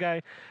because he's the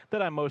guy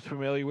that I'm most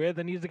familiar with,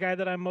 and he's the guy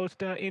that I'm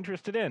most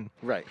interested in.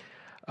 Right.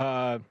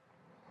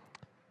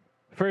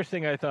 First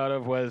thing I thought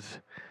of was,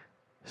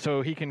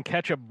 so he can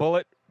catch a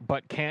bullet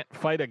but can't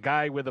fight a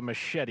guy with a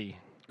machete.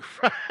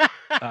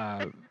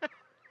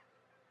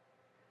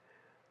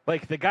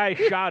 Like, the guy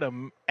shot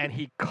him, and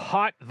he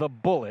caught the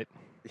bullet.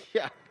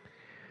 Yeah.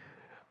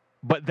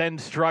 But then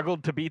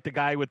struggled to beat the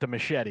guy with the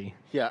machete.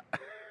 Yeah.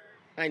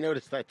 I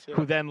noticed that, too.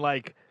 Who then,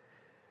 like,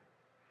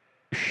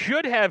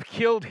 should have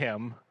killed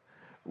him,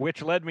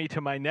 which led me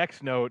to my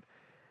next note.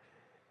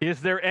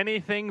 Is there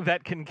anything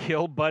that can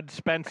kill Bud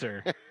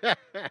Spencer?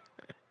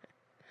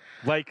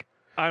 Like,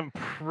 I'm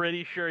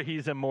pretty sure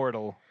he's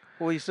immortal.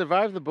 Well, he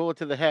survived the bullet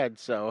to the head,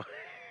 so...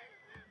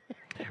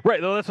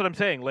 Right, well, that's what I'm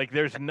saying. Like,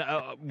 there's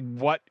no...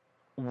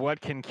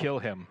 What can kill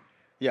him?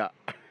 Yeah.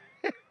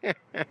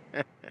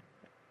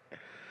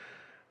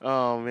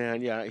 Oh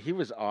man, yeah, he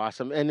was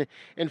awesome. And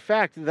in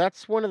fact,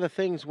 that's one of the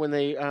things when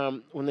they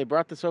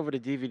brought this over to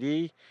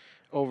DVD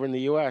over in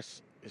the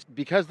U.S.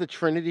 because the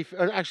Trinity,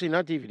 actually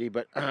not DVD,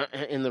 but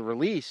in the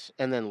release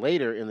and then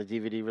later in the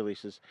DVD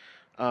releases,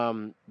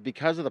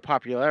 because of the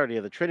popularity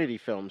of the Trinity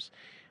films,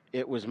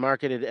 it was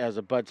marketed as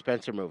a Bud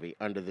Spencer movie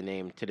under the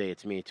name Today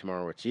It's Me,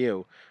 Tomorrow It's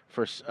You.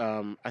 For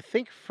I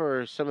think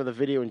for some of the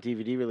video and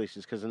DVD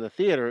releases, because in the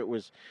theater it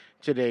was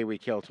Today We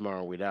Kill,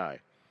 Tomorrow We Die.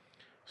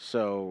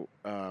 So,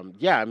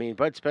 yeah, I mean,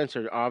 Bud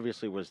Spencer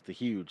obviously was the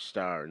huge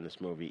star in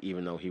this movie,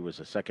 even though he was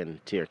a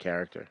second-tier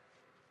character.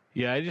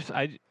 Yeah,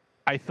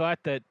 I thought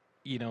that,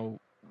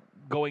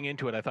 going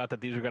into it, I thought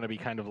that these were going to be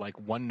kind of like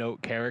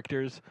one-note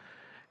characters,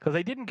 because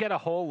they didn't get a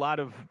whole lot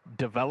of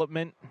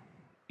development,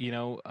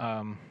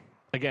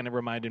 Again, it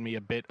reminded me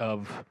a bit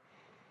of,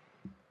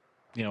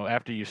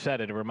 after you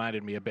said it, it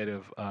reminded me a bit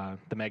of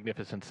The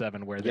Magnificent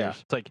Seven, where there's,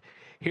 it's like,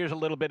 here's a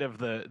little bit of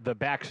the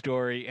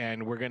backstory,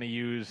 and we're going to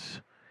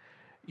use...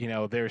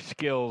 their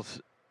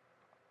skills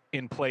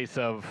in place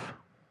of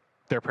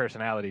their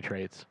personality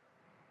traits.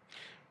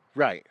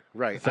 Right.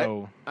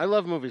 So I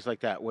love movies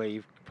like that, where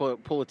you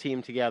pull a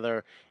team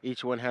together,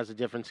 each one has a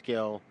different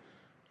skill.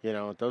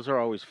 Those are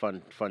always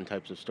fun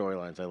types of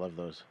storylines. I love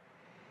those.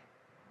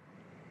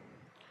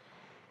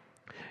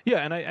 Yeah,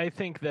 and I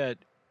think that,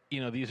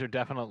 these are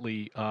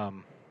definitely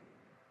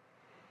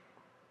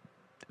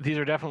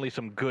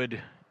some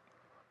good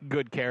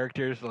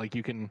characters. Like,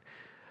 you can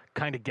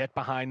kind of get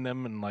behind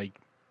them, and like,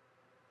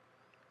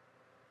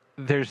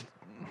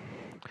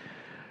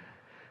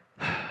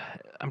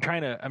 I'm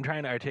trying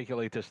to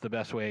articulate this the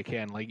best way I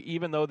can. Like,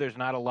 even though there's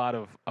not a lot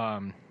of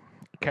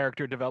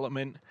character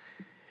development,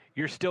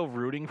 you're still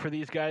rooting for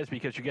these guys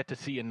because you get to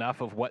see enough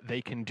of what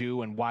they can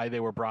do and why they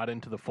were brought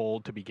into the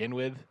fold to begin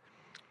with.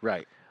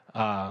 Right.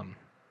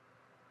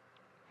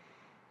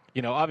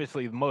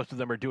 Obviously most of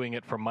them are doing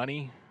it for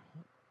money,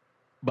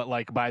 but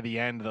like by the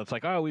end, it's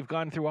like, oh, we've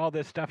gone through all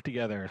this stuff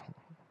together.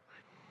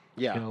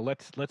 Yeah.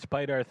 Let's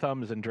bite our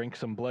thumbs and drink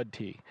some blood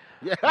tea.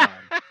 Yeah.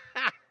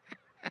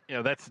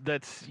 That's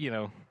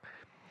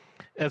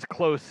as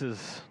close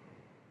as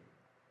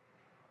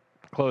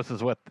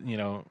what,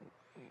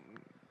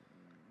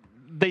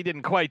 they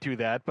didn't quite do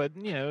that, but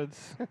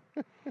it's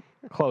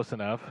close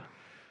enough.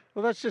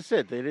 Well, that's just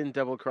it. They didn't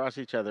double cross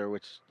each other,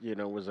 which,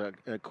 was a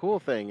cool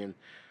thing. And,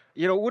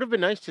 it would have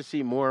been nice to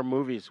see more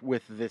movies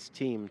with this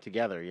team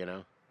together,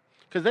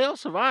 because they all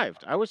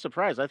survived. I was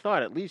surprised. I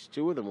thought at least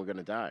two of them were going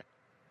to die.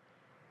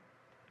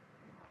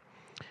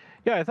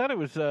 Yeah, I thought it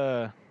was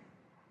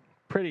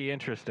pretty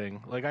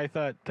interesting. Like, I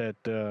thought that,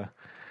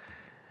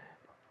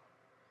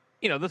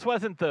 this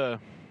wasn't the,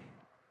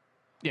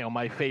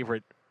 my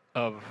favorite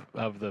of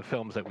the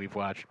films that we've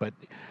watched, but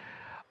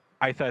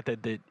I thought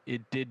that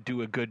it did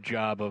do a good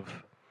job of,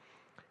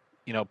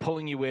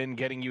 pulling you in,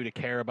 getting you to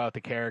care about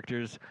the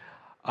characters.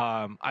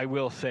 I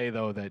will say,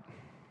 though, that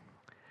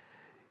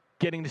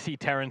getting to see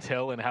Terrence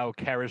Hill and how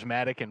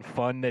charismatic and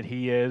fun that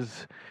he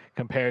is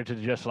compared to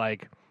just,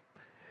 like,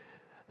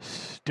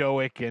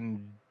 stoic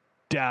and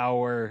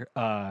dour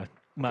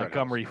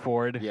Montgomery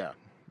Ford. Yeah.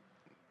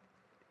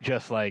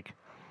 Just like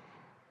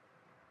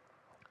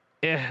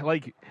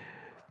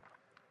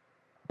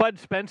Bud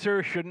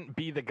Spencer shouldn't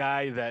be the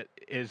guy that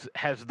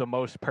has the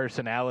most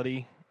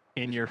personality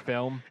in your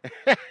film.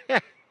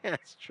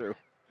 That's true.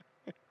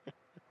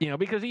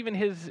 Because even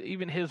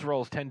his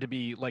roles tend to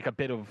be like a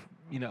bit of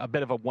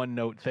a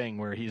one-note thing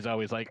where he's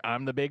always like,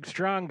 I'm the big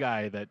strong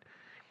guy that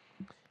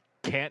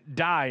can't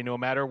die no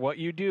matter what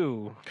you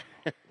do.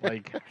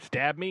 Like,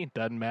 stab me,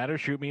 doesn't matter.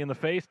 Shoot me in the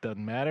face,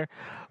 doesn't matter.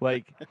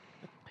 Like,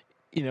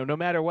 no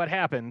matter what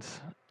happens,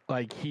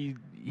 like, he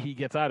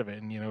gets out of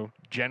it. And,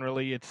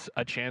 generally it's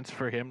a chance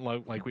for him,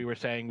 like we were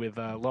saying with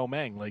Lo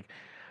Meng, like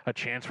a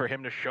chance for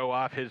him to show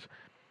off his,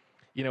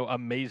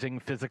 amazing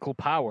physical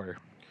power.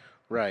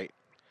 Right.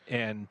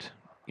 And,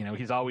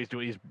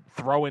 he's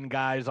throwing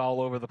guys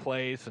all over the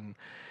place, and,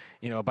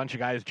 a bunch of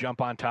guys jump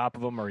on top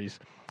of him, or he's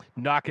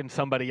knocking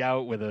somebody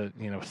out with a,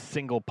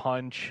 single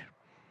punch.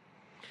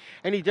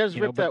 And he does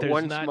rip but that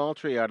one not... small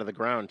tree out of the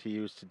ground to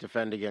use to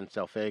defend against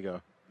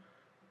Alfago.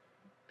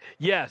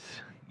 Yes,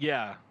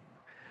 yeah.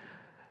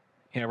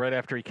 Right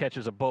after he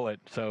catches a bullet,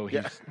 so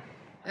he's...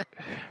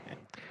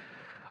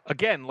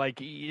 Again,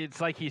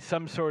 it's like he's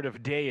some sort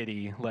of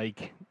deity,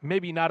 like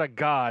maybe not a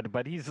god,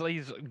 but he's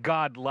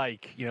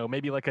god-like,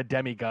 maybe like a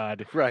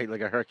demigod. Right,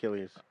 like a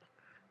Hercules.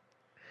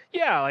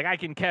 Yeah, like I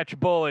can catch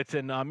bullets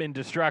and I'm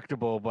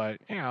indestructible,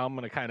 but I'm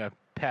gonna kind of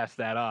pass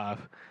that off.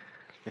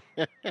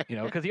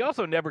 Because he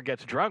also never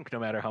gets drunk, no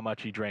matter how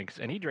much he drinks,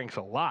 and he drinks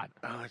a lot.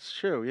 Oh, that's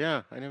true.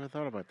 Yeah, I never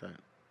thought about that.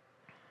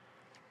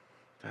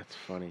 That's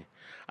funny.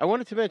 I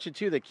wanted to mention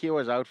too that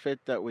Kiowa's outfit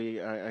that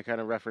I kind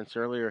of referenced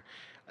earlier.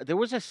 There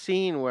was a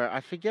scene where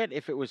I forget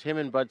if it was him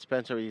and Bud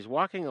Spencer. He's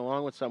walking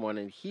along with someone,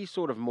 and he's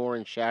sort of more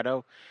in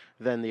shadow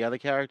than the other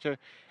character,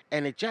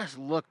 and it just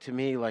looked to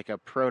me like a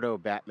proto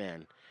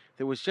Batman.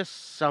 There was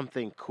just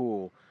something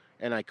cool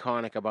and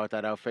iconic about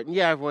that outfit. And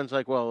yeah, everyone's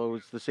like, well, it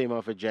was the same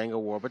outfit Django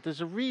wore, but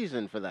there's a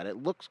reason for that. It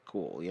looks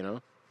cool,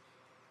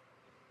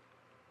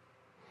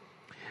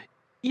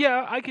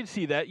 Yeah, I can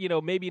see that.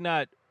 Maybe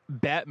not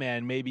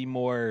Batman, maybe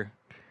more,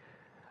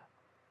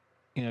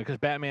 because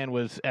Batman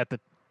was at the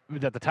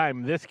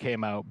time this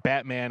came out,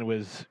 Batman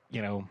was,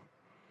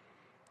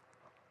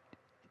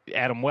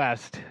 Adam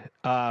West,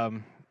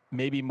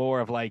 maybe more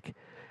of like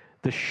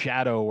the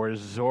Shadow or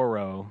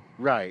Zorro.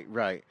 Right.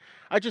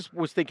 I just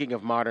was thinking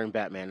of modern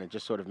Batman. It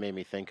just sort of made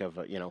me think of,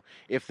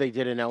 if they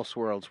did an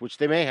Elseworlds, which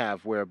they may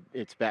have, where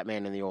it's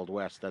Batman in the Old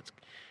West.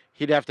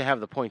 He'd have to have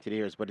the pointed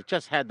ears, but it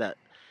just had that.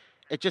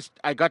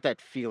 I got that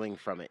feeling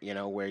from it,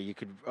 where you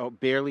could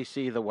barely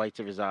see the whites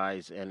of his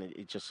eyes, and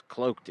it just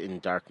cloaked in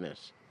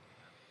darkness.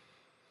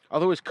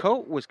 Although his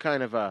coat was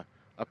kind of a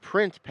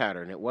print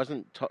pattern. It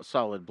wasn't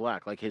solid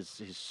black, like his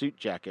suit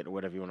jacket or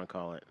whatever you want to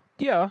call it.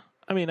 Yeah,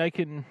 I mean, I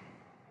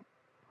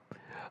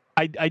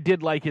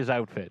did like his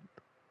outfit.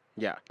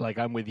 Yeah. Like,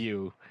 I'm with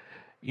you.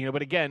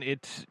 But again,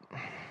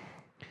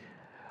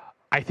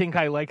 I think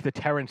I like the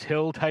Terrence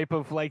Hill type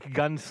of, like,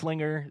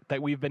 gunslinger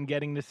that we've been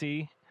getting to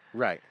see.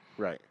 Right.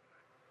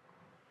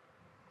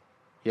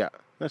 Yeah,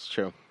 that's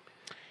true.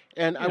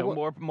 And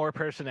more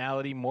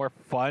personality, more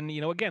fun.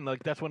 Again,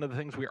 like that's one of the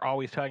things we're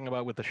always talking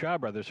about with the Shaw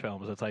Brothers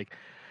films. It's like,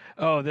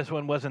 oh, this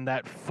one wasn't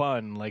that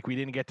fun. Like we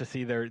didn't get to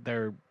see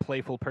their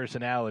playful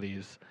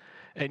personalities.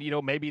 And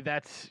maybe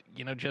that's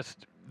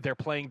just they're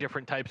playing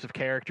different types of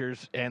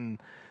characters, and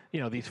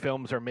these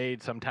films are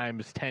made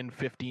sometimes 10,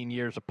 15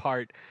 years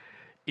apart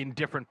in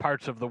different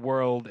parts of the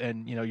world,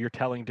 and you're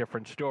telling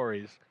different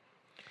stories.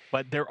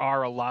 But there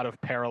are a lot of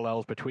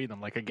parallels between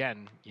them. Like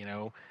again,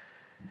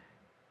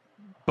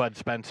 Bud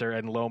Spencer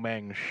and Lo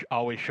Mang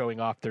always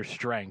showing off their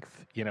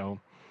strength,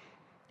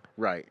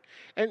 Right.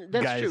 And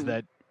that's guys true.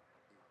 That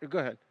go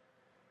ahead.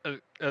 I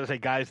was say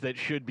guys that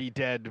should be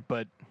dead,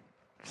 but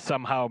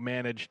somehow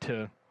manage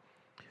to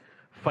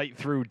fight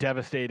through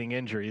devastating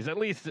injuries, at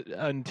least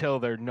until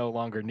they're no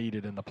longer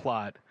needed in the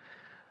plot.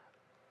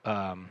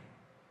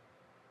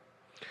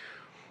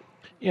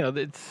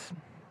 It's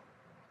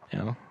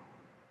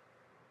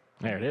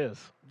there it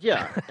is.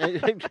 Yeah.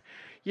 And,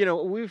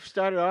 we've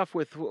started off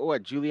with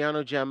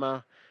Giuliano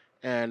Gemma,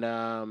 and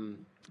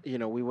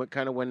we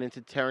kind of went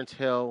into Terrence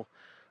Hill.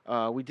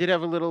 We did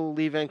have a little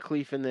Lee Van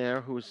Cleef in there,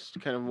 who was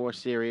kind of more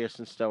serious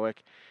and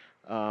stoic.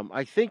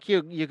 I think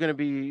you're going to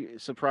be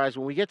surprised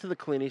when we get to the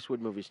Clint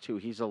Eastwood movies too.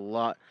 He's a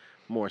lot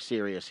more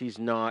serious. He's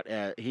not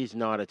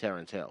a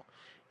Terrence Hill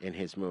in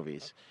his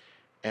movies,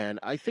 and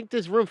I think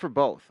there's room for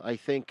both. I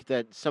think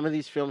that some of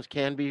these films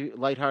can be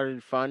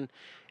lighthearted, fun,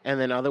 and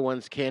then other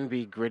ones can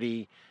be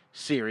gritty,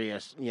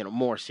 serious,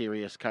 more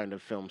serious kind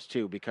of films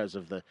too, because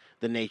of the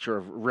nature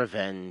of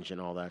revenge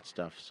and all that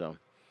stuff. So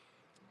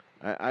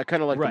I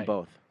kind of like them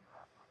both.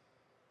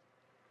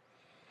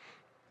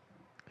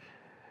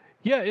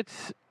 Yeah,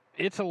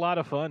 it's a lot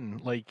of fun.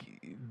 Like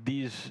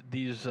these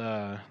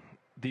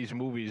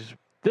movies.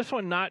 This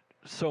one not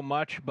so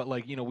much, but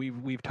like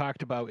we've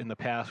talked about in the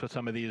past with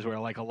some of these where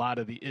like a lot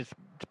of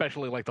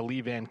especially like the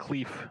Lee Van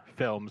Cleef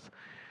films,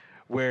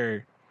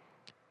 where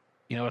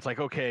it's like,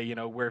 okay,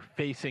 we're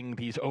facing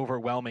these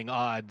overwhelming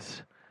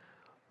odds.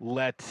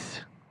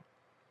 Let's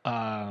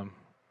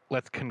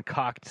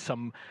concoct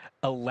some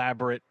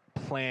elaborate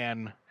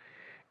plan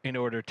in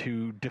order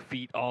to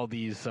defeat all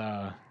these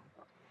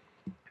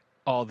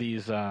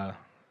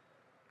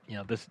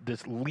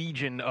this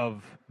legion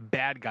of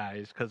bad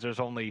guys, because there's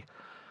only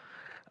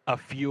a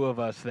few of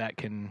us that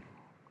can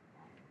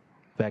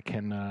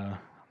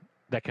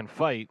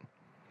fight.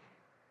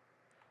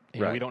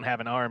 We don't have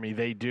an army.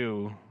 They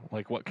do.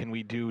 Like, what can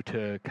we do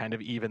to kind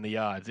of even the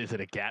odds? Is it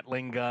a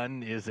Gatling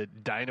gun? Is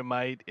it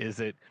dynamite?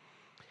 Is it,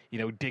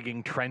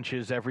 digging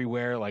trenches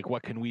everywhere? Like,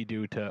 what can we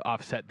do to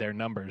offset their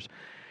numbers?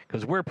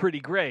 Because we're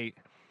pretty great.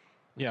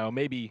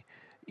 Maybe,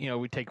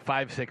 we take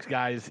 5-6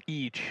 guys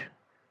each,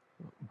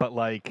 but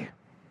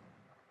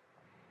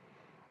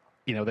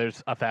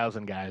there's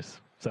 1,000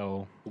 guys.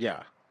 So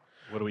yeah.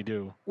 What do we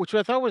do? Which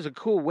I thought was a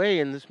cool way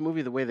in this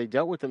movie. The way they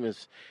dealt with them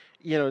is,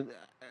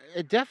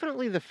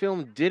 definitely the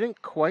film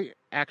didn't quite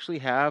actually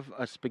have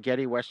a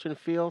spaghetti western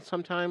feel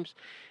sometimes,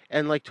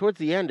 and like towards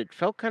the end, it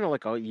felt kind of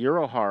like a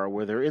Euro horror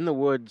where they're in the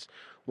woods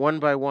one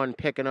by one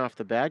picking off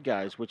the bad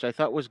guys, which I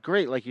thought was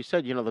great. Like you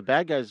said, the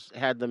bad guys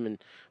had them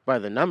by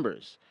the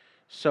numbers,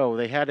 so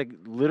they had to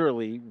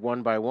literally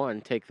one by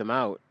one take them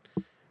out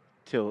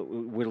till it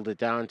whittled it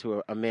down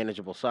to a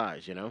manageable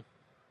size.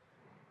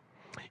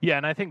 Yeah,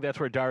 and I think that's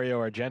where Dario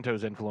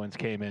Argento's influence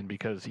came in,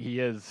 because he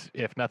is,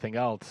 if nothing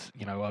else,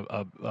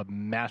 a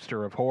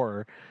master of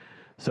horror.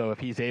 So if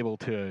he's able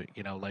to,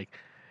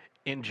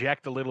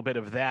 inject a little bit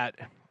of that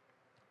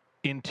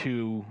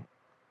into,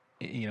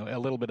 a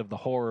little bit of the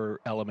horror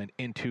element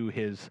into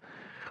his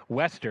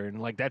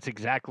Western, like that's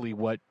exactly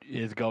what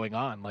is going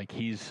on. Like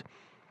he's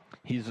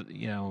you've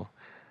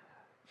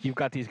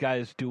got these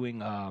guys doing,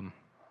 kind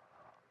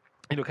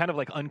of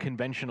like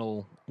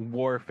unconventional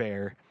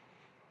warfare,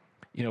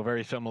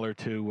 very similar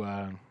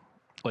to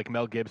like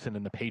Mel Gibson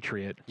in The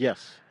Patriot.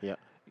 Yes, yeah.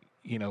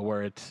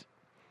 Where it's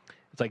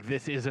like,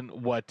 this isn't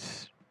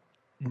what's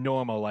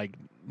normal. Like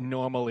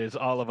normal is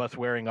all of us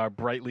wearing our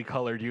brightly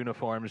colored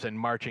uniforms and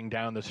marching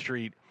down the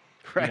street,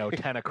 right.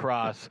 10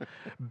 across,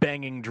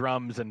 banging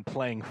drums and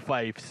playing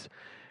fifes,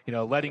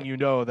 letting you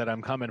know that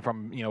I'm coming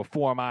from,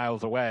 4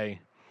 miles away.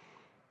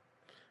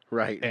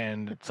 Right.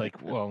 And it's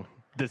like, well,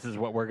 this is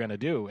what we're going to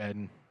do.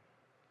 And,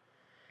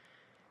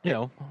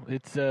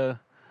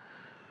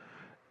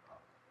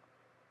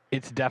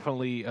 it's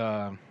definitely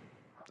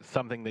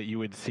something that you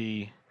would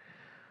see,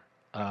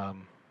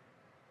 from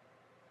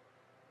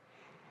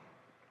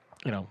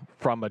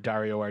a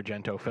Dario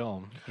Argento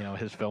film.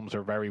 His films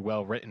are very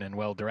well written and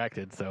well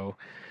directed. So,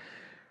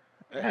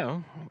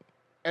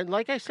 And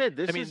like I said,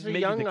 this is a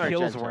young the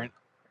kills Argento. weren't.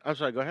 I'm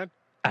sorry. Go ahead.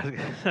 I was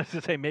going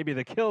to say maybe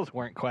the kills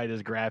weren't quite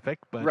as graphic,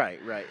 but right.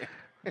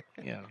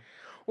 Yeah.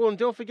 Well, and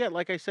don't forget,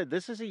 like I said,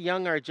 this is a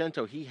young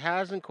Argento. He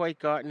hasn't quite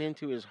gotten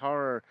into his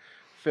horror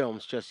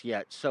films just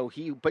yet.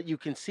 But you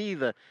can see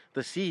the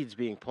seeds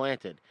being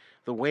planted,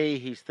 the way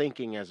he's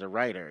thinking as a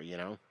writer.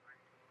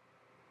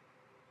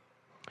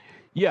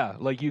 Yeah,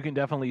 like you can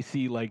definitely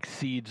see like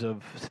seeds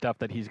of stuff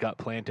that he's got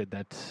planted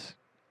that's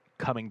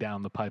coming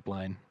down the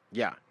pipeline.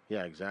 Yeah,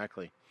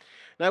 exactly.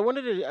 Now, I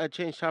wanted to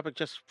change topic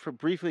just for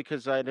briefly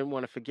because I didn't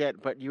want to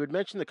forget, but you had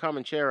mentioned the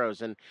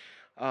Comancheros, and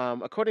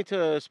according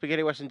to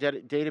Spaghetti Western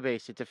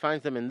Database, it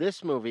defines them in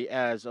this movie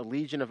as a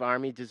legion of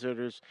army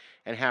deserters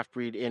and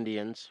half-breed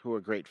Indians who are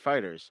great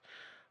fighters.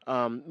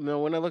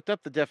 When I looked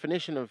up the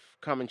definition of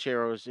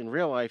Comancheros in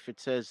real life, it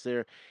says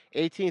they're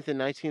 18th and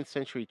 19th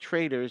century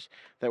traders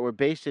that were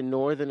based in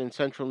northern and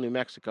central New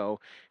Mexico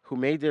who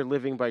made their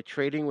living by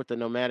trading with the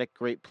nomadic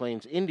Great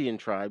Plains Indian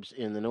tribes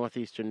in the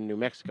northeastern New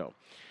Mexico.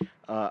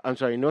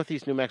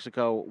 Northeast New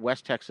Mexico,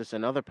 West Texas,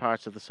 and other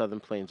parts of the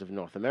southern plains of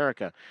North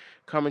America.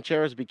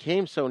 Comancheros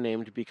became so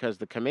named because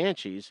the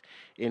Comanches,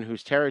 in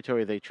whose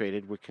territory they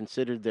traded, were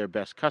considered their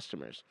best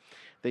customers.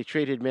 They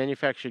traded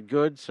manufactured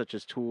goods such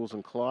as tools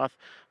and cloth,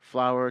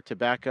 flour,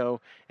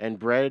 tobacco, and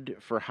bread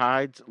for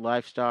hides,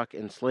 livestock,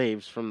 and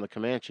slaves from the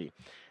Comanche.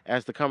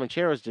 As the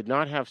Comancheros did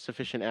not have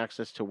sufficient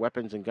access to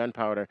weapons and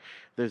gunpowder,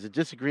 there's a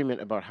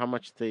disagreement about how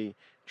much they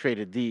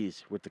traded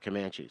these with the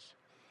Comanches.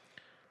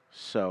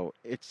 So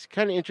it's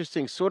kind of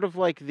interesting, sort of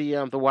like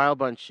the Wild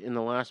Bunch in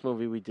the last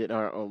movie we did,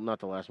 or not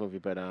the last movie,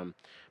 but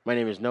My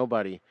Name Is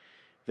Nobody.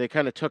 They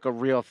kind of took a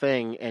real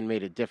thing and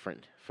made it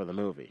different for the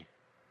movie.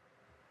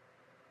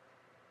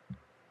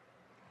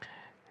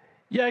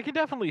 Yeah, I can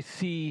definitely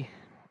see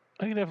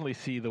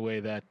the way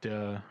that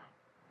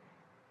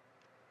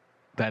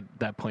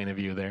that point of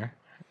view there.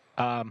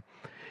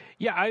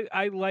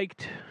 I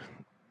liked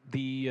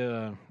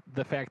the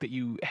fact that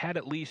you had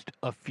at least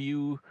a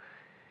few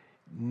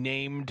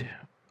named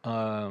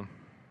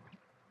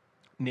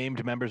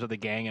members of the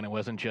gang, and it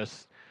wasn't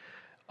just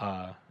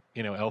El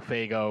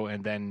Fago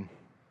and then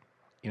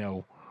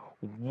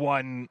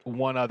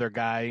one other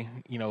guy,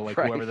 like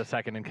right. Whoever the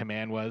second in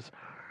command was.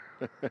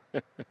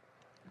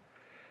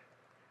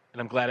 And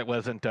I'm glad it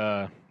wasn't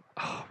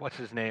what's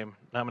his name?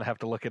 I'm gonna have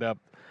to look it up.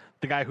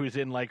 The guy who's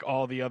in like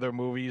all the other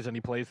movies and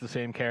he plays the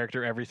same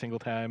character every single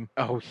time.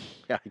 Oh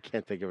yeah, I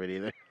can't think of it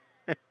either.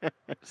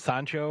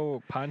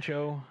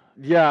 Pancho.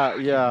 Yeah. I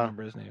can't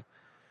remember his name.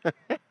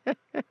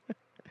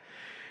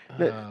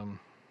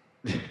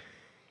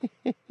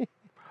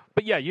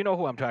 But yeah, you know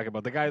who I'm talking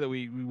about. The guy that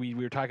we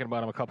were talking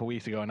about him a couple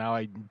weeks ago. And now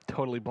I'm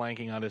totally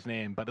blanking on his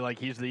name. But like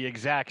he's the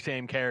exact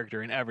same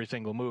character in every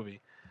single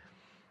movie.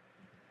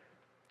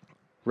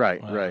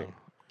 Right.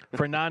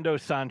 Fernando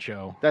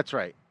Sancho. That's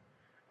right.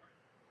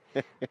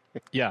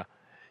 Yeah.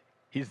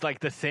 He's like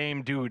the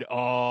same dude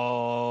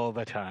all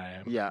the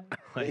time. Yeah.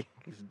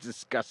 He's a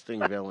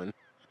disgusting villain.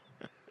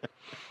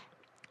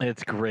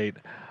 It's great.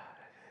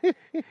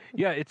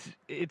 Yeah,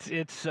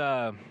 it's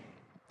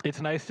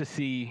nice to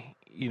see,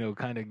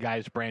 kind of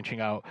guys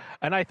branching out.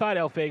 And I thought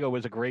El Fago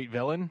was a great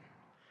villain.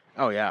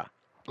 Oh yeah.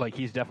 Like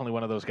he's definitely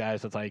one of those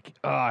guys that's like,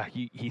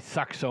 he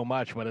sucks so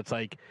much, but it's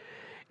like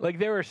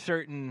there are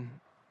certain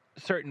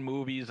certain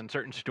movies and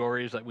certain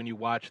stories, like when you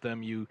watch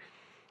them, you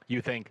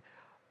think,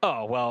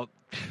 oh, well,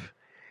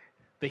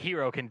 the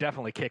hero can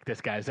definitely kick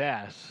this guy's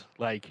ass.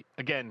 Like,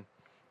 again,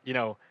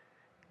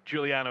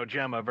 Giuliano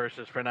Gemma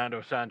versus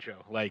Fernando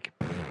Sancho. Like,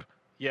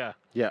 yeah.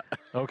 Yeah.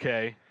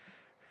 Okay.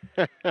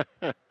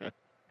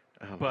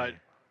 But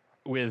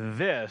with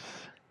this,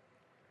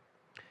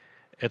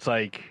 it's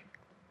like,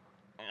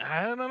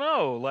 I don't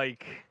know.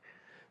 Like,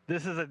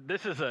 this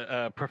is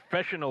a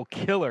professional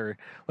killer.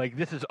 Like,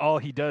 this is all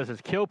he does is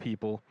kill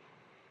people.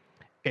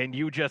 And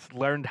you just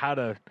learned how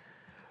to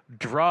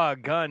draw a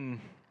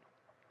gun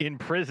in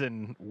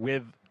prison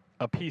with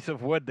a piece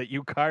of wood that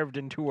you carved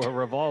into a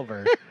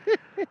revolver.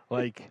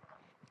 Like,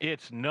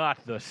 it's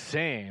not the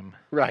same.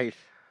 Right.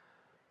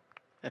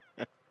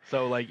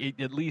 So, like, it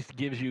at least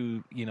gives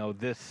you,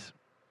 this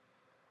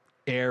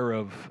air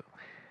of,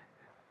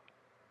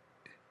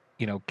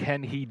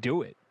 can he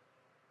do it?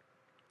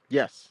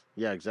 Yes.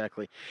 Yeah,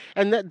 exactly.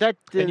 And that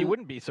and you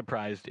wouldn't be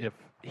surprised if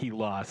he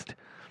lost.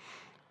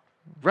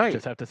 Right.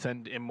 Just have to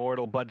send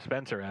immortal Bud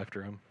Spencer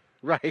after him.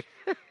 Right.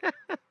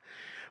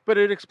 But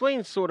it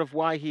explains sort of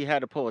why he had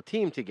to pull a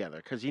team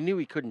together, because he knew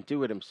he couldn't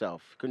do it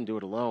himself, couldn't do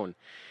it alone.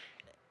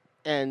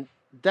 And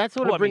that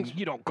sort of brings... I mean,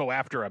 you don't go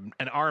after an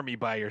army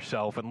by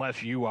yourself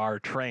unless you are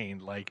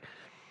trained. Like,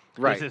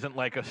 right. This isn't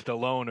like a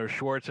Stallone or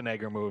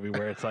Schwarzenegger movie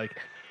where it's like,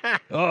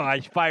 oh, I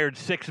fired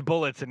 6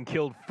 bullets and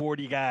killed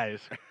 40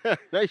 guys.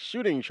 Nice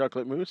shooting,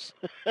 Chocolate Moose.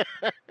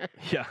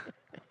 Yeah.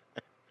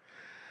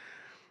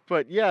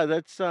 But yeah,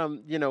 that's,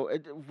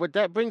 what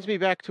that brings me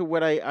back to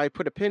what I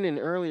put a pin in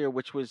earlier,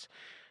 which was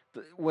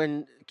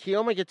when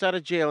Keoma gets out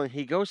of jail and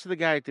he goes to the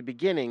guy at the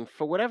beginning,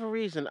 for whatever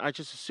reason, I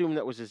just assumed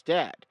that was his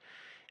dad.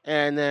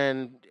 And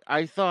then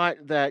I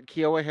thought that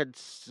Keoa had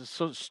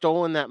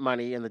stolen that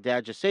money and the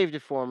dad just saved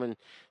it for him and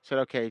said,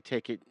 okay,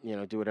 take it,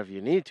 do whatever you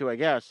need to, I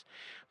guess.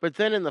 But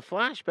then in the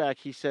flashback,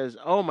 he says,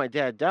 oh, my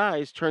dad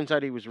dies. Turns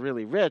out he was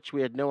really rich.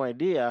 We had no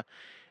idea.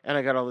 And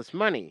I got all this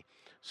money.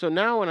 So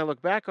now when I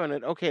look back on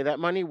it, okay, that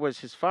money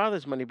was his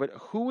father's money, but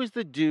who was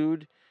the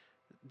dude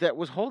that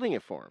was holding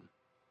it for him?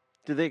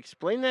 Did they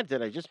explain that?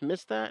 Did I just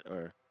miss that?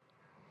 Or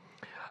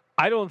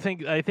I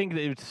think that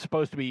it's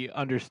supposed to be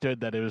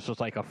understood that it was just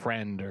like a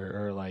friend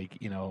or like,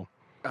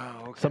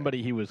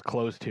 somebody he was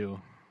close to.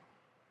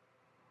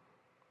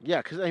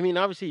 Yeah, because, I mean,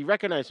 obviously he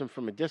recognized him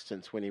from a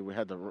distance when he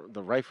had the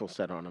rifle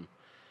set on him.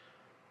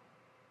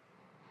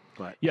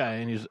 But yeah,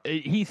 and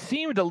he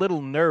seemed a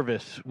little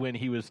nervous when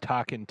he was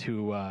talking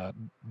to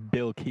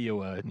Bill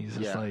Keough, and he's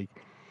just like,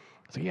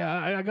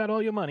 yeah, I got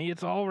all your money.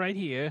 It's all right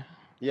here.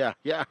 Yeah.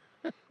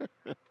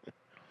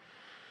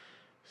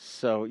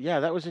 So,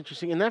 yeah, that was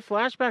interesting. And that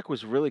flashback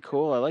was really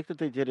cool. I like that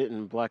they did it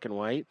in black and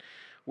white,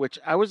 which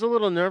I was a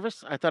little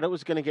nervous. I thought it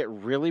was going to get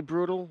really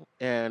brutal,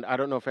 and I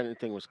don't know if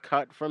anything was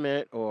cut from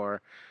it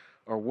or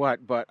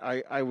what, but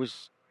I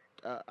was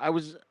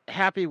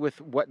happy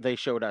with what they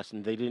showed us,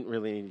 and they didn't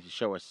really need to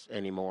show us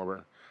any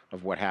more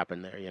of what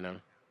happened there,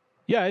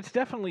 Yeah, it's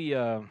definitely,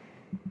 one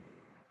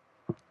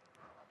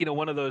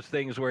of those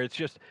things where it's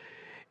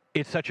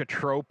such a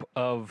trope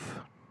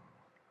of,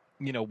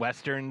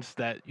 Westerns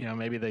that,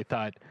 maybe they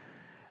thought,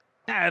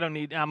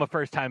 I'm a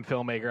first-time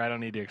filmmaker, I don't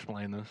need to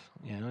explain this.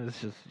 It's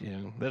just,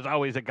 there's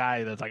always a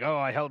guy that's like, oh,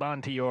 I held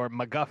on to your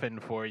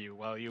MacGuffin for you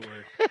while you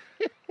were,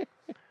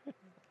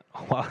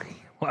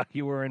 while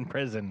you were in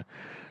prison.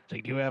 It's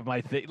like, do you have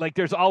my thing? Like,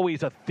 there's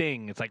always a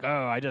thing. It's like,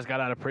 oh, I just got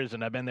out of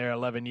prison. I've been there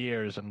 11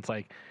 years. And it's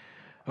like,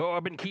 oh,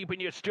 I've been keeping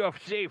your stuff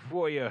safe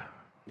for you.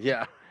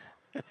 Yeah.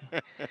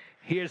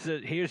 Here's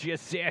your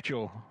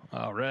satchel.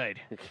 All right.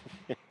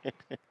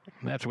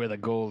 That's where the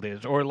gold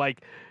is. Or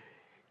like,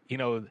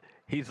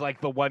 he's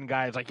like the one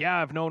guy. It's like, yeah,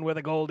 I've known where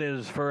the gold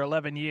is for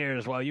 11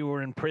 years while you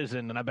were in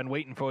prison, and I've been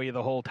waiting for you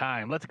the whole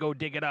time. Let's go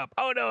dig it up.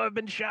 Oh, no, I've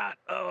been shot.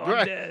 Oh,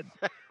 I'm dead.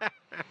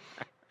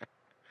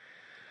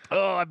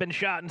 Oh, I've been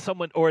shot and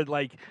someone took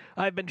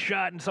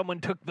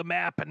the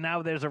map and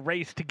now there's a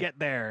race to get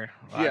there.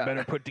 I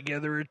better put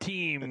together a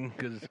team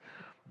because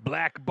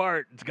Black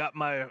Bart's got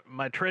my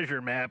treasure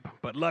map,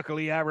 but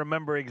luckily I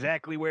remember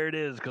exactly where it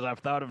is because I've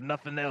thought of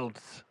nothing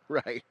else.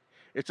 Right.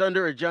 It's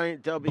under a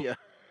giant W.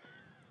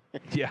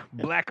 Yeah,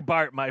 Black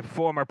Bart, my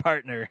former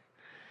partner.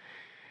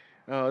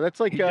 Oh, that's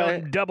like... He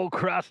done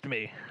double-crossed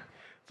me.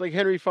 It's like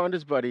Henry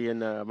Fonda's buddy in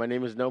My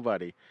Name is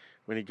Nobody.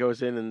 When he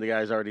goes in and the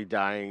guy's already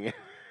dying...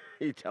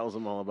 He tells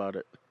them all about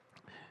it.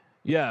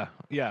 Yeah.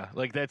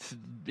 Like it's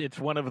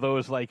one of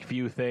those like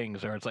few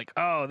things, or it's like,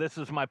 oh, this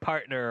is my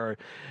partner, or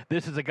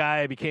this is a guy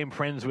I became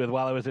friends with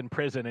while I was in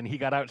prison, and he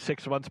got out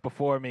 6 months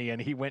before me,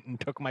 and he went and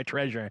took my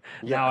treasure.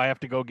 Yeah. Now I have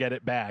to go get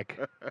it back.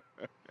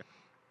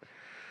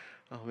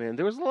 Oh man,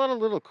 there was a lot of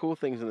little cool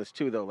things in this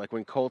too, though. Like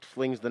when Colt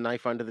flings the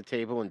knife under the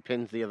table and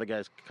pins the other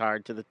guy's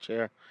card to the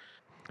chair.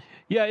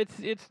 Yeah,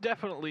 it's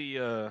definitely.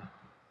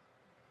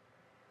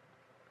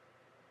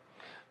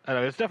 I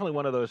don't know, it's definitely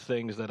one of those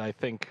things that I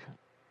think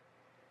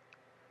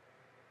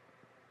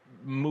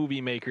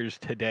movie makers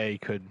today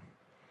could...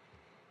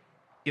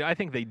 I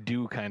think they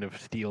do kind of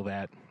steal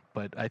that,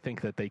 but I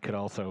think that they could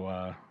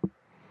also...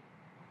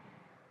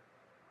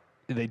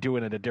 they do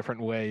it in a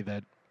different way.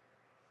 That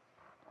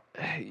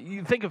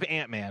you think of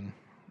Ant-Man,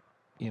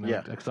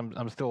 Yeah. because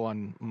I'm still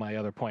on my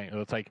other point.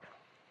 It's like,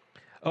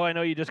 oh, I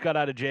know you just got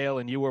out of jail,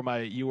 and you were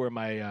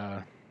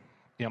my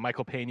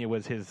Michael Pena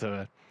was his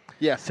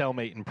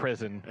cellmate in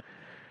prison.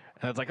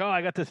 And it's like, oh,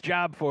 I got this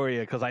job for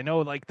you because I know,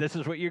 like, this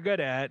is what you're good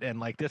at.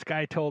 And, like, this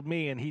guy told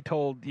me, and he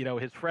told,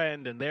 his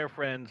friend and their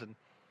friends. And,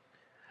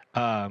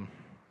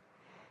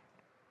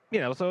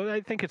 so I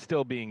think it's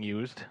still being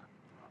used.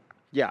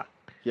 Yeah,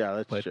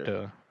 that's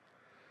true.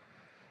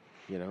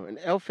 And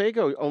El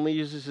Fago only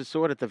uses his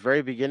sword at the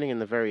very beginning and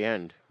the very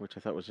end, which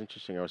I thought was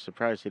interesting. I was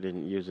surprised he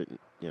didn't use it,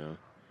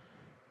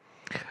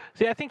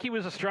 See, I think he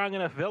was a strong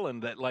enough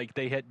villain that, like,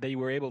 they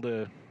were able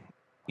to,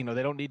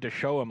 they don't need to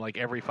show him, like,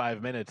 every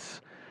 5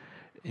 minutes.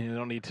 You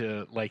don't need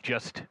to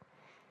just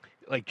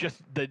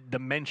the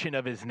mention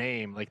of his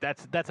name. Like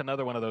that's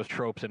another one of those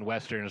tropes in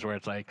westerns where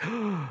it's like,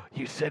 oh,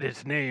 you said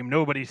his name.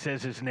 Nobody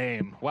says his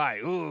name. Why?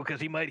 Ooh,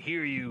 because he might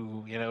hear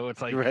you.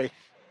 It's like right.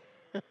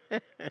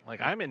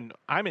 Like I'm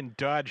in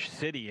Dodge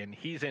City and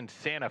he's in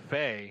Santa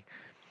Fe,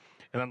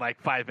 and then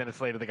like 5 minutes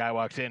later the guy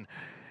walks in.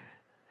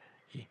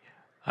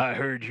 I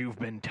heard you've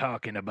been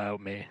talking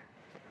about me.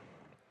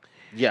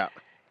 Yeah.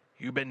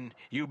 You've been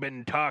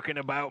talking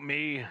about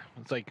me.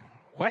 It's like,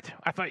 what?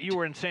 I thought you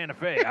were in Santa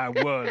Fe. I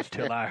was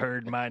till I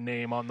heard my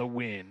name on the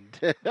wind.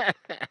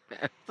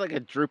 It's like a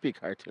droopy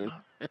cartoon.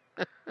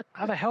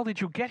 How the hell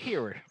did you get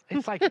here?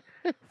 It's like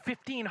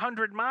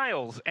 1,500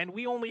 miles, and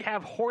we only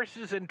have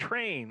horses and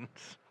trains.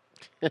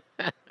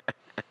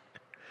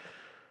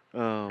 Oh,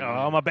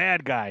 I'm a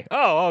bad guy.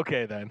 Oh,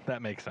 okay then.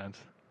 That makes sense.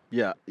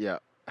 Yeah.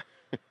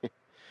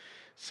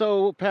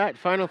 So, Pat,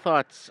 final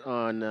thoughts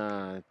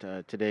on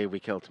Today We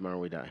Kill, Tomorrow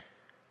We Die.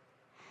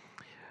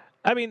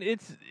 I mean,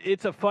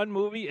 it's a fun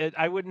movie.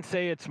 I wouldn't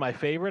say it's my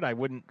favorite. I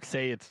wouldn't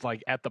say it's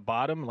like at the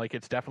bottom. Like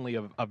it's definitely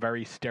a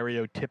very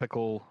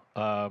stereotypical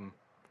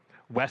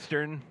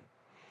Western.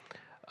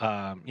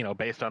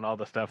 Based on all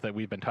the stuff that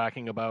we've been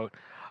talking about.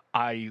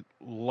 I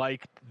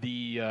liked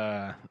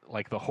the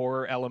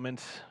horror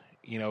elements.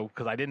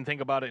 Because I didn't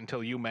think about it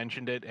until you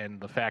mentioned it, and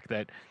the fact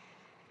that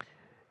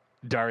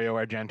Dario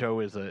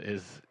Argento is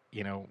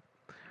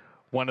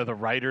one of the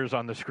writers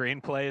on the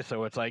screenplay,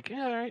 so it's like,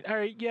 yeah, all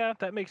right, yeah,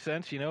 that makes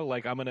sense.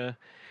 Like I'm gonna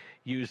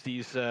use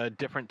these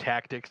different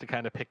tactics to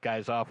kind of pick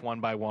guys off one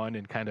by one,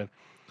 and kind of,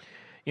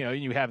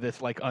 you have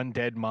this like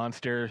undead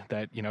monster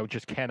that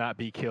just cannot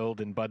be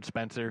killed in Bud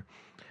Spencer.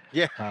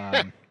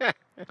 Yeah.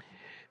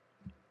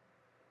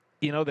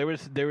 There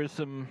was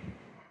some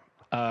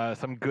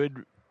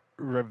good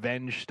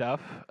revenge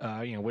stuff,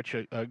 which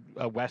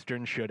a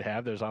Western should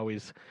have. There's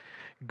always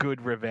good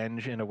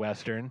revenge in a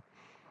Western.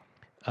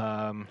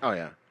 Oh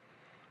yeah.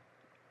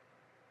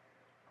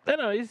 I don't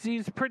know,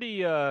 he's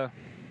pretty.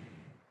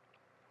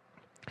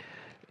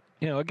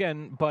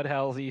 Again, Bud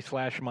Halsey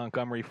 /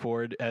 Montgomery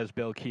Ford as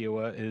Bill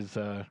Kiowa is.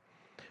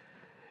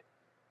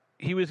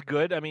 He was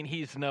good. I mean,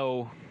 he's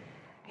no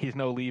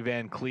Lee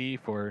Van Cleef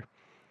or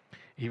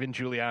even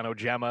Giuliano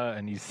Gemma,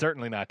 and he's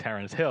certainly not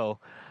Terrence Hill.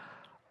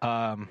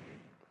 And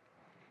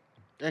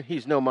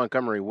he's no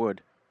Montgomery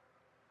Wood.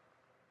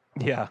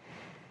 Yeah,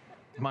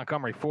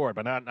 Montgomery Ford,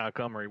 but not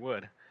Montgomery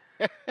Wood.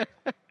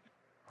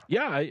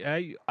 Yeah,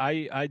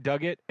 I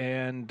dug it,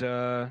 and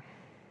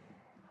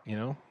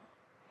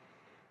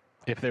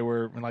if there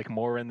were like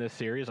more in this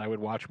series, I would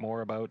watch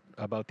more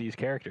about these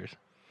characters.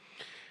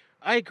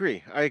 I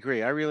agree. I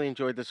really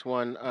enjoyed this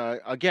one.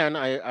 Again,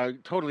 I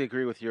totally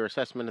agree with your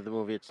assessment of the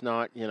movie. It's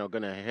not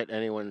going to hit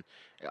anyone,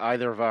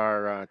 either of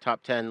our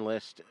top 10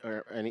 list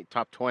or any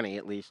top 20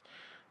 at least.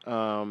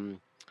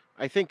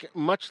 I think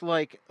much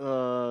like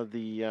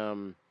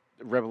the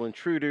Rebel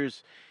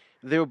Intruders,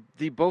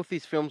 both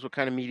these films were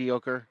kind of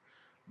mediocre,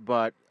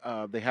 but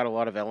they had a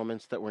lot of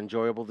elements that were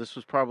enjoyable. This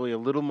was probably a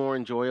little more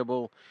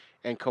enjoyable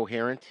and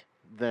coherent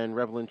than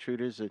Rebel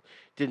Intruders. It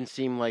didn't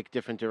seem like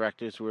different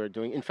directors were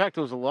doing. In fact,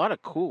 there was a lot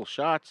of cool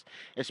shots,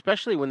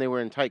 especially when they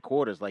were in tight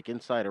quarters, like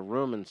inside a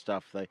room and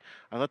stuff. I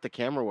thought the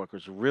camera work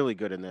was really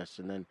good in this.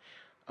 And then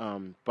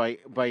by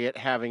it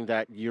having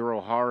that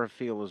Euro horror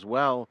feel as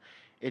well,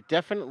 it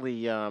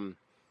definitely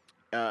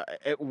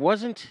it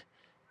wasn't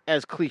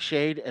as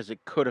cliched as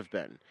it could have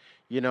been.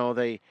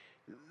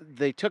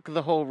 They took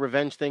the whole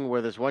revenge thing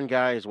where there's one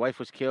guy, his wife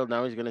was killed,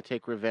 now he's going to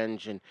take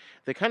revenge, and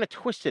they kind of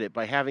twisted it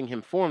by having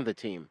him form the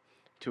team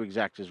to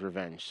exact his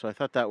revenge. So I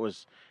thought that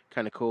was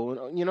kind of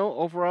cool. And,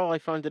 overall I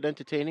found it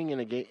entertaining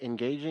and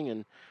engaging,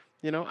 and,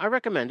 I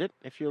recommend it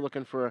if you're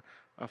looking for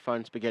a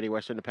fun spaghetti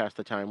western to pass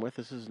the time with.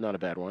 This is not a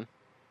bad one.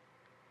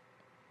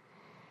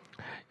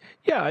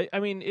 Yeah, I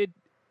mean,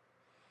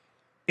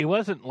 it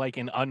wasn't like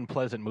an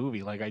unpleasant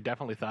movie. Like I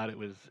definitely thought it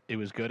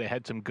was good. It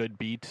had some good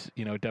beats.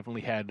 It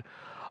definitely had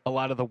a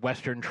lot of the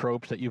Western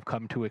tropes that you've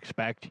come to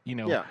expect.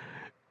 Yeah.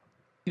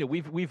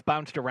 We've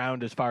bounced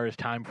around as far as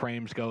time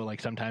frames go.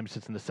 Like sometimes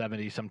it's in the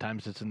 70s,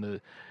 sometimes it's in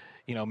the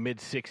mid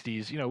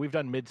 60s. We've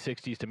done mid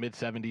 60s to mid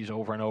 70s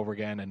over and over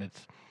again, and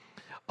it's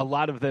a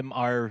lot of them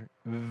are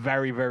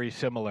very, very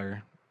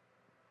similar.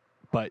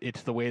 But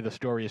it's the way the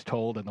story is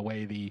told and the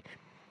way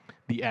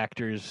the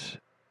actors,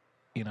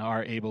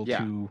 are able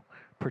to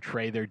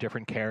portray their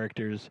different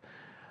characters.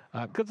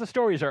 Because the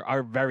stories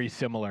are very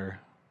similar.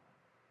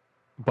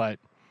 But,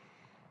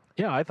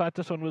 yeah, I thought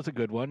this one was a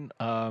good one.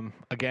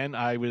 Again,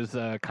 I was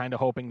kind of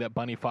hoping that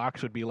Bunny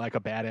Fox would be like a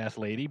badass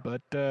lady,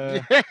 but,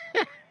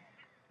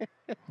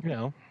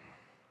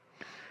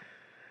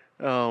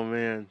 Oh,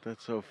 man,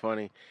 that's so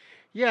funny.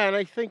 Yeah, and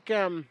I think,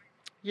 in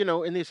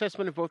the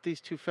assessment of both these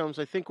two films,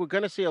 I think we're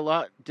going to see a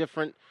lot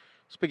different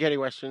spaghetti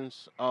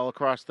westerns all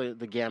across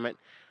the gamut.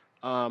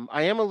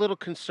 I am a little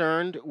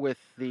concerned with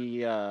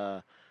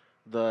the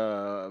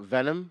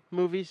Venom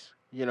movies.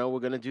 We're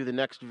going to do the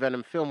next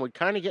Venom film. We're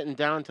kind of getting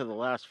down to the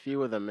last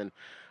few of them, and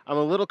I'm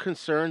a little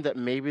concerned that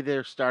maybe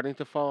they're starting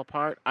to fall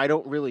apart. I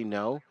don't really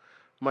know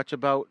much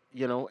about,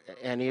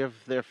 any of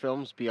their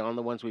films beyond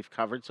the ones we've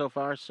covered so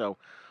far, so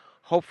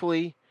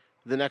hopefully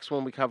the next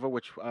one we cover,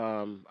 which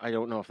I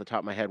don't know off the top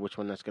of my head which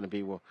one that's going to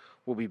be, will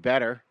be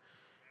better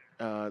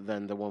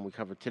than the one we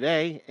covered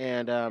today.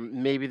 And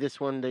maybe this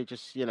one, they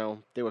just,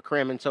 they were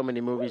cramming so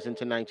many movies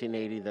into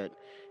 1980 that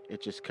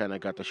it just kind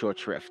of got the short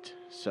shrift.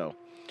 So.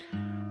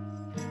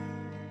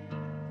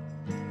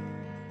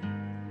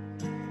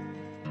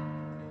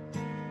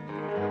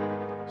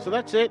 So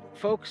that's it,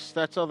 folks.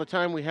 That's all the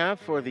time we have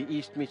for the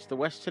East Meets the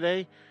West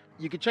today.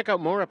 You can check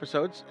out more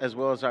episodes, as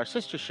well as our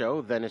sister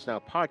show, Then Is Now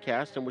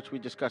Podcast, in which we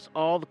discuss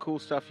all the cool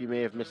stuff you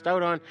may have missed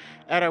out on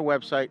at our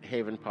website,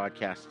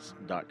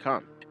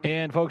 havenpodcasts.com.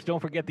 And, folks, don't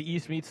forget the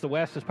East Meets the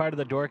West is part of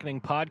the Dorkening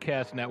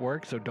Podcast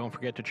Network, so don't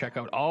forget to check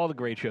out all the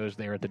great shows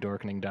there at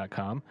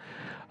thedorkening.com.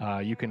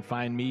 You can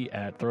find me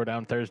at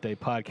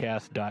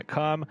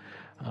throwdownthursdaypodcast.com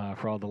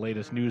for all the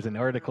latest news and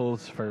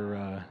articles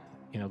for,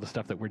 the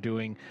stuff that we're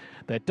doing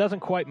that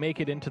doesn't quite make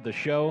it into the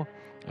show.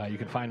 You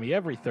can find me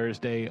every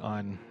Thursday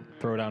on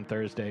Throwdown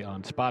Thursday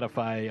on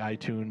Spotify,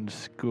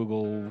 iTunes,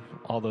 Google,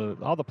 all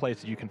the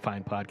places you can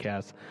find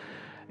podcasts.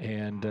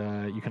 And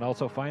you can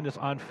also find us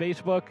on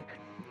Facebook.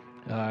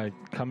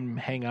 Come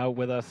hang out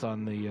with us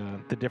on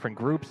the different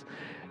groups.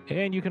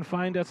 And you can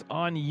find us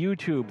on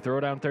YouTube,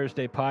 Throwdown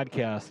Thursday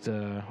Podcast.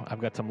 I've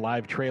got some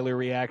live trailer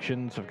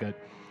reactions. I've got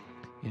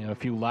a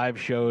few live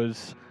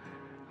shows.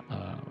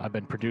 I've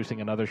been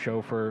producing another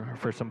show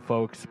for some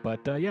folks.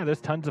 But,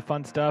 there's tons of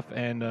fun stuff.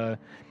 And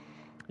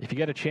if you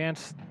get a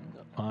chance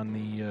on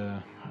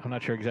I'm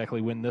not sure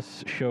exactly when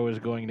this show is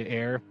going to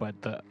air,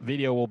 but the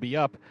video will be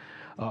up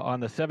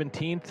on the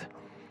 17th.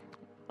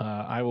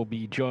 I will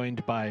be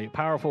joined by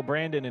Powerful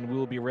Brandon, and we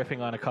will be riffing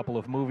on a couple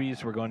of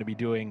movies. We're going to be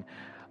doing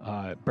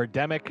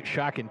Birdemic,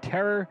 Shock and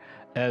Terror,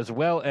 as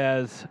well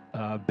as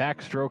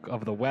Backstroke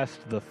of the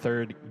West, The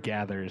Third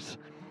Gathers.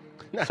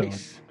 Nice. So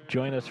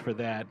join us for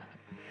that.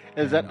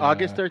 Is that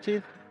August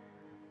 13th?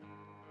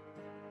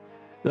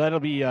 That'll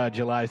be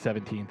July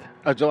 17th.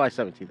 Oh, July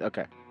 17th.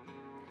 Okay.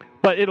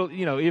 But it'll,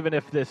 even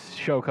if this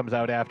show comes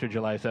out after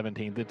July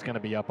 17th, it's going to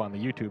be up on the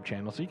YouTube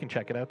channel, so you can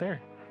check it out there.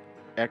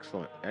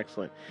 Excellent,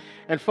 excellent.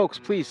 And folks,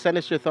 please send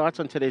us your thoughts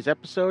on today's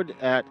episode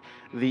at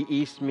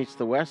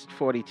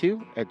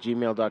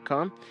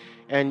theeastmeetsthewest42@gmail.com.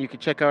 And you can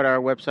check out our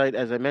website,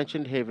 as I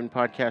mentioned,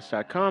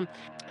 havenpodcast.com.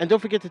 And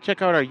don't forget to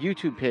check out our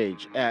YouTube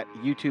page at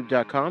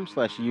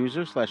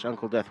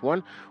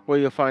youtube.com/user/UncleDeath1, where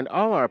you'll find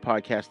all our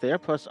podcasts there,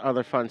 plus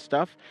other fun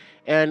stuff.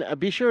 And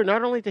be sure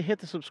not only to hit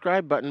the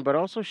subscribe button, but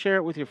also share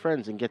it with your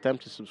friends and get them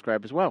to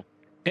subscribe as well.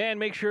 And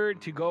make sure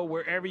to go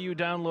wherever you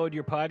download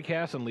your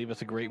podcast and leave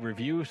us a great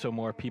review so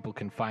more people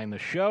can find the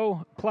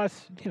show.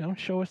 Plus,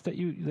 show us that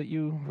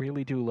you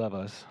really do love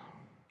us.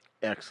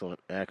 Excellent,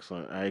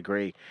 excellent. I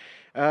agree.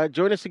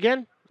 Join us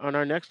again on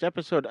our next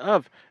episode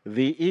of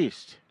The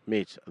East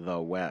Meets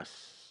the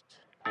West.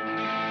 The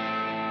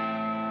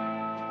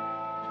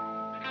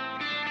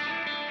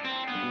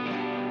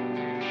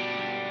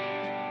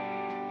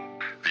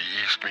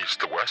East Meets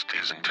the West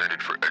is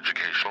intended for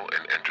educational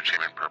and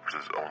entertainment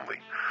purposes only.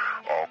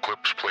 All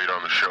clips played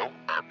on the show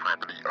are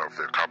property of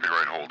their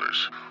copyright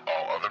holders.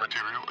 All other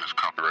material is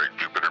copyright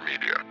Jupiter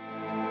Media.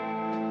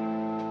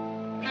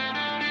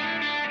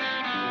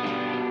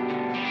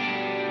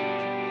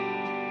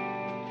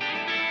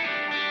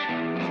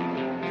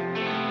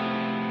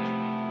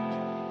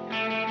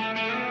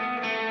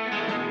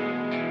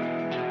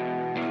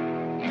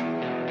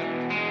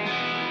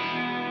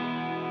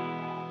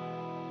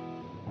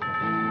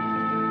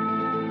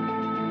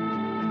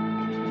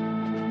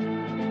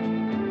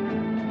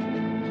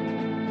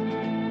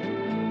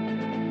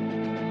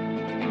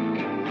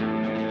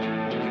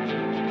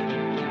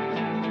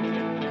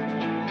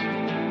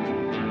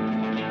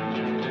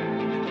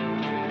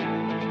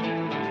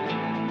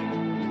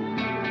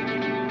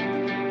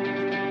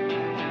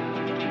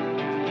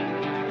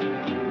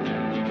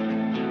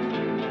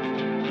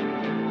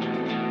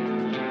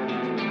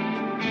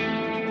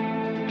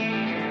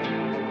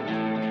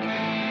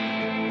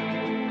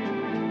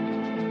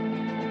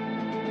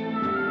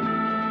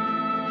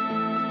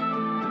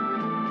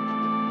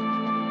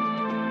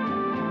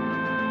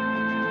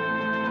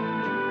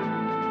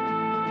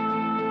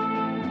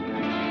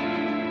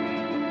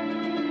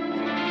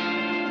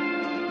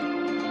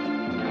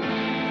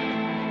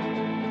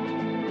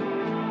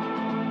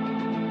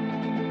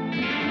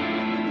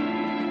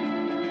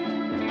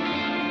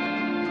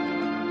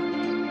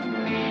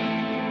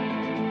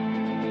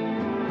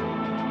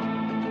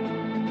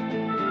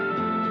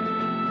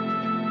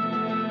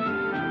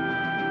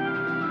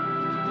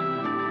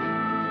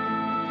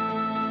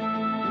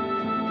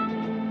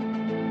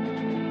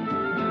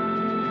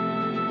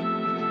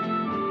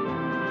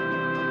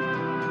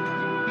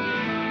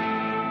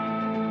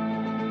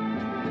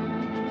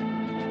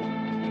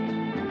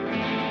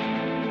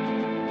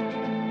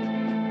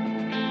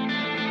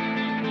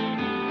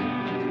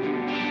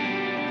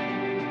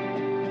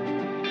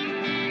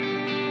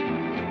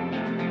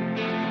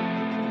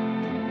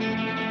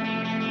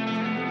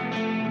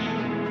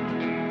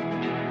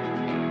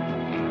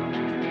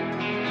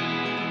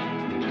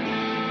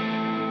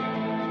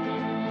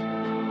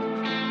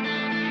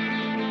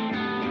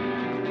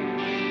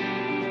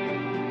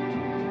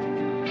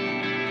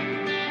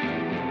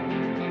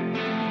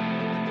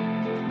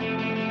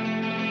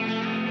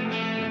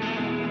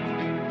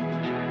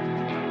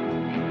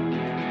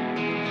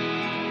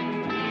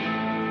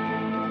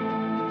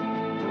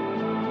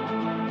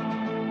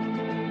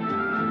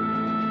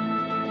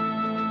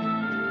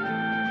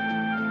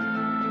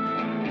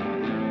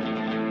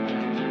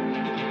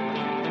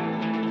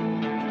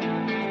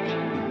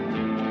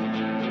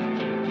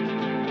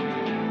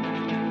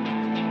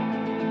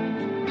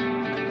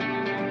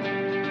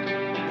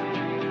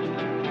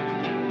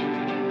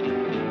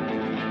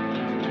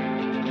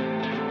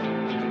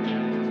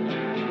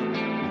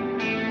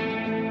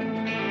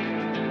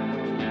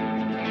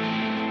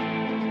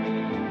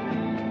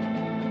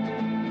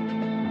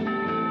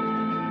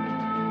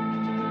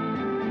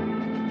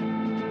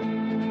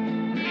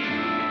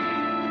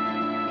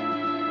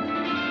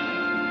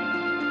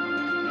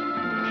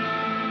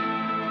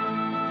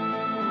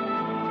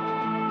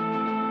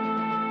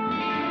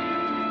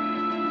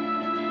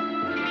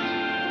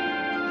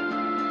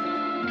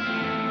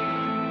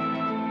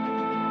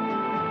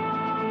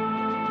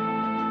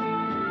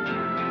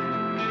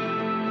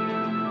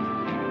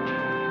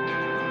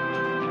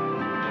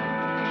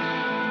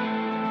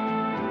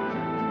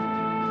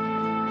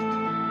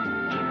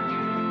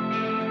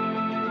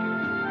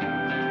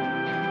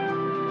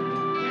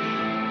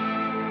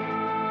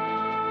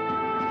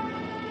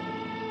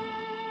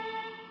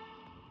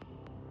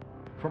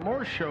 For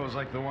more shows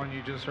like the one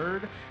you just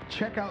heard,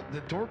 check out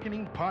the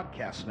Dorkening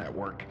Podcast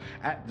Network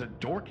at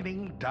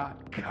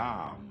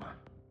thedorkening.com.